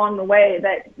somewhere along the way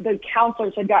that the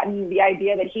counselors had gotten the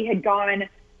idea that he had gone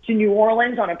to New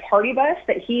Orleans on a party bus,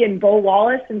 that he and Bo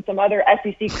Wallace and some other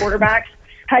SEC quarterbacks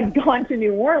had gone to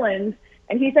New Orleans.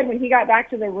 And he said when he got back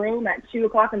to the room at 2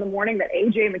 o'clock in the morning that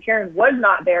A.J. McCarron was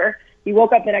not there. He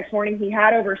woke up the next morning, he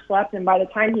had overslept, and by the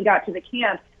time he got to the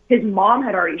camp, his mom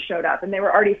had already showed up, and they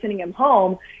were already sending him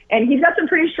home. And he's got some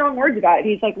pretty strong words about it.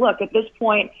 He's like, look, at this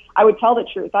point, I would tell the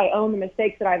truth. I own the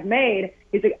mistakes that I've made.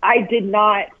 He's like, I did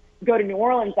not go to New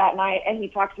Orleans that night. And he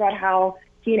talks about how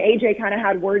he and AJ kind of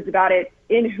had words about it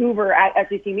in Hoover at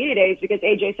SEC Media Days because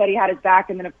AJ said he had his back.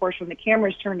 And then, of course, when the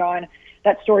cameras turned on,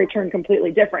 that story turned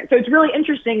completely different. So it's really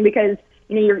interesting because,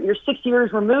 you know, you're 6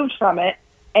 years removed from it.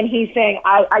 And he's saying,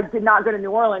 I did not go to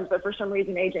New Orleans, but for some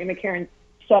reason, AJ McCarron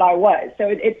said I was. So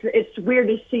it's weird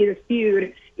to see the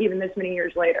feud even this many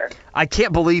years later. I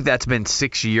can't believe that's been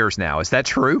 6 years now. Is that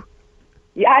true?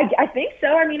 Yeah, I think so.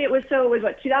 I mean, it was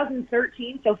what,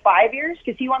 2013, so 5 years,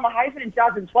 because he won the Heisman in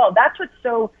 2012. That's what's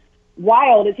so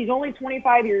wild is he's only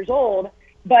 25 years old,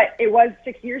 but it was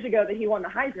 6 years ago that he won the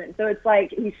Heisman. So it's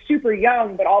like he's super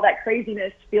young, but all that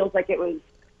craziness feels like it was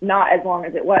not as long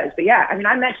as it was. But yeah, I mean,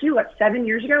 I met you, 7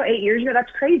 years ago, 8 years ago?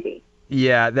 That's crazy.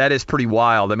 Yeah, that is pretty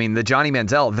wild. I mean, the Johnny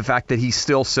Manziel, the fact that he's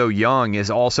still so young is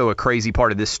also a crazy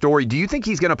part of this story. Do you think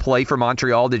he's going to play for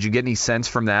Montreal? Did you get any sense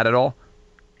from that at all?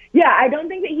 Yeah, I don't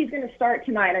think that he's going to start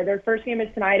tonight. Their first game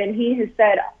is tonight, and he has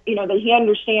said, you know, that he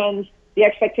understands the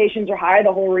expectations are high.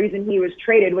 The whole reason he was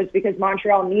traded was because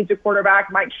Montreal needs a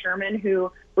quarterback. Mike Sherman, who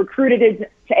recruited him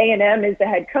to A&M, is the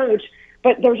head coach.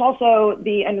 But there's also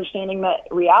the understanding that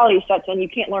reality sets in. You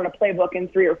can't learn a playbook in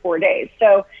 3 or 4 days.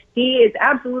 So he is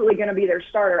absolutely going to be their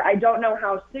starter. I don't know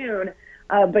how soon,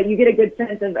 but you get a good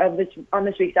sense of this on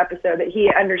this week's episode that he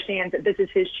understands that this is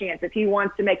his chance. If he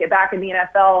wants to make it back in the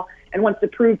NFL and wants to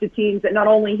prove to teams that not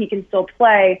only he can still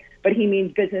play, but he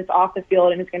means business off the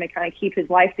field and is going to kind of keep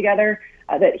his life together,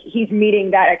 that he's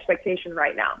meeting that expectation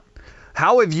right now.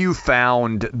 How have you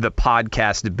found the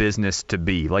podcast business to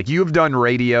be? Like, you've done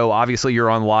radio. Obviously, you're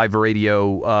on live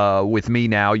radio with me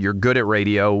now. You're good at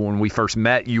radio. When we first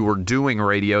met, you were doing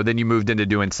radio. Then you moved into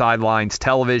doing sidelines,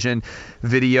 television,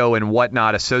 video, and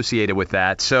whatnot associated with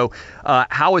that. So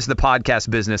how is the podcast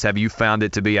business, have you found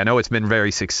it to be? I know it's been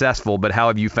very successful, but how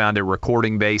have you found it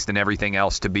recording-based and everything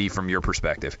else to be from your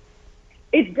perspective?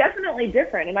 It's definitely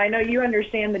different, and I know you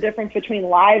understand the difference between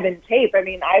live and tape. I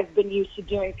mean, I've been used to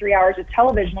doing 3 hours of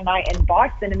television a night in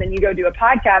Boston, and then you go do a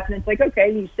podcast, and it's like, okay,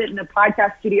 you sit in a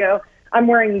podcast studio, I'm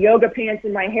wearing yoga pants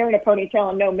and my hair in a ponytail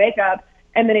and no makeup,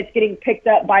 and then it's getting picked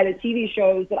up by the TV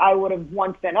shows that I would have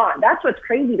once been on. That's what's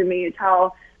crazy to me is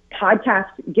how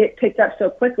podcasts get picked up so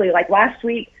quickly. Like last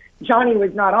week, Johnny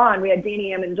was not on. We had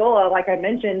Danny Amendola, like I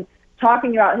mentioned,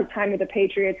 talking about his time with the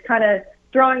Patriots, kind of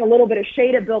throwing a little bit of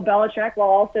shade at Bill Belichick while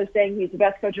also saying he's the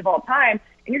best coach of all time.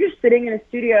 And you're just sitting in a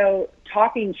studio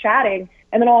talking, chatting,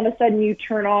 and then all of a sudden you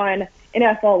turn on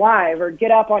NFL Live or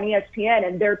get up on ESPN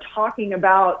and they're talking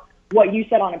about what you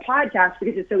said on a podcast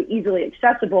because it's so easily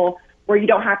accessible where you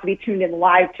don't have to be tuned in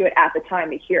live to it at the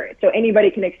time to hear it. So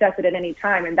anybody can access it at any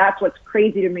time. And that's what's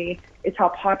crazy to me is how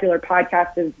popular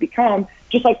podcasts have become,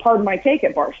 just like Pardon My Take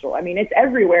at Barstool. I mean, it's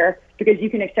everywhere because you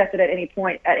can access it at any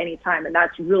point, at any time. And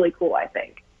that's really cool, I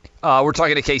think. We're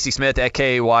talking to Casey Smith at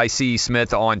KYC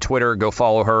Smith on Twitter. Go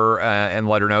follow her and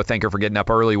let her know. Thank her for getting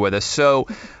up early with us. So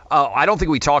I don't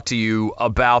think we talked to you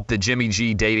about the Jimmy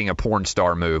G dating a porn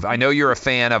star move. I know you're a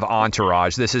fan of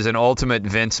Entourage. This is an ultimate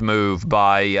Vince move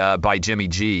by Jimmy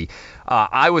G.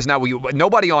 I was not.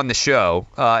 Nobody on the show,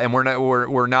 and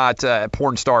we're not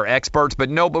porn star experts, but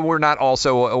we're not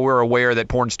also. We're aware that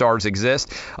porn stars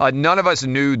exist. None of us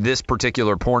knew this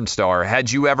particular porn star.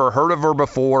 Had you ever heard of her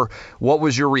before? What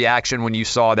was your reaction when you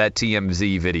saw that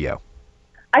TMZ video?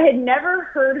 I had never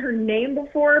heard her name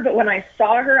before, but when I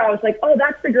saw her, I was like, oh,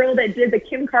 that's the girl that did the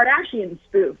Kim Kardashian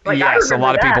spoof. Like, yes, a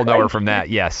lot of people know her from that,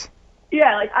 yes.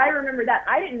 Yeah, like, I remember that.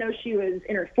 I didn't know she was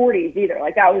in her 40s either.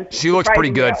 Like, that was... She looks pretty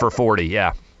good for 40,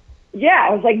 yeah. Yeah,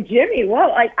 I was like, Jimmy, whoa.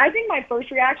 Like, I think my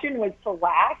first reaction was to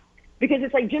laugh, because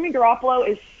it's like Jimmy Garoppolo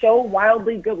is so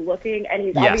wildly good looking, and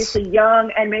he's obviously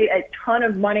young and made a ton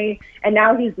of money, and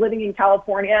now he's living in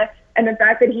California. And the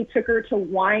fact that he took her to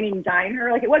wine and dine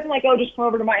her, like, it wasn't like, oh, just come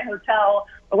over to my hotel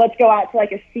or let's go out to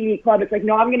like a seedy club. It's like,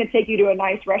 no, I'm going to take you to a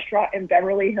nice restaurant in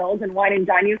Beverly Hills and wine and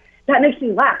dine you. That makes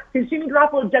me laugh because Jimmy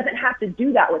Garoppolo doesn't have to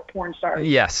do that with porn stars.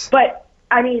 Yes. But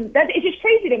I mean, it's just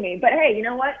crazy to me. But hey, you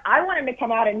know what? I want him to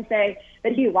come out and say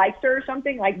that he likes her or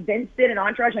something like Vince did in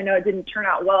Entourage. I know it didn't turn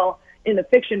out well in the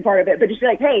fiction part of it, but just be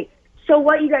like, hey, so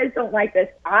what? You guys don't like this?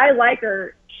 I like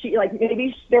her. She, like,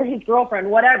 maybe they're his girlfriend,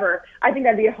 whatever. I think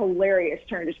that'd be a hilarious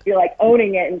turn. Just be like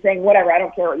owning it and saying, whatever, I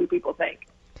don't care what you people think.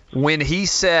 When he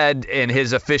said in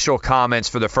his official comments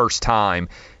for the first time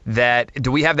that,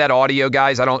 do we have that audio,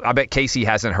 guys? I bet Casey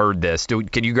hasn't heard this.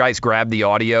 Can you guys grab the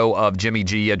audio of Jimmy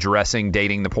G addressing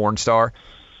dating the porn star?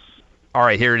 All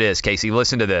right, here it is, Casey.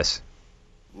 Listen to this.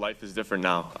 Life is different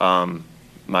now.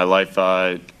 My life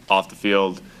off the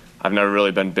field, I've never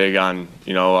really been big on,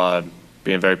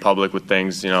 being very public with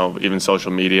things, even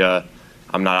social media.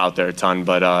 I'm not out there a ton,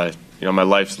 but, my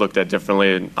life's looked at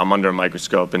differently. And I'm under a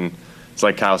microscope, and it's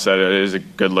like Kyle said, it is a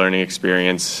good learning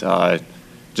experience.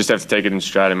 Just have to take it in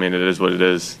stride. I mean, it is what it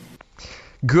is.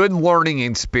 Good learning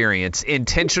experience.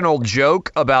 Intentional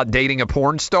joke about dating a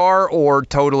porn star or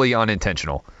totally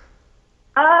unintentional?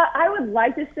 I would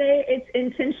like to say it's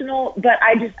intentional, but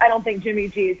I don't think Jimmy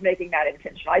G is making that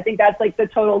intentional. I think that's like the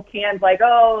total canned, like,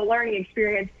 oh, learning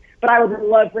experience. But I would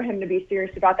love for him to be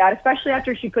serious about that, especially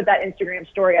after she put that Instagram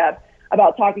story up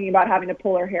about talking about having to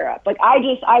pull her hair up. Like,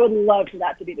 I would love for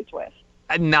that to be the twist.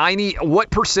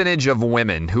 What percentage of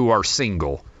women who are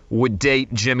single would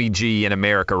date Jimmy G in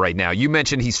America right now? You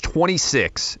mentioned he's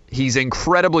 26. He's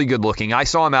incredibly good looking. I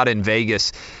saw him out in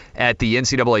Vegas at the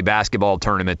NCAA basketball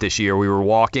tournament this year. We were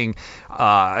walking,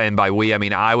 and by we, I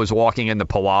mean I was walking in the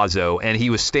Palazzo, and he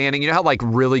was standing. You know how like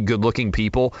really good-looking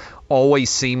people always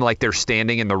seem like they're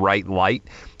standing in the right light?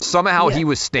 Somehow he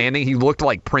was standing. He looked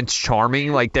like Prince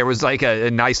Charming. Like there was like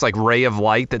a nice like ray of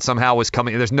light that somehow was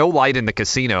coming. There's no light in the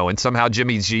casino, and somehow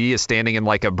Jimmy G is standing in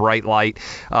like a bright light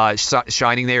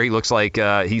shining there. He looks like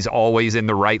he's always in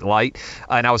the right light.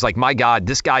 And I was like, my God,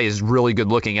 this guy is really good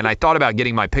looking. And I thought about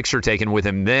getting my picture taken with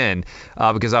him then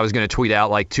because I was going to tweet out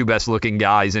like 2 best looking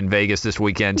guys in Vegas this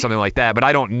weekend, something like that. But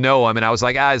I don't know him. And I was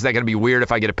like, is that going to be weird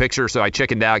if I get a picture? So I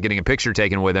chickened out getting a picture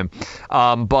taken with him.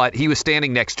 But he was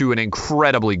standing next to an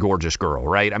incredibly gorgeous girl,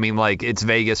 right? I mean, like it's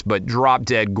Vegas, but drop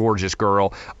dead gorgeous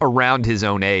girl around his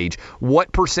own age.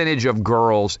 What percentage of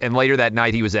girls, and later that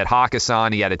night he was at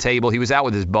Hakkasan, he had a table, he was out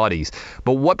with his buddies,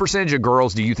 but what percentage of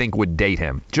girls do you think would date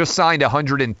him? Just signed a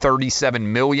 $137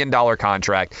 million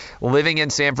contract, living in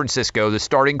San Francisco, the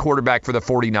starting quarterback for the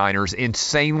 49ers,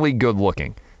 insanely good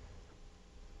looking.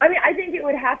 I mean, I think it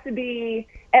would have to be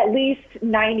at least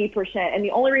 90%. And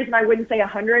the only reason I wouldn't say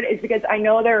 100 is because I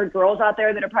know there are girls out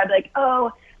there that are probably like,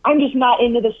 oh, I'm just not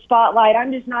into the spotlight.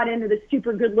 I'm just not into the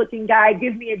super good looking guy.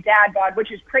 Give me a dad bod,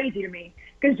 which is crazy to me.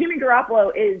 because Jimmy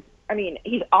Garoppolo is,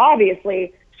 he's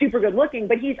obviously super good looking,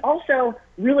 but he's also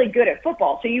really good at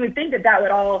football. So you would think that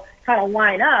would all kind of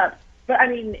line up. But,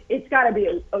 it's got to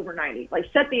be over 90. Like,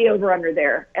 set the over-under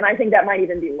there, and I think that might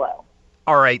even be low.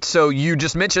 All right, so you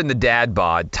just mentioned the dad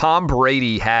bod. Tom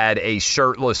Brady had a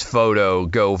shirtless photo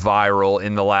go viral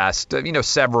in the last,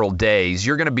 several days.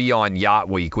 You're going to be on Yacht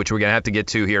Week, which we're going to have to get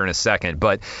to here in a second.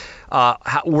 But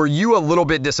were you a little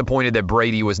bit disappointed that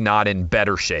Brady was not in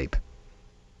better shape?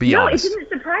 Be honest. It didn't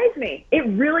surprise me. It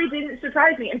really didn't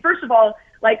surprise me. And first of all,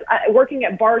 working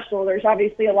at Barstool, there's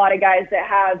obviously a lot of guys that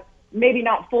have maybe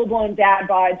not full-blown dad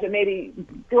bods, but maybe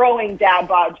growing dad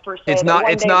bods per se. It's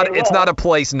not a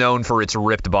place known for its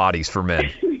ripped bodies for men.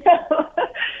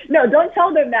 No, don't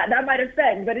tell them that. That might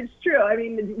offend, but it's true.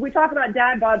 We talk about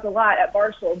dad bods a lot at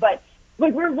Barstool, but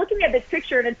we're looking at this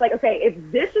picture and it's like, okay, if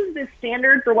this is the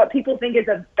standard for what people think is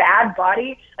a bad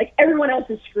body, everyone else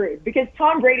is screwed. Because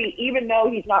Tom Brady, even though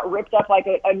he's not ripped up like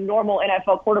a normal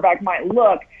NFL quarterback might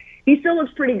look, he still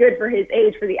looks pretty good for his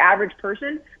age, for the average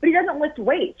person, but he doesn't lift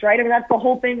weights, right? That's the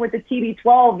whole thing with the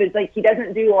TB12 is he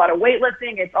doesn't do a lot of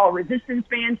weightlifting. It's all resistance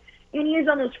bands, and he is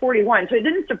almost 41. So it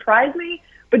didn't surprise me,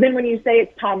 but then when you say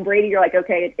it's Tom Brady, you're like,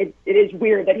 okay, it is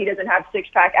weird that he doesn't have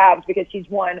six-pack abs because he's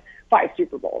won 5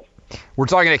 Super Bowls. We're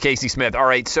talking to Casey Smith. All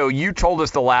right, so you told us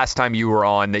the last time you were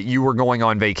on that you were going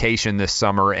on vacation this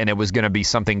summer, and it was going to be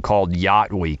something called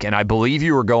Yacht Week, and I believe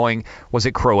you were going, was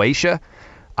it Croatia?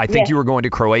 I think you were going to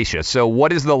Croatia. So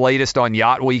what is the latest on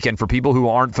Yacht Week? And for people who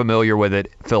aren't familiar with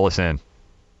it, fill us in.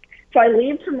 So I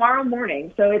leave tomorrow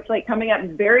morning. So it's coming up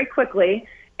very quickly.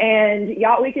 And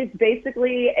Yacht Week is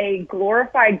basically a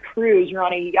glorified cruise. You're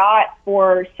on a yacht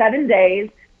for 7 days.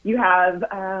 You have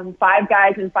 5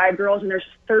 guys and 5 girls, and there's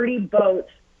 30 boats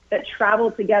that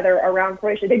travel together around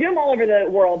Croatia. They do them all over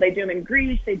the world. They do them in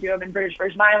Greece. They do them in British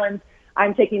Virgin Islands.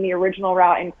 I'm taking the original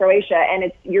route in Croatia,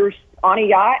 and you're on a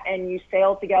yacht and you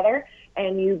sail together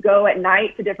and you go at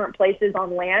night to different places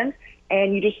on land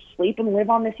and you just sleep and live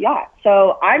on this yacht.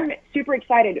 So I'm super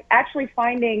excited. Actually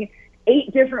finding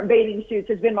 8 different bathing suits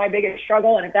has been my biggest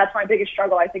struggle, and if that's my biggest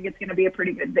struggle, I think it's going to be a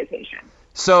pretty good vacation.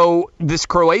 So this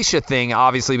Croatia thing,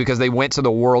 obviously, because they went to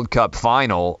the World Cup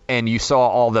final and you saw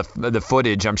all the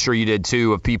footage, I'm sure you did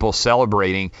too, of people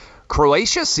celebrating.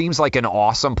 Croatia seems like an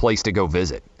awesome place to go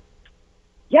visit.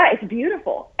 Yeah, it's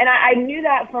beautiful. And I knew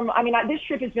that from, this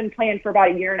trip has been planned for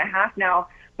about 1.5 years now.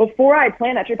 Before I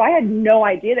planned that trip, I had no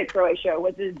idea that Croatia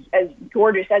was as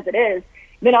gorgeous as it is.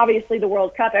 Then obviously the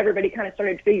World Cup, everybody kind of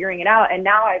started figuring it out. And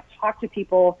now I've talked to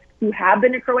people who have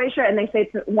been to Croatia, and they say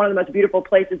it's one of the most beautiful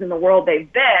places in the world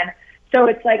they've been. So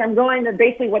it's like I'm going to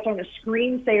basically what's on the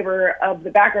screensaver of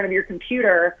the background of your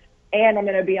computer, and I'm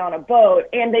going to be on a boat.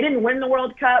 And they didn't win the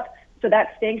World Cup, so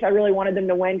that stinks. I really wanted them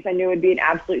to win because I knew it would be an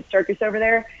absolute circus over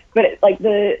there. But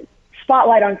the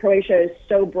spotlight on Croatia is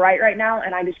so bright right now,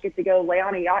 and I just get to go lay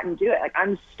on a yacht and do it.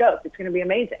 I'm stoked. It's going to be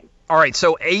amazing. All right,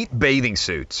 so 8 bathing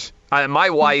suits. My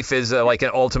wife is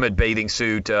an ultimate bathing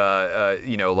suit,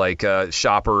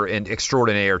 shopper and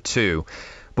extraordinaire too.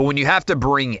 But when you have to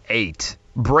bring 8,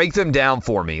 break them down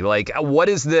for me. What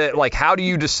is how do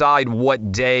you decide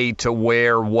what day to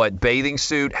wear what bathing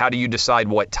suit? How do you decide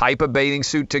what type of bathing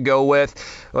suit to go with?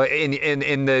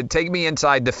 Take me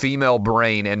inside the female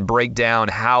brain and break down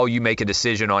how you make a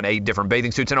decision on 8 different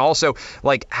bathing suits. And also,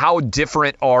 how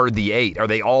different are the 8? Are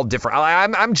they all different?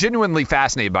 I'm genuinely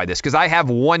fascinated by this because I have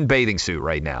 1 bathing suit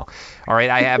right now. All right,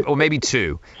 I have, maybe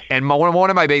 2. And one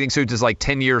of my bathing suits is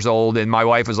 10 years old, and my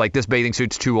wife was like, this bathing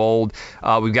suit's too old.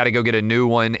 We've got to go get a new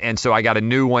one. And so I got a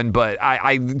new one, but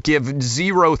I give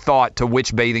zero thought to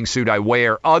which bathing suit I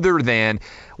wear other than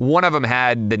one of them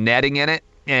had the netting in it.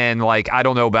 And I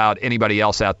don't know about anybody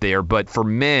else out there, but for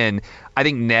men, I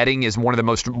think netting is one of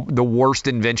the worst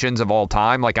inventions of all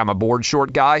time. I'm a board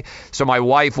short guy. So my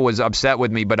wife was upset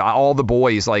with me, but all the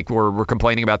boys were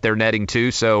complaining about their netting too.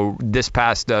 So this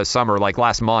past summer,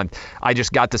 last month, I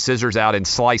just got the scissors out and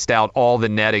sliced out all the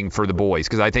netting for the boys.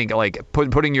 Cause I think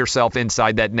putting yourself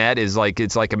inside that net is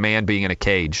it's like a man being in a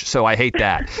cage. So I hate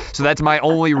that. So that's my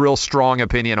only real strong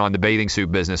opinion on the bathing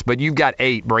suit business, but you've got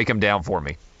 8, break them down for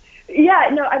me. Yeah,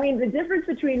 no, the difference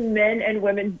between men and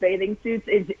women's bathing suits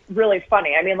is really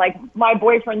funny. My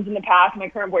boyfriends in the past, my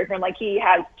current boyfriend, he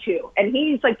has 2, and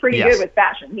he's pretty good with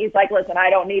fashion. He's listen, I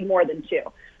don't need more than 2.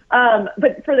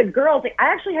 But for the girls,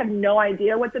 I actually have no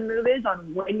idea what the move is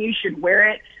on when you should wear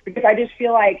it, because I just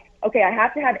feel okay, I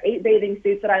have to have 8 bathing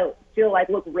suits that I feel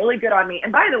look really good on me.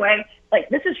 And by the way,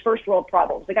 this is first world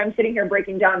problems. I'm sitting here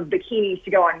breaking down bikinis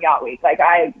to go on Yacht Week.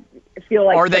 feel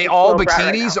like Are such they a all slow brat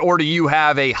right bikinis, now. or do you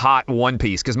have a hot one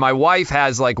piece? Because my wife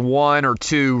has like one or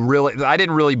two really. I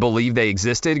didn't really believe they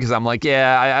existed because I'm like,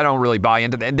 yeah, I don't really buy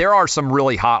into that. And there are some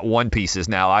really hot one pieces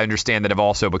now. I understand that have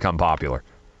also become popular.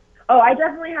 Oh, I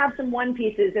definitely have some one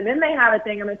pieces. And then they have a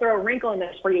thing, I'm going to throw a wrinkle in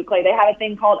this for you, Clay. They have a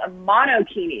thing called a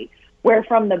monokini, where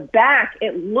from the back,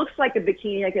 it looks like a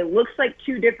bikini, like it looks like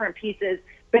two different pieces,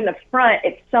 but in the front,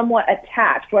 it's somewhat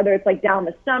attached, whether it's like down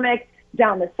the stomach,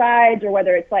 down the sides, or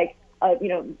whether it's like,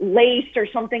 laced or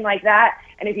something like that.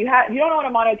 And if you don't know what a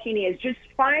monokini is, just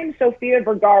find Sofia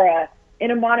Vergara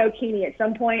in a monokini at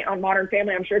some point on Modern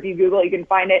Family. I'm sure if you Google it, you can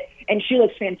find it. And she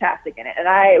looks fantastic in it. And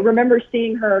I remember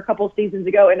seeing her a couple seasons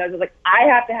ago, and I was like, I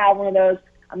have to have one of those.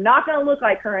 I'm not going to look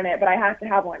like her in it, but I have to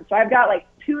have one. So I've got like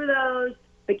two of those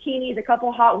bikinis, a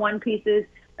couple hot one pieces,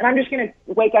 and I'm just going to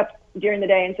wake up during the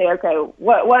day and say, okay,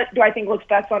 what do I think looks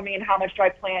best on me, and how much do I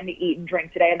plan to eat and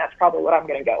drink today? And that's probably what I'm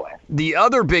going to go with. The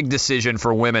other big decision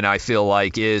for women, I feel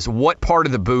like, is what part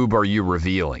of the boob are you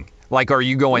revealing? Like, are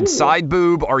you going side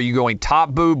boob? Are you going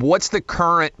top boob? What's the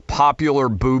current popular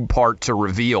boob part to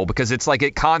reveal? Because it's like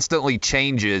it constantly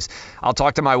changes. I'll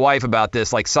talk to my wife about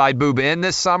this, like side boob in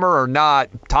this summer or not,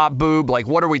 top boob. Like,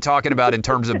 what are we talking about in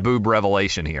terms of boob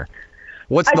revelation here?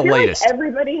 What's the latest? Like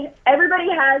everybody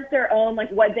has their own, like,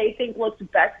 what they think looks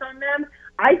best on them.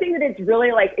 I think that it's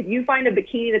really like, if you find a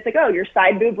bikini that's like, oh, your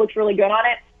side boob looks really good on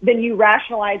it, then you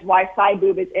rationalize why side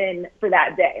boob is in for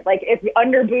that day. Like, if the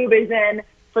under boob is in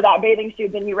for that bathing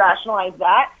suit, then you rationalize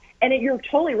that. And you're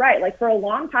totally right. Like, for a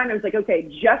long time, it was like, okay,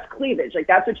 just cleavage. Like,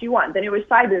 that's what you want. Then it was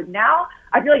side boob. Now,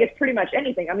 I feel like it's pretty much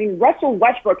anything. I mean, Russell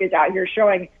Westbrook is out here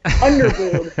showing under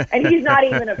boob, and he's not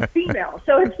even a female.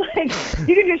 So it's like,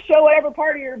 you can just show whatever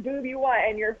part of your boob you want,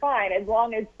 and you're fine, as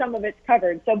long as some of it's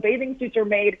covered. So bathing suits are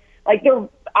made, like,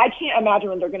 I can't imagine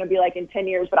what they're going to be like in 10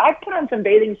 years, but I've put on some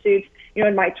bathing suits,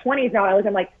 in my 20s now, and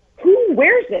I'm like, who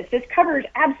wears this? This covers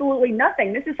absolutely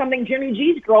nothing. This is something Jimmy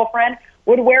G's girlfriend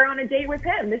would wear on a date with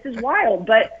him. This is wild,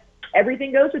 but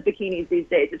everything goes with bikinis these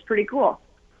days. It's pretty cool.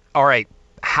 All right.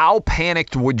 How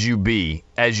panicked would you be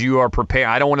as you are preparing?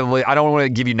 I don't want to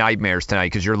give you nightmares tonight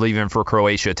because you're leaving for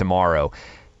Croatia tomorrow.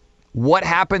 What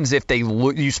happens if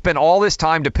you spend all this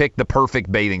time to pick the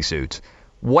perfect bathing suits?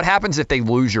 What happens if they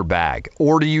lose your bag?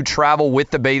 Or do you travel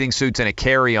with the bathing suits in a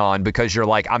carry-on because you're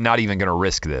like, I'm not even going to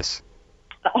risk this?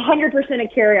 100% a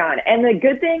carry-on. And the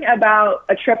good thing about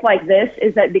a trip like this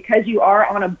is that because you are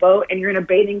on a boat and you're in a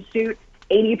bathing suit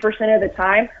 80% of the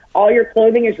time, all your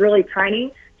clothing is really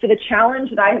tiny. So the challenge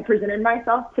that I have presented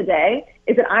myself today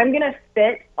is that I'm going to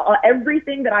fit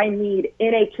everything that I need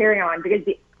in a carry-on, because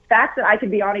the fact that I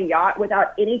could be on a yacht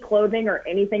without any clothing or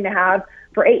anything to have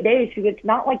for 8 days, because it's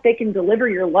not like they can deliver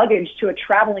your luggage to a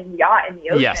traveling yacht in the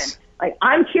ocean. Yes. Like,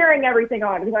 I'm carrying everything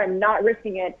on because I'm not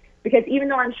risking it. Because even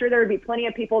though I'm sure there would be plenty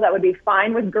of people that would be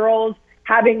fine with girls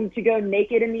having to go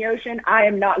naked in the ocean, I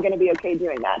am not going to be okay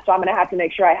doing that. So I'm going to have to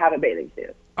make sure I have a bathing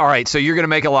suit. All right, so you're going to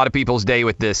make a lot of people's day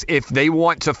with this. If they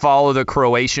want to follow the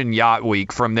Croatian Yacht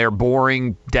Week from their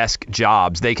boring desk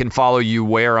jobs, they can follow you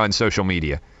where on social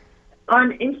media?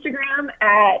 On Instagram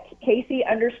at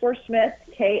Casey_Smith,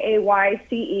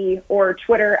 Kayce, or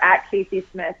Twitter at Casey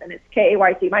Smith, and it's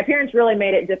Kayc. My parents really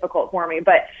made it difficult for me,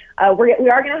 but we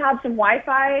are going to have some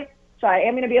Wi-Fi, so I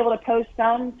am going to be able to post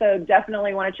some, so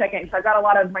definitely want to check in. So I've got a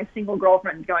lot of my single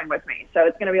girlfriends going with me, so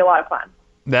it's going to be a lot of fun.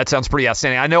 That sounds pretty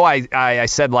outstanding. I know I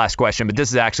said last question, but this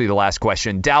is actually the last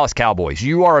question. Dallas Cowboys.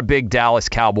 You are a big Dallas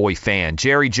Cowboy fan.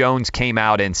 Jerry Jones came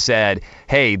out and said,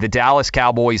 hey, the Dallas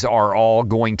Cowboys are all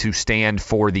going to stand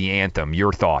for the anthem.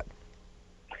 Your thought?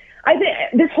 I think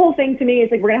this whole thing to me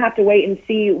is like we're going to have to wait and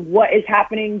see what is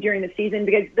happening during the season,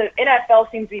 because the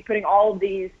NFL seems to be putting all of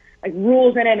these like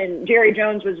rules in it, and Jerry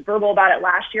Jones was verbal about it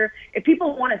last year. If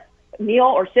people want to kneel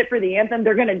or sit for the anthem,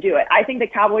 they're going to do it. I think the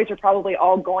Cowboys are probably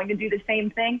all going to do the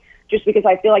same thing, just because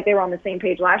I feel like they were on the same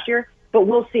page last year. But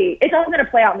we'll see. It's all going to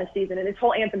play out in the season, and this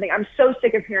whole anthem thing, I'm so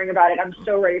sick of hearing about it. I'm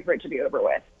so ready for it to be over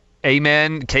with.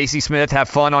 Amen. Casey Smith, have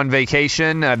fun on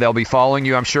vacation. They'll be following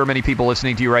you. I'm sure many people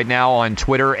listening to you right now on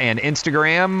Twitter and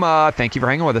Instagram. Thank you for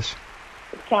hanging with us.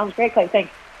 Sounds great, Clay.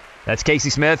 Thanks. That's Casey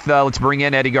Smith. Let's bring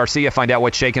in Eddie Garcia, find out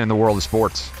what's shaking in the world of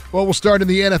sports. Well, we'll start in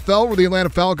the NFL, where the Atlanta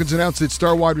Falcons announced that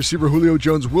star wide receiver Julio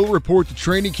Jones will report to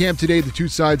training camp today. The two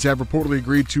sides have reportedly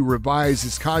agreed to revise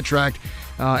his contract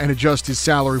and adjust his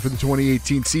salary for the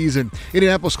 2018 season.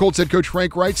 Indianapolis Colts head coach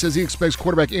Frank Reich says he expects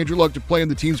quarterback Andrew Luck to play in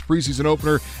the team's preseason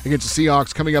opener against the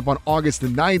Seahawks coming up on August the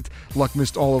 9th. Luck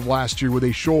missed all of last year with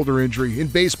a shoulder injury. In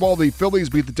baseball, the Phillies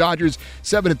beat the Dodgers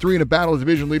 7-3 in a battle of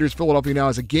division leaders. Philadelphia now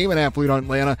has a game and a half lead on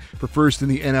Atlanta for first in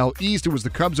the NL East. It was the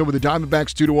Cubs over the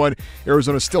Diamondbacks 2-1.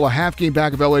 Arizona still a half game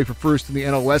back of LA for first in the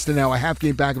NL West, and now a half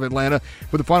game back of Atlanta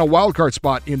for the final wildcard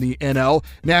spot in the NL.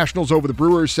 Nationals over the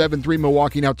Brewers 7-3.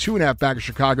 Milwaukee now 2.5 back of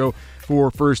Chicago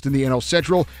for first in the NL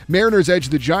Central. Mariners edge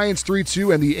the Giants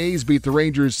 3-2, and the A's beat the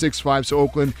Rangers 6-5. So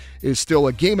Oakland is still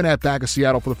a game and a half back of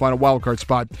Seattle for the final wildcard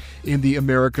spot in the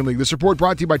American League. This report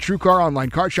brought to you by TrueCar. Online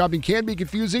car shopping can be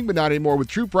confusing, but not anymore with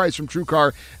True Price from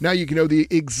TrueCar. Now you can know the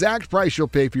exact price you'll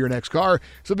pay for your next car.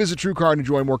 So visit TrueCar and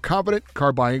enjoy a more confident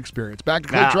car buying experience. Back to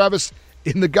Clay Travis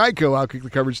in the Geico Outkick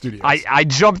the Coverage Studios. I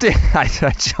jumped in. I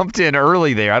jumped in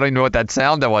early there. I don't even know what that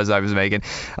sound was I was making.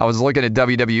 I was looking at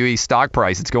WWE stock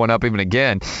price. It's going up even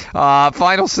again.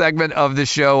 Final segment of the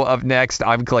show up next.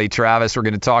 I'm Clay Travis. We're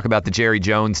going to talk about the Jerry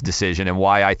Jones decision and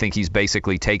why I think he's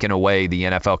basically taken away the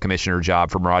NFL commissioner job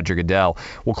from Roger Goodell.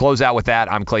 We'll close out with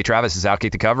that. I'm Clay Travis. This is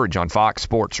Outkick the Coverage on Fox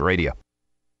Sports Radio.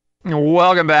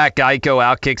 Welcome back, Geico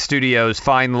Outkick Studios.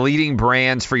 Find leading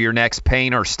brands for your next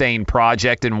paint or stain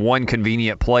project in one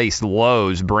convenient place,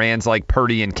 Lowe's. Brands like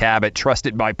Purdy and Cabot,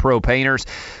 trusted by pro painters,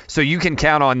 so you can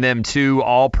count on them too.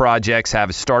 All projects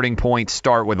have a starting point.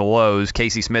 Start with Lowe's.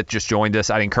 Casey Smith just joined us.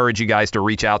 I'd encourage you guys to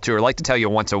reach out to her. I'd like to tell you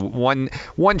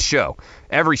one show.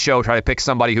 Every show, try to pick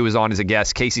somebody who is on as a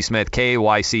guest. Casey Smith,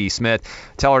 K-A-Y-C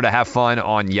Smith. Tell her to have fun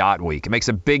on Yacht Week. It makes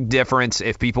a big difference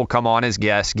if people come on as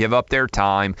guests, give up their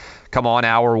time, come on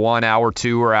hour 1, hour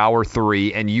 2, or hour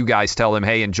 3, and you guys tell them,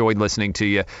 hey, enjoyed listening to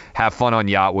you. Have fun on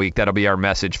Yacht Week. That'll be our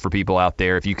message for people out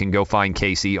there. If you can go find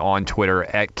Casey on Twitter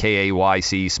at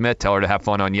K-A-Y-C Smith. Tell her to have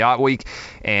fun on Yacht Week.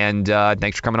 And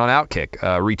thanks for coming on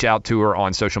Outkick. Reach out to her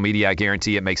on social media. I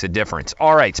guarantee it makes a difference.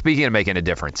 All right, speaking of making a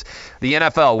difference, the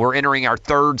NFL, we're entering our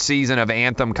third season of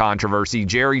Anthem controversy.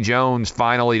 Jerry Jones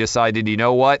finally decided, you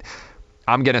know what?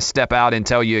 I'm going to step out and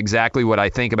tell you exactly what I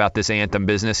think about this Anthem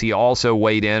business. He also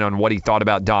weighed in on what he thought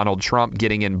about Donald Trump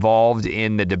getting involved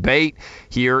in the debate.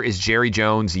 Here is Jerry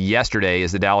Jones yesterday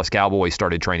as the Dallas Cowboys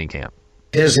started training camp.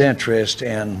 His interest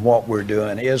in what we're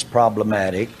doing is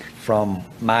problematic from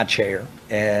my chair,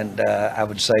 and I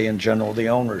would say in general the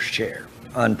owner's chair.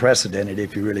 Unprecedented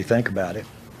if you really think about it.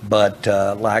 But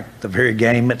like the very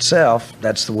game itself,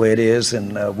 that's the way it is,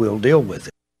 and we'll deal with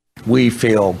it. We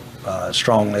feel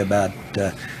strongly about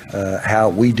how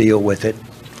we deal with it,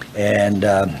 and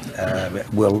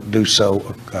we'll do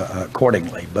so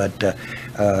accordingly. But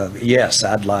yes,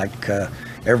 I'd like,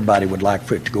 everybody would like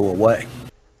for it to go away.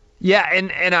 Yeah,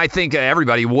 and I think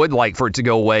everybody would like for it to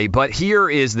go away, but here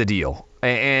is the deal.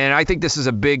 And I think this is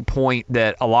a big point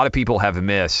that a lot of people have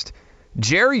missed.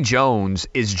 Jerry Jones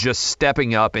is just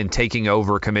stepping up and taking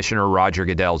over Commissioner Roger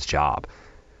Goodell's job.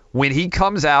 When he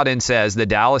comes out and says the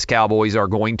Dallas Cowboys are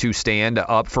going to stand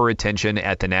up for attention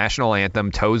at the national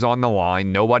anthem, toes on the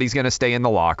line, nobody's going to stay in the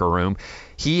locker room,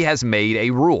 he has made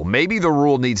a rule. Maybe the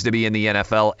rule needs to be in the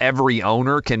NFL. Every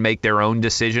owner can make their own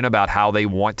decision about how they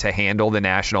want to handle the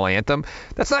national anthem.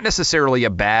 That's not necessarily a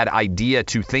bad idea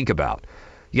to think about.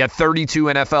 You got 32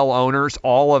 NFL owners,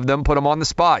 all of them put them on the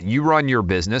spot. You run your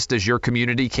business. Does your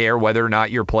community care whether or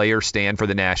not your players stand for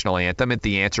the national anthem? If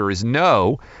the answer is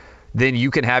no, then you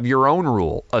can have your own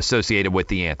rule associated with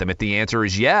the anthem. If the answer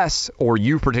is yes, or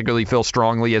you particularly feel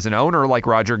strongly as an owner like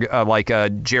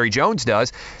Jerry Jones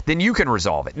does, then you can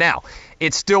resolve it. Now,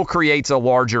 it still creates a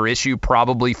larger issue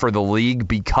probably for the league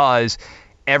because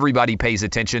everybody pays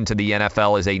attention to the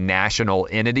NFL as a national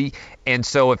entity. And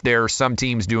so if there are some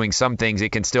teams doing some things,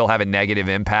 it can still have a negative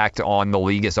impact on the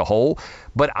league as a whole.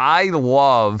 But I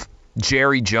love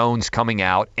Jerry Jones coming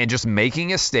out and just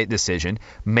making a state decision,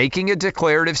 making a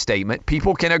declarative statement.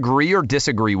 People can agree or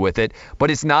disagree with it,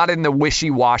 but it's not in the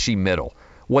wishy-washy middle.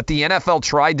 What the NFL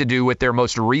tried to do with their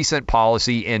most recent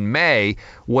policy in May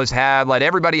was let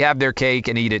everybody have their cake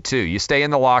and eat it too. You stay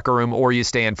in the locker room or you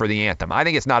stand for the anthem. I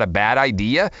think it's not a bad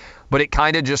idea, but it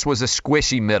kind of just was a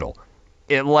squishy middle.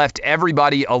 It left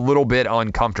everybody a little bit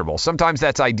uncomfortable. Sometimes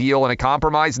that's ideal in a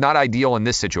compromise, not ideal in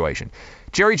this situation.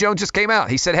 Jerry Jones just came out.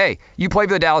 He said, hey, you play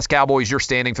for the Dallas Cowboys, you're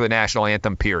standing for the national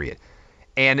anthem, period.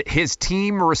 And his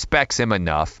team respects him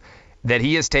enough that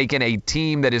he has taken a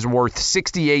team that is worth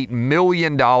 $68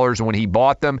 million when he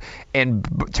bought them and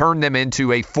turned them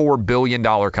into a $4 billion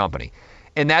company.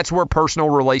 And that's where personal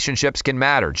relationships can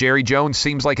matter. Jerry Jones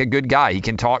seems like a good guy. He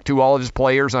can talk to all of his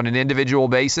players on an individual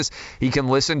basis. He can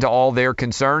listen to all their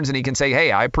concerns, and he can say,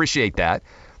 hey, I appreciate that.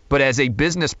 But as a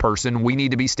business person, we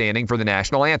need to be standing for the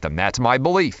national anthem. That's my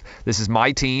belief. This is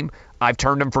my team. I've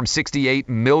turned them from $68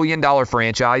 million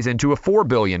franchise into a $4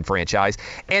 billion franchise.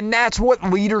 And that's what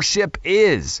leadership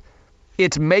is.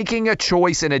 It's making a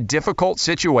choice in a difficult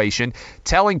situation,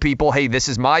 telling people, hey, this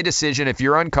is my decision. If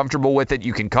you're uncomfortable with it,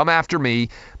 you can come after me.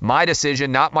 My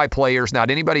decision, not my players,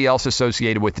 not anybody else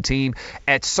associated with the team.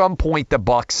 At some point, the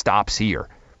buck stops here.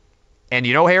 And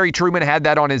you know Harry Truman had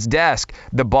that on his desk.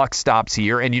 The buck stops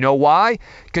here. And you know why?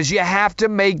 Because you have to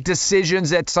make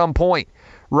decisions at some point.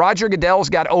 Roger Goodell's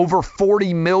got over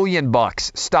 $40 million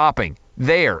stopping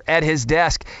there at his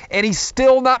desk, and he's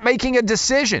still not making a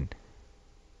decision.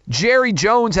 Jerry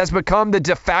Jones has become the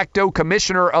de facto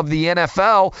commissioner of the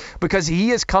NFL because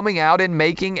he is coming out and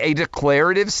making a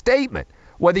declarative statement.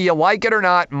 Whether you like it or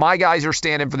not, my guys are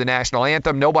standing for the national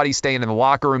anthem. Nobody's staying in the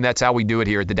locker room. That's how we do it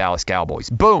here at the Dallas Cowboys.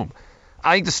 Boom.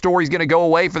 I think the story's going to go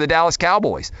away for the Dallas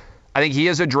Cowboys. I think he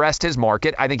has addressed his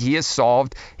market. I think he has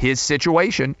solved his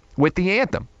situation with the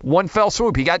anthem. One fell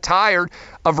swoop. He got tired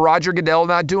of Roger Goodell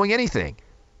not doing anything.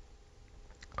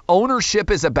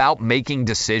 Ownership is about making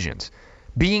decisions.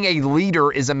 Being a leader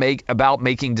is about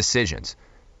making decisions.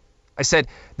 I said,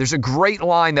 there's a great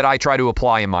line that I try to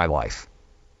apply in my life.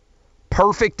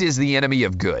 Perfect is the enemy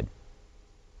of good.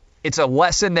 It's a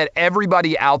lesson that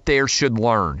everybody out there should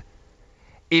learn.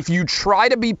 If you try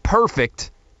to be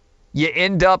perfect, you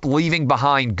end up leaving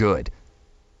behind good.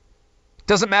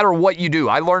 Doesn't matter what you do.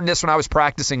 I learned this when I was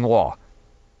practicing law.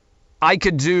 I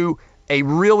could do a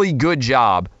really good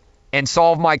job and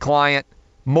solve my client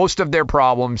most of their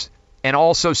problems and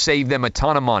also save them a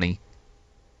ton of money.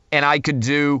 And I could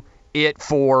do it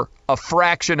for a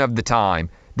fraction of the time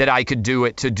that I could do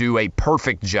it to do a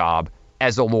perfect job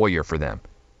as a lawyer for them.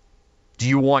 Do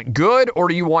you want good or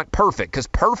do you want perfect? Because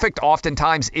perfect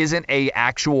oftentimes isn't an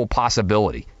actual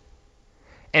possibility.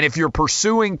 And if you're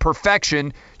pursuing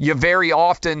perfection, you very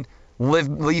often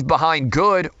leave behind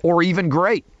good or even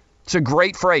great. It's a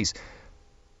great phrase.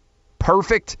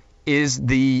 Perfect is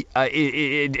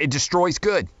it destroys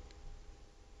good.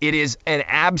 It is an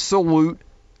absolute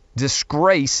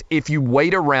disgrace if you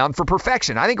wait around for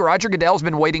perfection. I think Roger Goodell's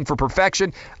been waiting for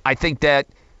perfection. I think that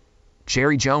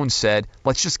Jerry Jones said,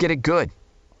 let's just get it good.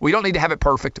 We don't need to have it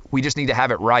perfect. We just need to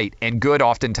have it right. And good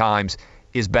oftentimes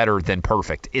is better than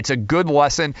perfect. It's a good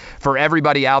lesson for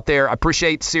everybody out there. I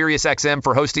appreciate SiriusXM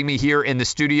for hosting me here in the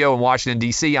studio in Washington,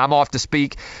 D.C. I'm off to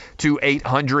speak to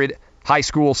 800 high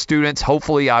school students.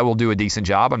 Hopefully I will do a decent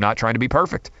job. I'm not trying to be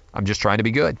perfect. I'm just trying to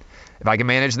be good. If I can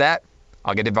manage that,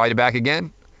 I'll get invited back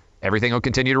again. Everything will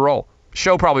continue to roll.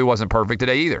 Show probably wasn't perfect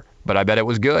today either, but I bet it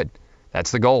was good.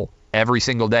 That's the goal. Every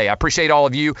single day. I appreciate all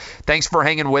of you. Thanks for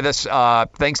hanging with us.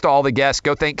 Thanks to all the guests.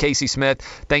 Go thank Casey Smith,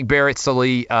 thank Barrett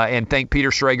Sallee, and thank Peter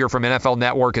Schrager from NFL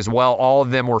Network as well. All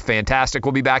of them were fantastic.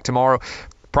 We'll be back tomorrow.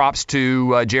 Props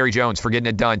to Jerry Jones for getting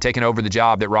it done, taking over the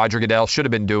job that Roger Goodell should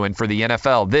have been doing for the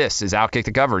NFL. This is Outkick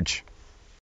the Coverage.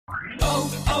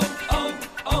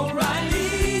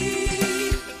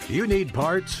 O'Reilly. You need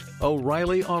parts?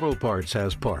 O'Reilly Auto Parts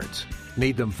has parts.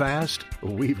 Need them fast?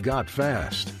 We've got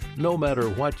fast. No matter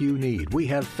what you need, we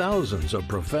have thousands of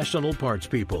professional parts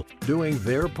people doing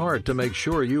their part to make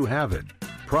sure you have it.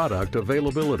 Product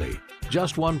availability.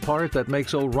 Just one part that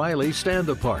makes O'Reilly stand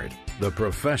apart. The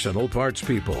professional parts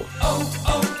people.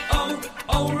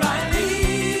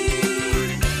 O'Reilly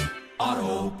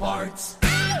Auto Parts.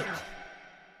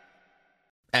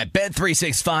 At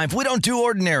Bet365, we don't do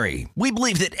ordinary. We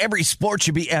believe that every sport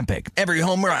should be epic. Every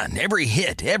home run, every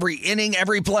hit, every inning,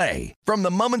 every play. From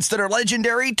the moments that are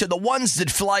legendary to the ones that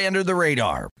fly under the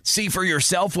radar. See for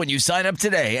yourself when you sign up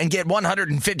today and get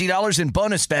 $150 in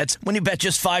bonus bets when you bet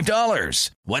just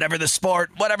 $5. Whatever the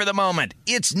sport, whatever the moment,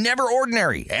 it's never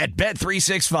ordinary at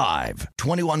Bet365.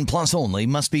 21 plus only.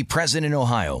 Must be present in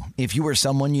Ohio. If you or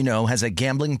someone you know has a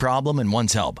gambling problem and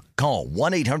wants help, call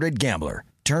 1-800-GAMBLER.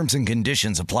 Terms and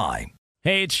conditions apply.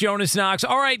 Hey, it's Jonas Knox.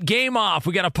 All right, game off.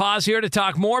 We got to pause here to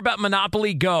talk more about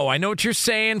Monopoly Go. I know what you're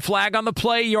saying, flag on the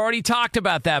play. You already talked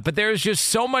about that, but there's just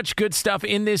so much good stuff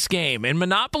in this game. In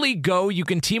Monopoly Go, you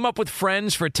can team up with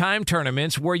friends for time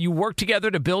tournaments where you work together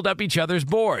to build up each other's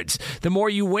boards. The more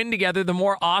you win together, the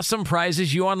more awesome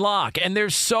prizes you unlock. And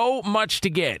there's so much to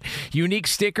get. Unique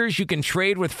stickers you can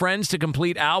trade with friends to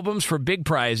complete albums for big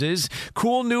prizes,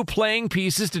 cool new playing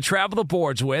pieces to travel the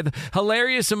boards with,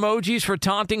 hilarious emojis for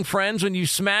taunting friends when you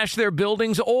smash their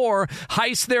buildings or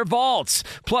heist their vaults.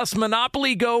 Plus,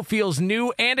 Monopoly Go feels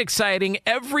new and exciting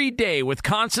every day with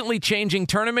constantly changing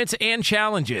tournaments and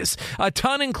challenges. A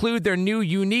ton include their new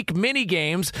unique mini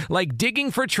games like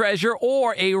digging for treasure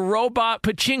or a robot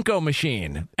pachinko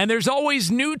machine. And there's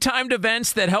always new timed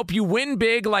events that help you win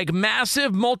big, like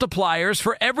massive multipliers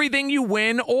for everything you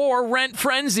win or rent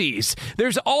frenzies.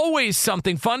 There's always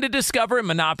something fun to discover in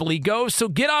Monopoly Go, so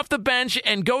get off the bench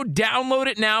and go download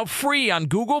it now free free on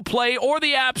Google Play or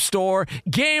the App Store.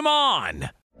 Game on!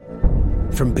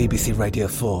 From BBC Radio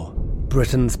 4,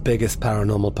 Britain's biggest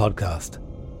paranormal podcast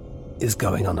is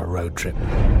going on a road trip.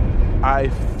 I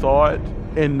thought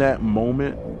in that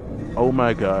moment, oh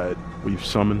my God, we've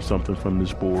summoned something from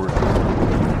this board.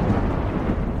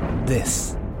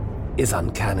 This is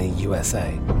Uncanny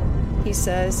USA. He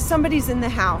says, somebody's in the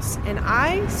house, and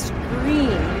I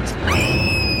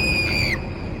screamed.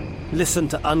 Listen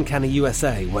to Uncanny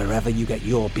USA wherever you get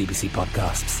your BBC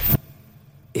podcasts,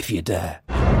 if you dare.